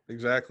 right?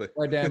 Exactly.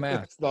 Wear a damn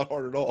mask. It's not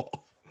hard at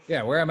all.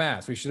 Yeah, wear a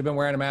mask. We should have been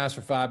wearing a mask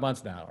for 5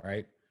 months now,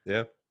 right?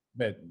 Yeah.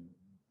 But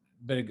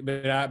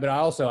I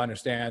also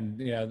understand,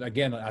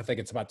 again, I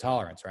think it's about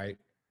tolerance, right?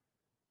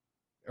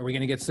 Are we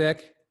going to get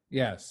sick?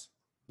 Yes.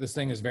 This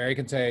thing is very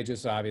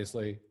contagious,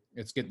 obviously.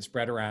 It's getting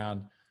spread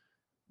around.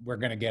 We're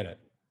going to get it.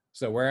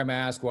 So wear a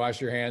mask, wash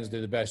your hands, do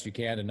the best you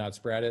can to not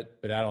spread it.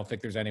 But I don't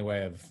think there's any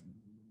way of,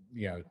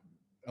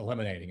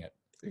 eliminating it.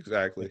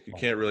 Exactly. You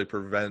can't really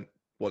prevent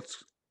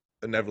what's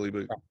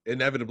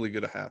inevitably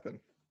going to happen.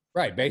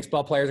 Right.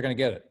 Baseball players are going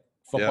to get it.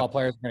 Football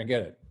players are going to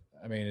get it.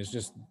 I mean,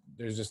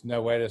 there's just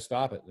no way to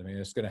stop it. I mean,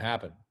 it's going to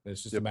happen.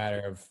 It's just a matter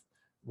of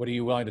what are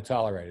you willing to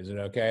tolerate? Is it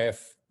okay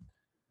if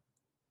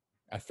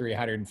a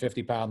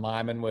 350-pound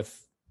lineman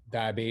with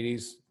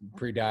diabetes,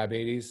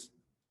 pre-diabetes,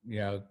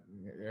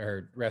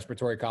 or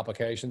respiratory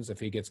complications, if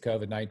he gets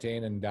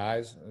COVID-19 and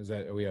dies,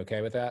 are we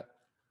okay with that?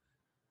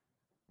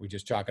 We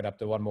just chalk it up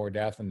to one more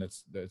death and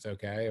that's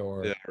okay?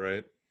 Or yeah,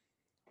 right.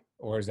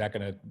 Or is that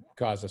going to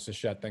cause us to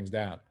shut things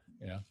down?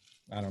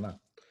 I don't know.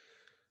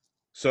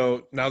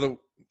 So now that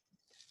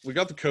we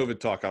got the COVID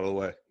talk out of the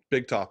way,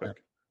 big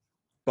topic.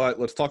 But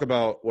let's talk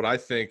about what I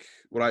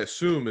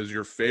assume is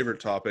your favorite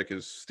topic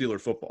is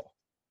Steeler football.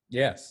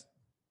 Yes.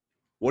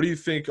 What do you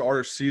think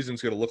our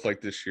season's going to look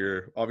like this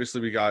year?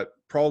 Obviously, we got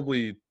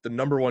probably the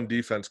number one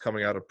defense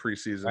coming out of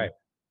preseason, Right.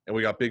 and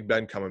we got Big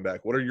Ben coming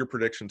back. What are your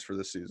predictions for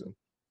this season?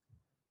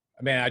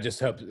 I mean, I just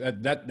hope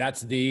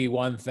that's the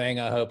one thing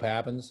I hope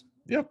happens.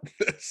 Yep,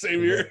 same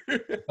here.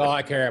 All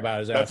I care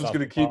about is that's what's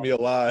going to keep me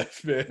alive,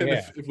 man.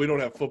 Yeah. If we don't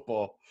have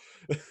football.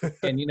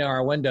 And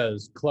our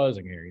window's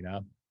closing here.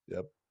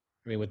 Yep.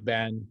 I mean, with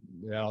Ben,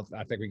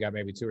 I think we got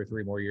maybe 2 or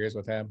 3 more years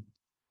with him,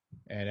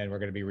 and then we're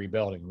going to be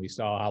rebuilding. We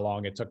saw how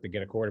long it took to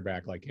get a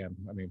quarterback like him.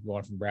 I mean,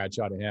 going from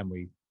Bradshaw to him,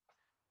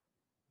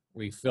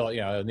 we felt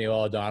Neil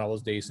O'Donnell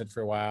was decent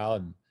for a while,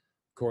 and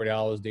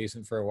Cordell was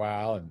decent for a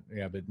while, and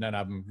but none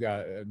of them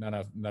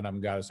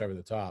got us over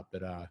the top.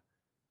 But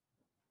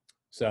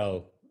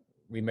so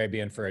we may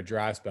be in for a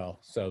dry spell.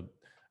 So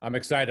I'm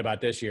excited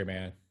about this year,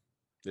 man.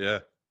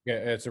 Yeah,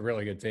 it's a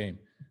really good team.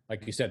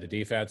 Like you said, the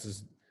defense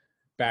is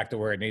back to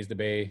where it needs to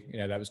be.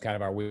 That was kind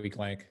of our weak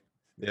link.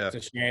 Yeah,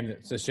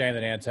 it's a shame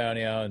that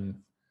Antonio and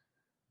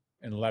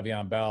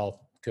Le'Veon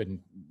Bell couldn't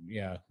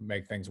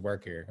make things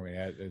work here. I mean,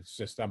 it's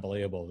just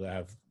unbelievable to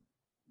have.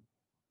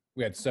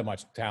 We had so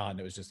much talent;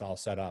 it was just all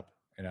set up.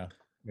 Now,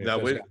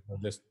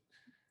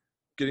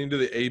 getting to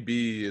the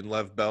AB and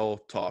Lev Bell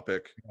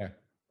topic. Yeah.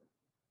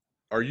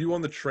 Are you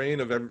on the train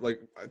of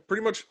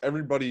pretty much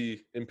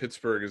everybody in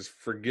Pittsburgh is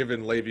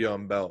forgiven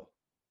Le'Veon Bell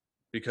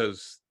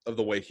because of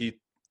the way he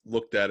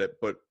looked at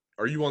it? But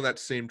are you on that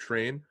same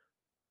train?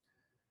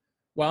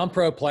 Well, I'm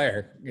pro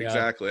player.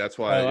 Exactly. That's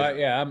why.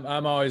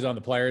 I'm always on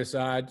the player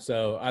side.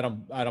 So I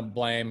don't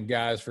blame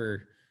guys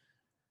for.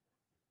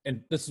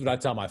 And this is what I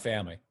tell my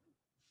family.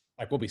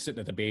 Like we'll be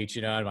sitting at the beach,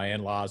 and my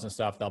in-laws and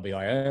stuff. They'll be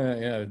like,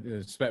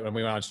 when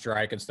we went on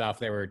strike and stuff,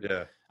 they were.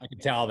 Yeah. I could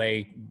tell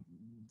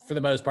for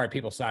the most part,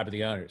 people side with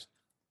the owners.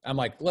 I'm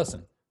like,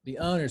 listen,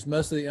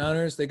 most of the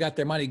owners, they got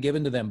their money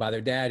given to them by their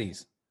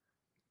daddies.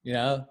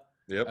 Yep.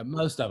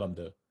 Most of them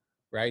do,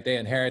 right? They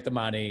inherit the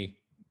money.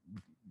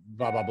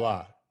 Blah blah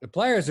blah. The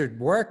players are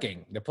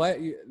working.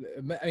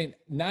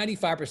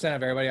 95%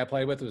 of everybody I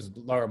played with was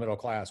lower middle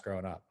class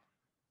growing up.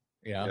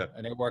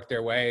 And they worked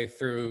their way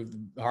through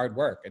hard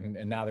work, and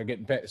now they're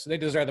getting paid. So they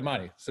deserve the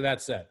money. So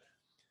that's it.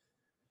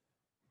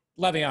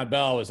 Le'Veon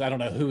Bell I don't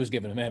know who was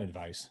giving him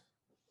advice.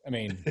 I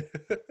mean,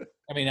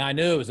 I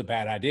knew it was a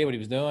bad idea what he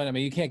was doing. I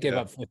mean, you can't give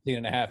up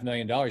 $15.5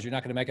 million. You're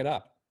not going to make it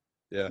up.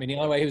 Yeah. I mean, the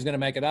only way he was going to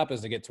make it up is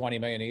to get $20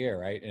 million a year,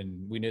 right?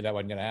 And we knew that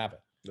wasn't going to happen.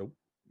 Nope.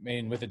 I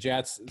mean, with the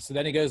Jets, so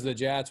then he goes to the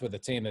Jets with a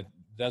team that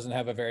doesn't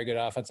have a very good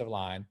offensive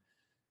line.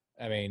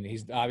 I mean,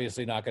 he's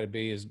obviously not going to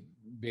be as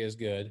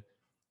good,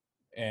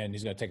 and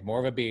he's going to take more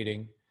of a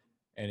beating,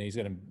 and he's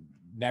going to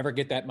never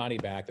get that money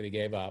back that he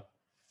gave up.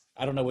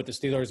 I don't know what the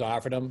Steelers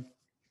offered him.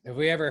 Have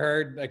we ever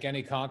heard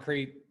any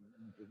concrete?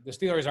 The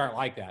Steelers aren't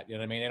like that. You know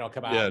what I mean? They don't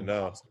come out and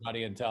offer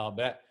somebody and tell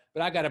them.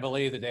 But I got to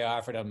believe that they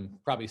offered him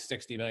probably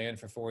 $60 million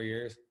for 4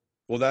 years.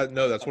 Well,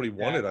 that's what he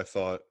wanted. I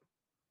thought.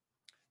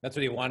 That's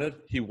what he wanted.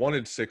 He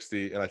wanted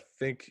 60, and I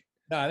think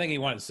he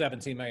wanted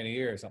 $17 million a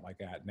year or something like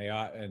that.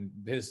 And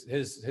his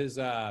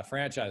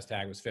franchise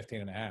tag was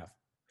 15.5.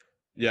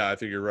 Yeah, I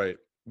think you're right.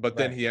 But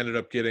then he ended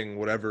up getting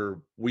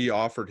whatever we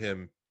offered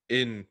him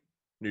in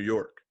New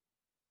York.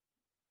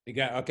 He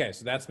got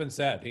so that's been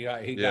said. He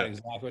got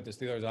exactly what the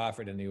Steelers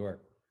offered in New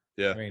York.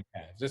 Yeah. I mean,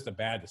 it's just a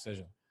bad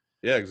decision.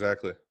 Yeah,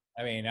 exactly.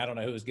 I mean, I don't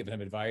know who was giving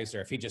him advice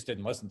or if he just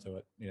didn't listen to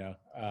it.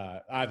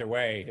 Either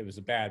way, it was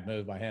a bad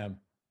move by him.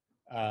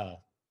 Now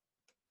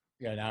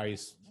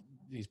he's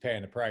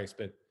paying the price,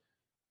 but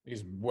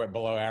he's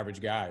below average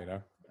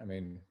guy. I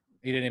mean,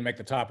 he didn't even make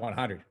the top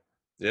 100.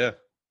 Yeah.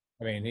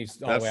 I mean,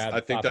 he's all the way out. I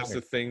think that's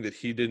 100. The thing that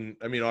he didn't.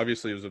 I mean,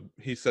 obviously,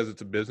 he says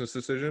it's a business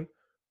decision,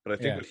 but I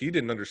think what he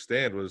didn't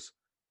understand was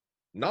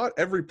not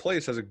every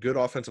place has a good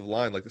offensive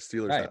line like the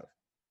Steelers have.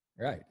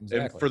 Right. Exactly.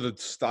 And for the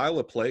style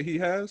of play he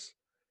has,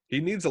 he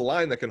needs a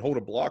line that can hold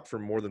a block for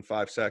more than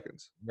 5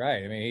 seconds.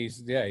 Right. I mean,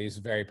 he's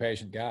a very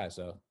patient guy.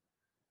 So,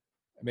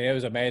 I mean, it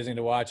was amazing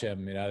to watch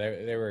him.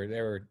 They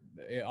were,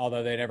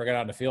 although they never got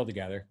on the field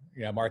together.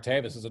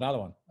 Martavis is another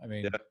one. I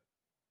mean,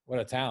 what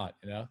a talent.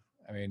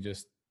 I mean,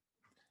 just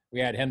we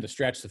had him to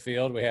stretch the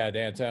field. We had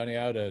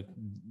Antonio to,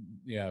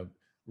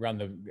 run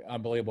the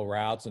unbelievable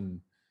routes and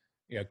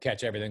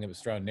catch everything that was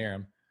thrown near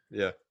him.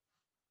 Yeah.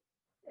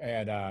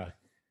 And I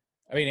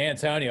mean,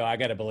 Antonio, I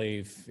got to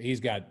believe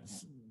he's got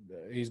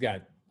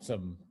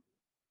some.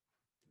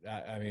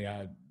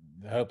 I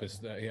hope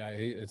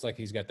it's like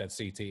he's got that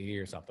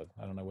CTE or something.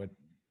 I don't know what.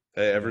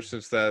 Hey, ever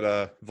since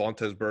that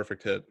Vontaze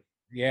Burfict hit.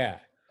 Yeah.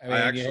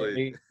 I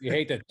mean, you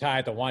hate to tie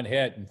it to one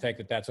hit and think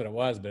that that's what it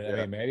was, but I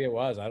mean, maybe it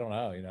was. I don't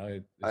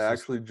know. I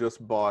actually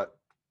just bought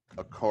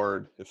a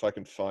card, if I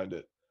can find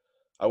it.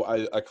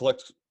 I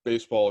collect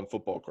baseball and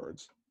football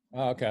cards.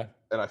 Oh, okay.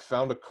 And I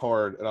found a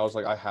card, and I was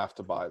like, I have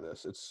to buy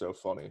this. It's so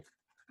funny.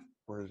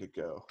 Where did it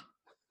go?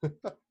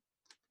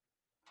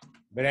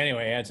 But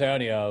anyway,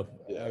 Antonio.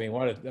 Yeah. I mean,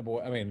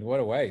 what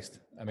a waste.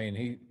 I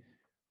mean,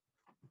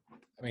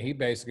 he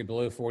basically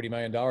blew $40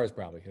 million,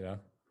 probably.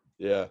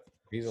 Yeah.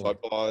 Easily.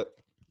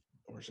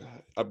 Where's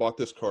that? I bought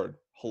this card.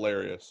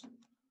 Hilarious.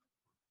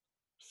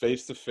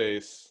 Face to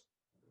face,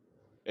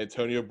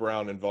 Antonio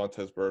Brown and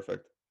Vontaze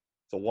Burfict.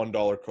 It's a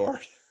 $1 card.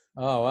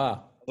 Oh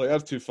wow, Like,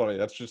 that's too funny.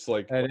 That's just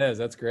like that is.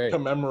 That's great.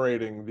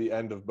 commemorating the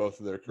end of both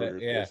of their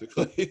careers, Yeah.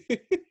 basically.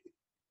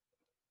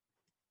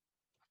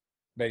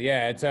 But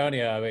yeah,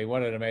 Antonio, I mean,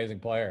 what an amazing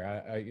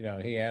player.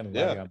 He and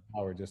Yeah. Le'Veon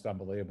Bell were just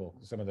unbelievable.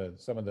 Some of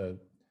the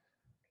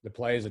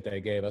plays that they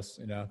gave us,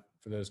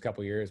 for those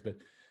couple years, but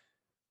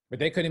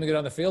they couldn't even get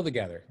on the field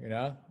together.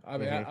 I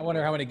mean, I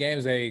wonder how many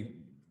games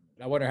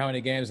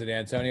that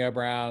Antonio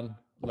Brown,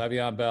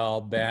 Le'Veon Bell,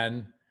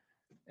 Ben,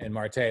 and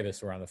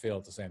Martavis were on the field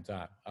at the same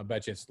time. I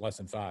bet you it's less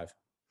than 5.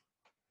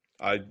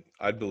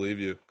 I'd believe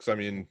you, because I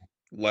mean,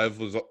 Lev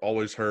was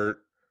always hurt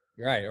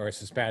Right, or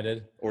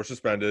suspended.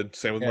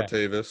 Same with Yeah.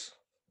 Martavis.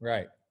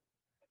 Right.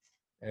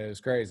 It was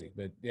crazy,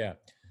 but yeah.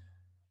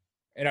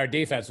 And our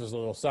defense was a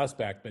little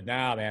suspect, but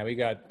now, man, we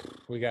got.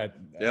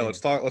 Yeah, let's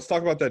talk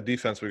about that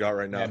defense we got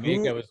right now. Yeah,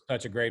 Mika was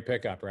such a great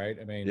pickup, right?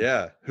 I mean,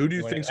 Yeah, who do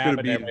you when it think's going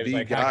to be happened,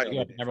 everybody's the like, how guy? can you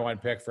have the number 1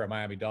 pick for a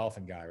Miami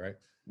Dolphin guy, right?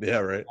 Yeah,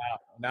 right.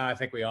 Now I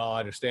think we all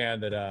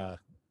understand that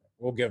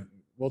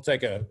we'll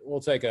take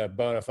a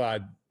bona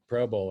fide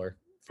Pro Bowler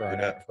for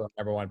our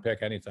number 1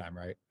 pick anytime,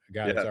 right? A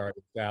guy that's already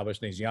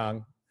established and he's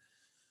young.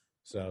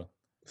 So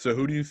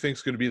who do you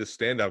think's going to be the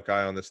standout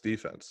guy on this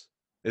defense?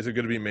 Is it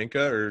going to be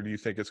Minka, or do you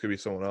think it's going to be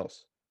someone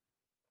else?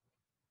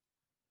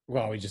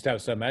 Well, we just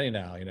have so many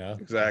now,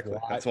 Exactly.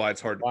 That's why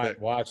it's hard to pick.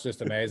 Watch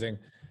just amazing.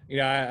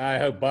 I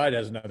hope Bud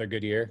has another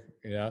good year.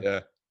 Yeah.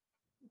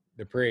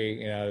 Dupree,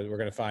 we're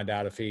going to find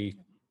out if he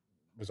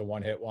was a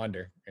one-hit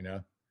wonder.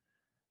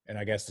 And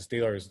I guess the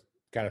Steelers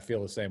kind of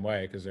feel the same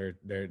way because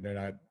they're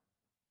not.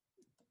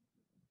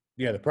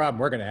 Yeah, the problem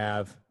we're going to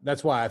have.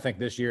 That's why I think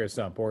this year is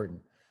so important.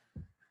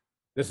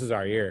 This is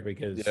our year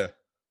because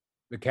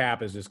the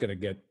cap is just going to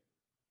get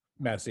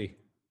messy.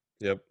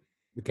 Yep.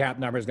 The cap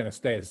number is going to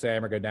stay the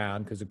same or go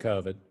down because of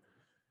COVID.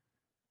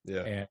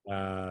 Yeah.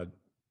 And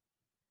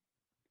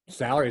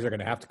salaries are going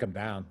to have to come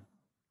down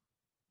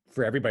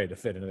for everybody to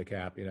fit into the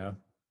cap. I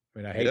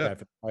mean, I hate that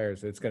for the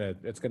players. It's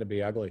gonna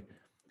be ugly.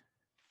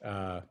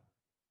 I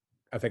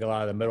think a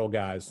lot of the middle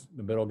guys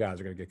are going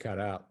to get cut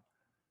out.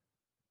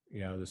 The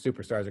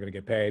superstars are going to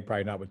get paid,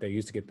 probably not what they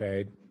used to get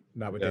paid,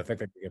 not what they think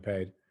they're going to get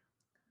paid.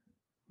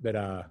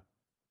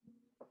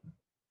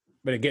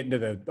 But getting to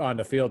the on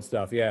the field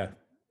stuff, yeah,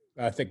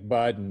 I think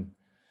Bud and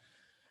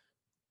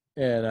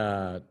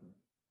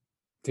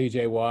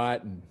TJ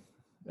Watt, and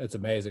it's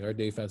amazing. Our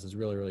defense is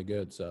really, really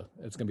good, so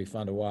it's going to be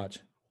fun to watch.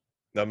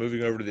 Now,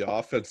 moving over to the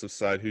offensive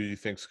side, who do you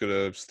think's going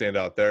to stand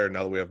out there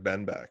now that we have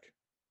Ben back?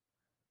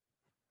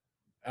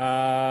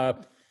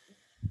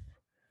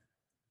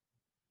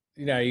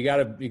 You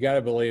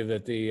gotta believe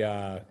that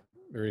the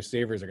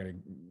receivers are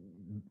going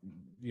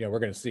to, we're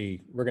going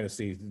to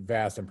see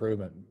vast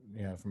improvement,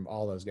 from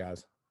all those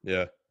guys.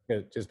 Yeah.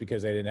 Just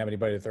because they didn't have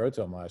anybody to throw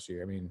to them last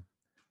year. I mean,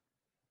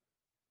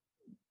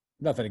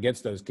 nothing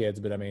against those kids,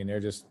 but I mean,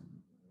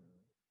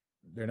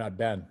 they're not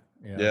Ben.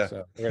 Yeah.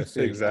 So we're going to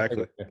see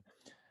exactly.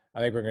 I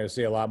think we're going to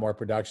see a lot more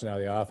production out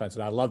of the offense,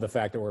 and I love the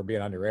fact that we're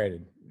being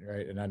underrated,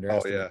 right, and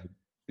underestimated. Oh yeah,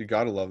 you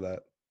got to love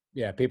that.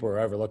 Yeah, people were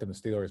overlooking the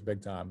Steelers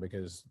big time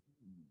because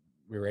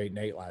we were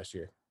 8-8 last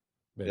year.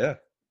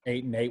 But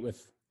 8-8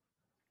 with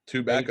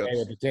 2 backups. 8-8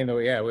 with the team that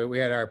we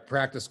had our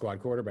practice squad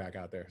quarterback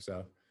out there.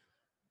 So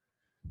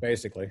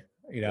basically,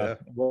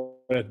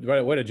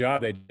 what a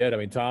job they did. I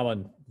mean,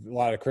 Tomlin, a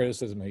lot of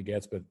criticism he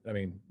gets, but I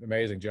mean,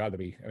 amazing job to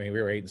be. I mean,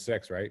 we were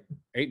 8-6, right?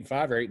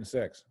 8-5 or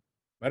 8-6.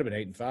 Might have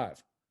been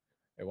 8-5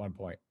 at one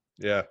point.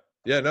 Yeah.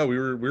 No, we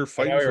were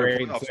fighting for a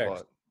playoff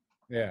spot.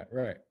 Yeah,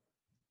 right.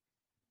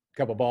 A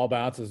couple ball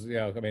bounces,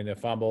 I mean, the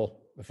fumble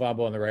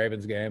in the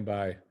Ravens game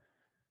by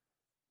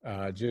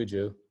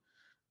Juju.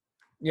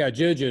 Yeah,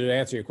 Juju, to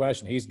answer your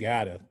question, he's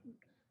got to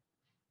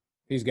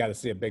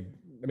see a big.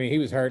 I mean, he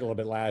was hurt a little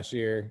bit last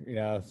year,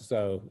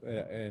 so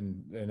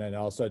and then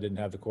also didn't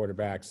have the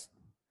quarterbacks.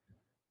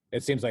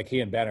 It seems like he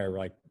and Ben are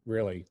like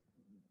really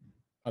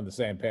on the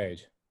same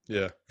page.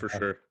 Yeah, for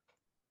sure.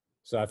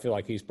 So I feel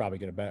like he's probably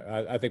going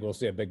to. I think we'll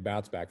see a big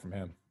bounce back from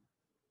him.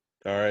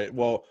 All right.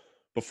 Well,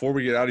 before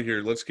we get out of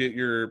here, let's get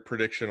your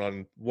prediction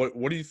on what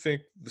do you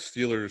think the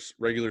Steelers'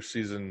 regular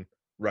season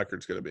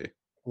record's going to be?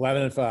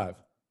 11-5.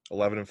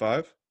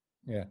 11-5.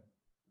 Yeah.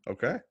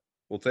 Okay,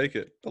 we'll take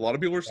it. A lot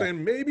of people are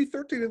saying maybe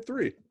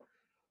 13-3.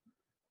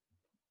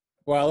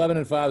 Well,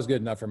 11-5 is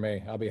good enough for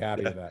me. I'll be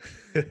happy with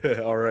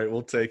that. All right,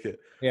 we'll take it.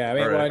 Yeah, I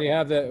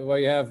mean,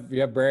 when you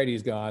have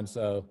Brady's gone,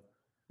 so.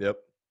 Yep.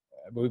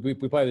 We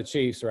play the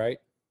Chiefs, right?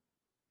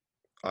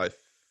 I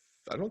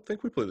don't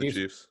think we play the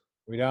Chiefs.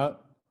 We don't?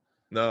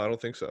 No, I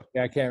don't think so.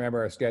 Yeah, I can't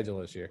remember our schedule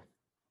this year.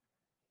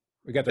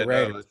 We got the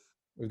Raiders.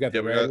 We've got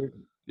the Raiders.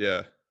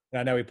 And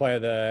I know we play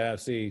the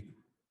NFC.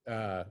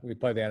 We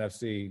play the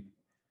NFC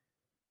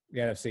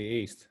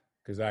East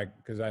because I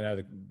know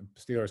the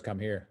Steelers come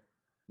here.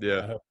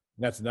 Yeah.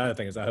 That's another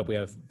thing is I hope we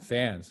have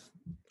fans.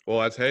 Well,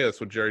 that's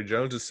what Jerry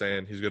Jones is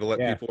saying. He's going to let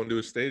people into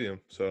his stadium.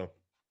 So.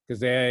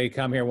 Because they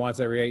come here once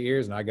every 8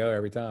 years, and I go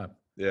every time.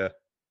 Yeah.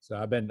 So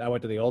I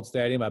went to the old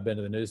stadium. I've been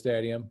to the new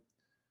stadium,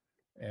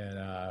 and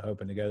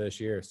hoping to go this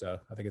year. So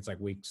I think it's like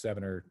week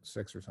 7 or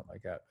 6 or something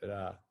like that.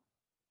 But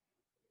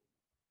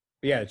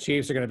yeah, the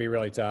Chiefs are going to be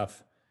really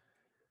tough.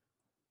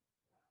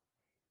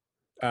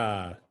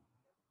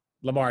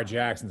 Lamar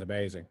Jackson's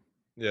amazing.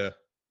 Yeah.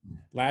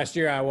 Last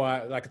year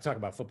I could talk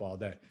about football all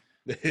day.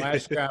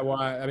 Last year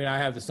I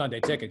have the Sunday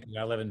ticket because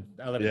I live in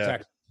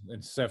Texas,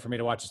 and so for me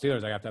to watch the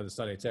Steelers, I have to have the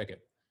Sunday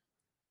ticket.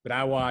 But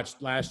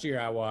last year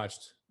I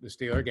watched the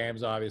Steeler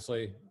games.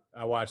 Obviously,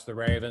 I watched the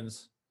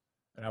Ravens,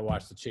 and I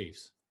watched the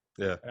Chiefs.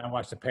 Yeah. And I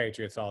watched the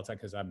Patriots all the time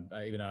because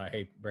even though I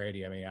hate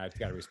Brady, I mean I've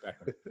got to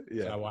respect them.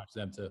 Yeah. So I watched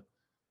them too.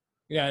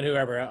 Yeah, and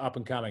whoever up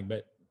and coming,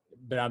 but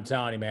I'm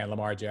telling you, man,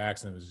 Lamar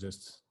Jackson was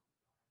just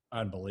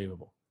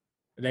unbelievable.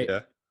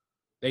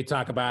 They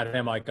talk about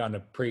him like on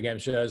the pregame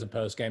shows and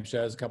postgame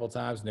shows a couple of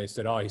times, and they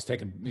said, "Oh, he's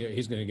going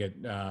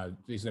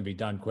to be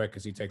done quick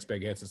because he takes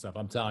big hits and stuff."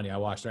 I'm telling you, I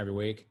watched him every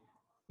week.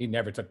 He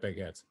never took big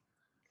hits.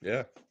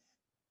 Yeah.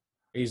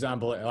 He's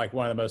like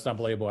one of the most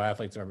unbelievable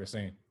athletes I've ever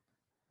seen.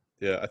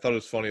 Yeah, I thought it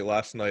was funny.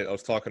 Last night I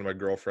was talking to my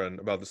girlfriend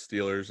about the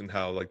Steelers and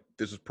how like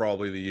this is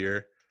probably the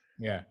year.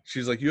 Yeah.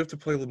 She's like, you have to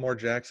play Lamar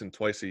Jackson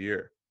twice a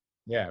year.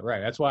 Yeah, right.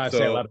 That's why I say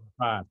 11-5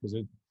 because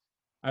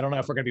I don't know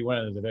if we're going to be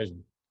winning the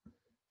division.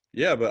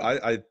 Yeah, but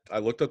I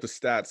looked up the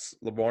stats,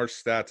 Lamar's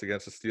stats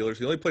against the Steelers.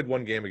 He only played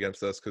one game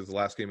against us because the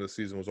last game of the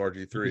season was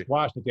RG3. Just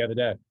watched it the other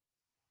day.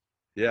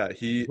 Yeah,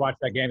 he watched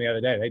that game the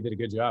other day. They did a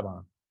good job on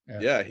him.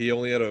 Yeah, he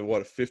only had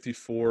a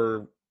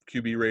 54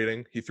 QB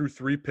rating. He threw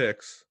 3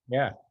 picks.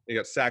 Yeah. He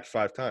got sacked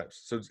 5 times.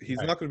 So he's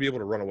not going to be able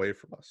to run away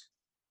from us.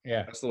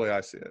 Yeah. That's the way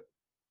I see it.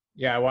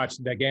 Yeah, I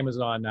watched that game was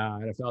on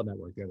NFL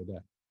Network the other day.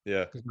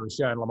 Yeah. Because they were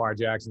showing Lamar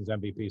Jackson's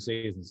MVP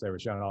seasons. They were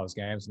showing all his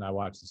games, and I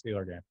watched the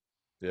Steeler game.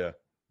 Yeah.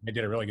 They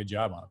did a really good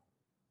job on him.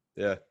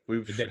 Yeah.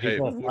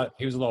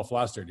 He was a little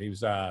flustered. He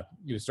was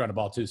throwing the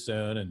ball too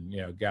soon,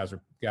 and guys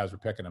were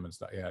picking him and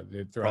stuff. Yeah.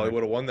 Probably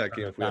would have won that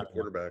game if we had a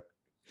quarterback.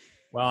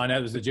 Well, and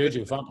that was the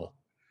Juju fumble.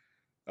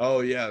 Oh,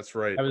 yeah, that's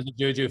right. That was the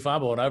Juju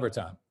fumble in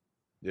overtime.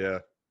 Yeah.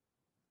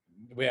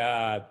 We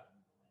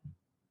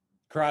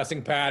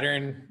crossing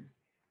pattern.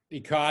 He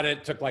caught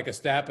it, took like a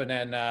step, and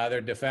then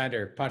their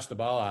defender punched the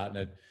ball out,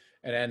 and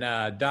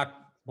then Duck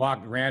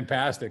ran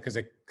past it because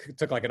it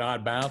took like an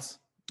odd bounce.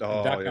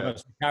 Oh, Duck yeah.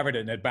 almost recovered it,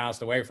 and it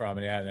bounced away from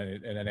him,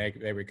 and then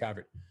they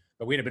recovered.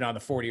 But we'd have been on the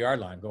 40-yard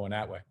line going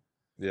that way.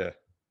 Yeah.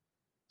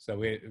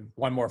 So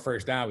one more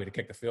first down, we'd have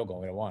kicked the field goal.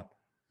 We'd have won.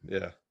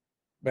 Yeah.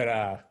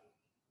 But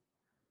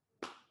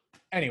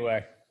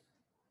anyway,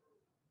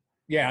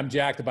 yeah, I'm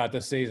jacked about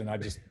this season.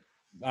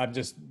 I'm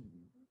just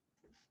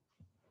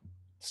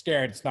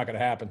scared it's not going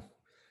to happen.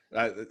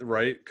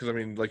 Right? Because I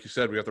mean, like you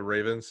said, we got the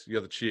Ravens, you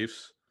got the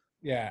Chiefs.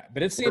 Yeah,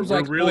 but it seems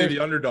we're really the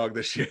underdog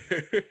this year.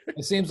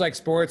 It seems like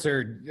sports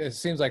are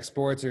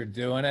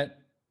doing it,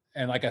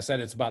 and like I said,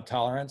 it's about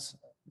tolerance.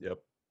 Yep.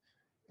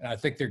 And I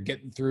think they're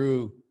getting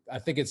through. I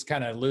think it's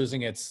kind of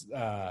losing its.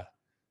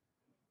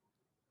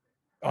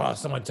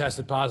 Someone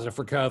tested positive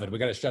for COVID. We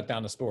got to shut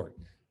down the sport.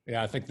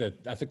 Yeah, I think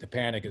the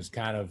panic is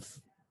kind of,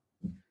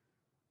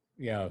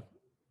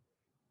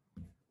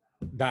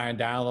 dying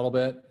down a little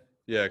bit.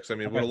 Yeah, because I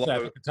mean,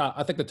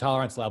 I think the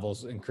tolerance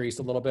levels increased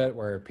a little bit,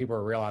 where people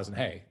are realizing,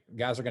 hey,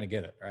 guys are going to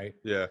get it, right?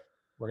 Yeah,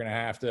 we're going to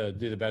have to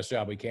do the best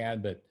job we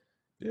can, but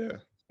yeah,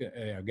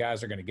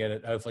 guys are going to get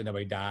it. Hopefully,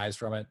 nobody dies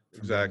from it.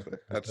 Exactly.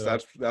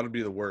 That would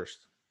be the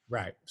worst.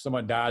 Right. If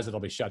someone dies,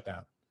 it'll be shut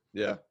down.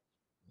 Yeah.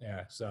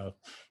 Yeah. So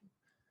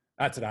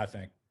that's what I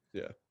think.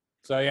 Yeah.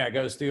 So yeah,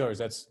 go Steelers.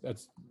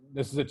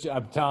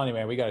 I'm telling you,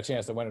 man, we got a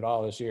chance to win it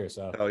all this year.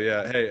 So oh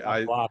yeah, hey,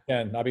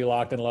 I'll be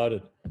locked and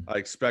loaded. I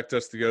expect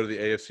us to go to the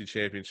AFC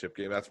Championship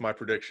game. That's my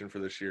prediction for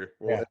this year.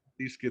 We'll at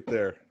least get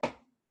there. I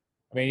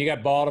mean, you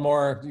got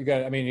Baltimore. You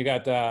got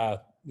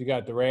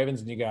the Ravens,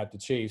 and you got the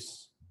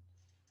Chiefs.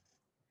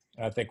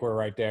 I think we're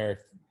right there.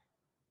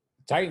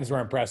 Titans were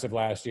impressive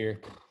last year.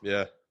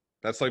 Yeah,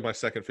 that's like my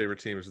second favorite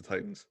team is the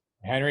Titans.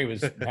 Henry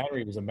was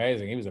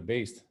amazing. He was a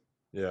beast.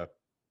 Yeah.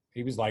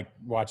 He was like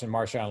watching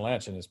Marshawn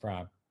Lynch in his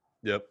prime.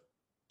 Yep.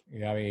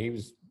 I mean,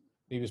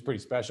 he was pretty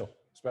special,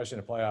 especially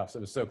in the playoffs. It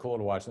was so cool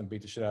to watch them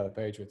beat the shit out of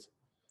the Patriots.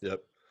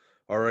 Yep.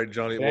 All right,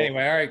 Johnny. But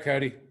anyway, all right,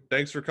 Cody.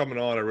 Thanks for coming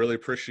on. I really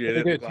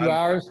appreciate it. 2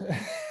 hours.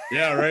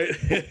 Yeah, right.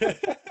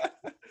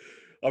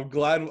 I'm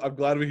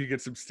glad we could get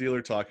some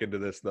Steeler talk into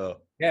this, though.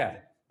 Yeah.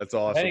 That's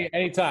awesome.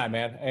 Anytime,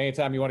 man.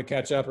 Anytime you want to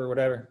catch up or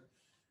whatever.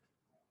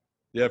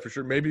 Yeah, for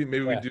sure. Maybe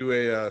we do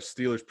a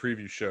Steelers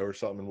preview show or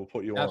something, and we'll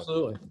put you on.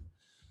 Absolutely.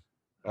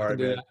 All right,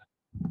 man.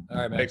 All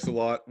right, man. Thanks a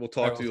lot. We'll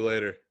talk to you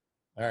later.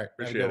 All right.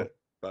 Appreciate it.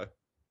 Bye.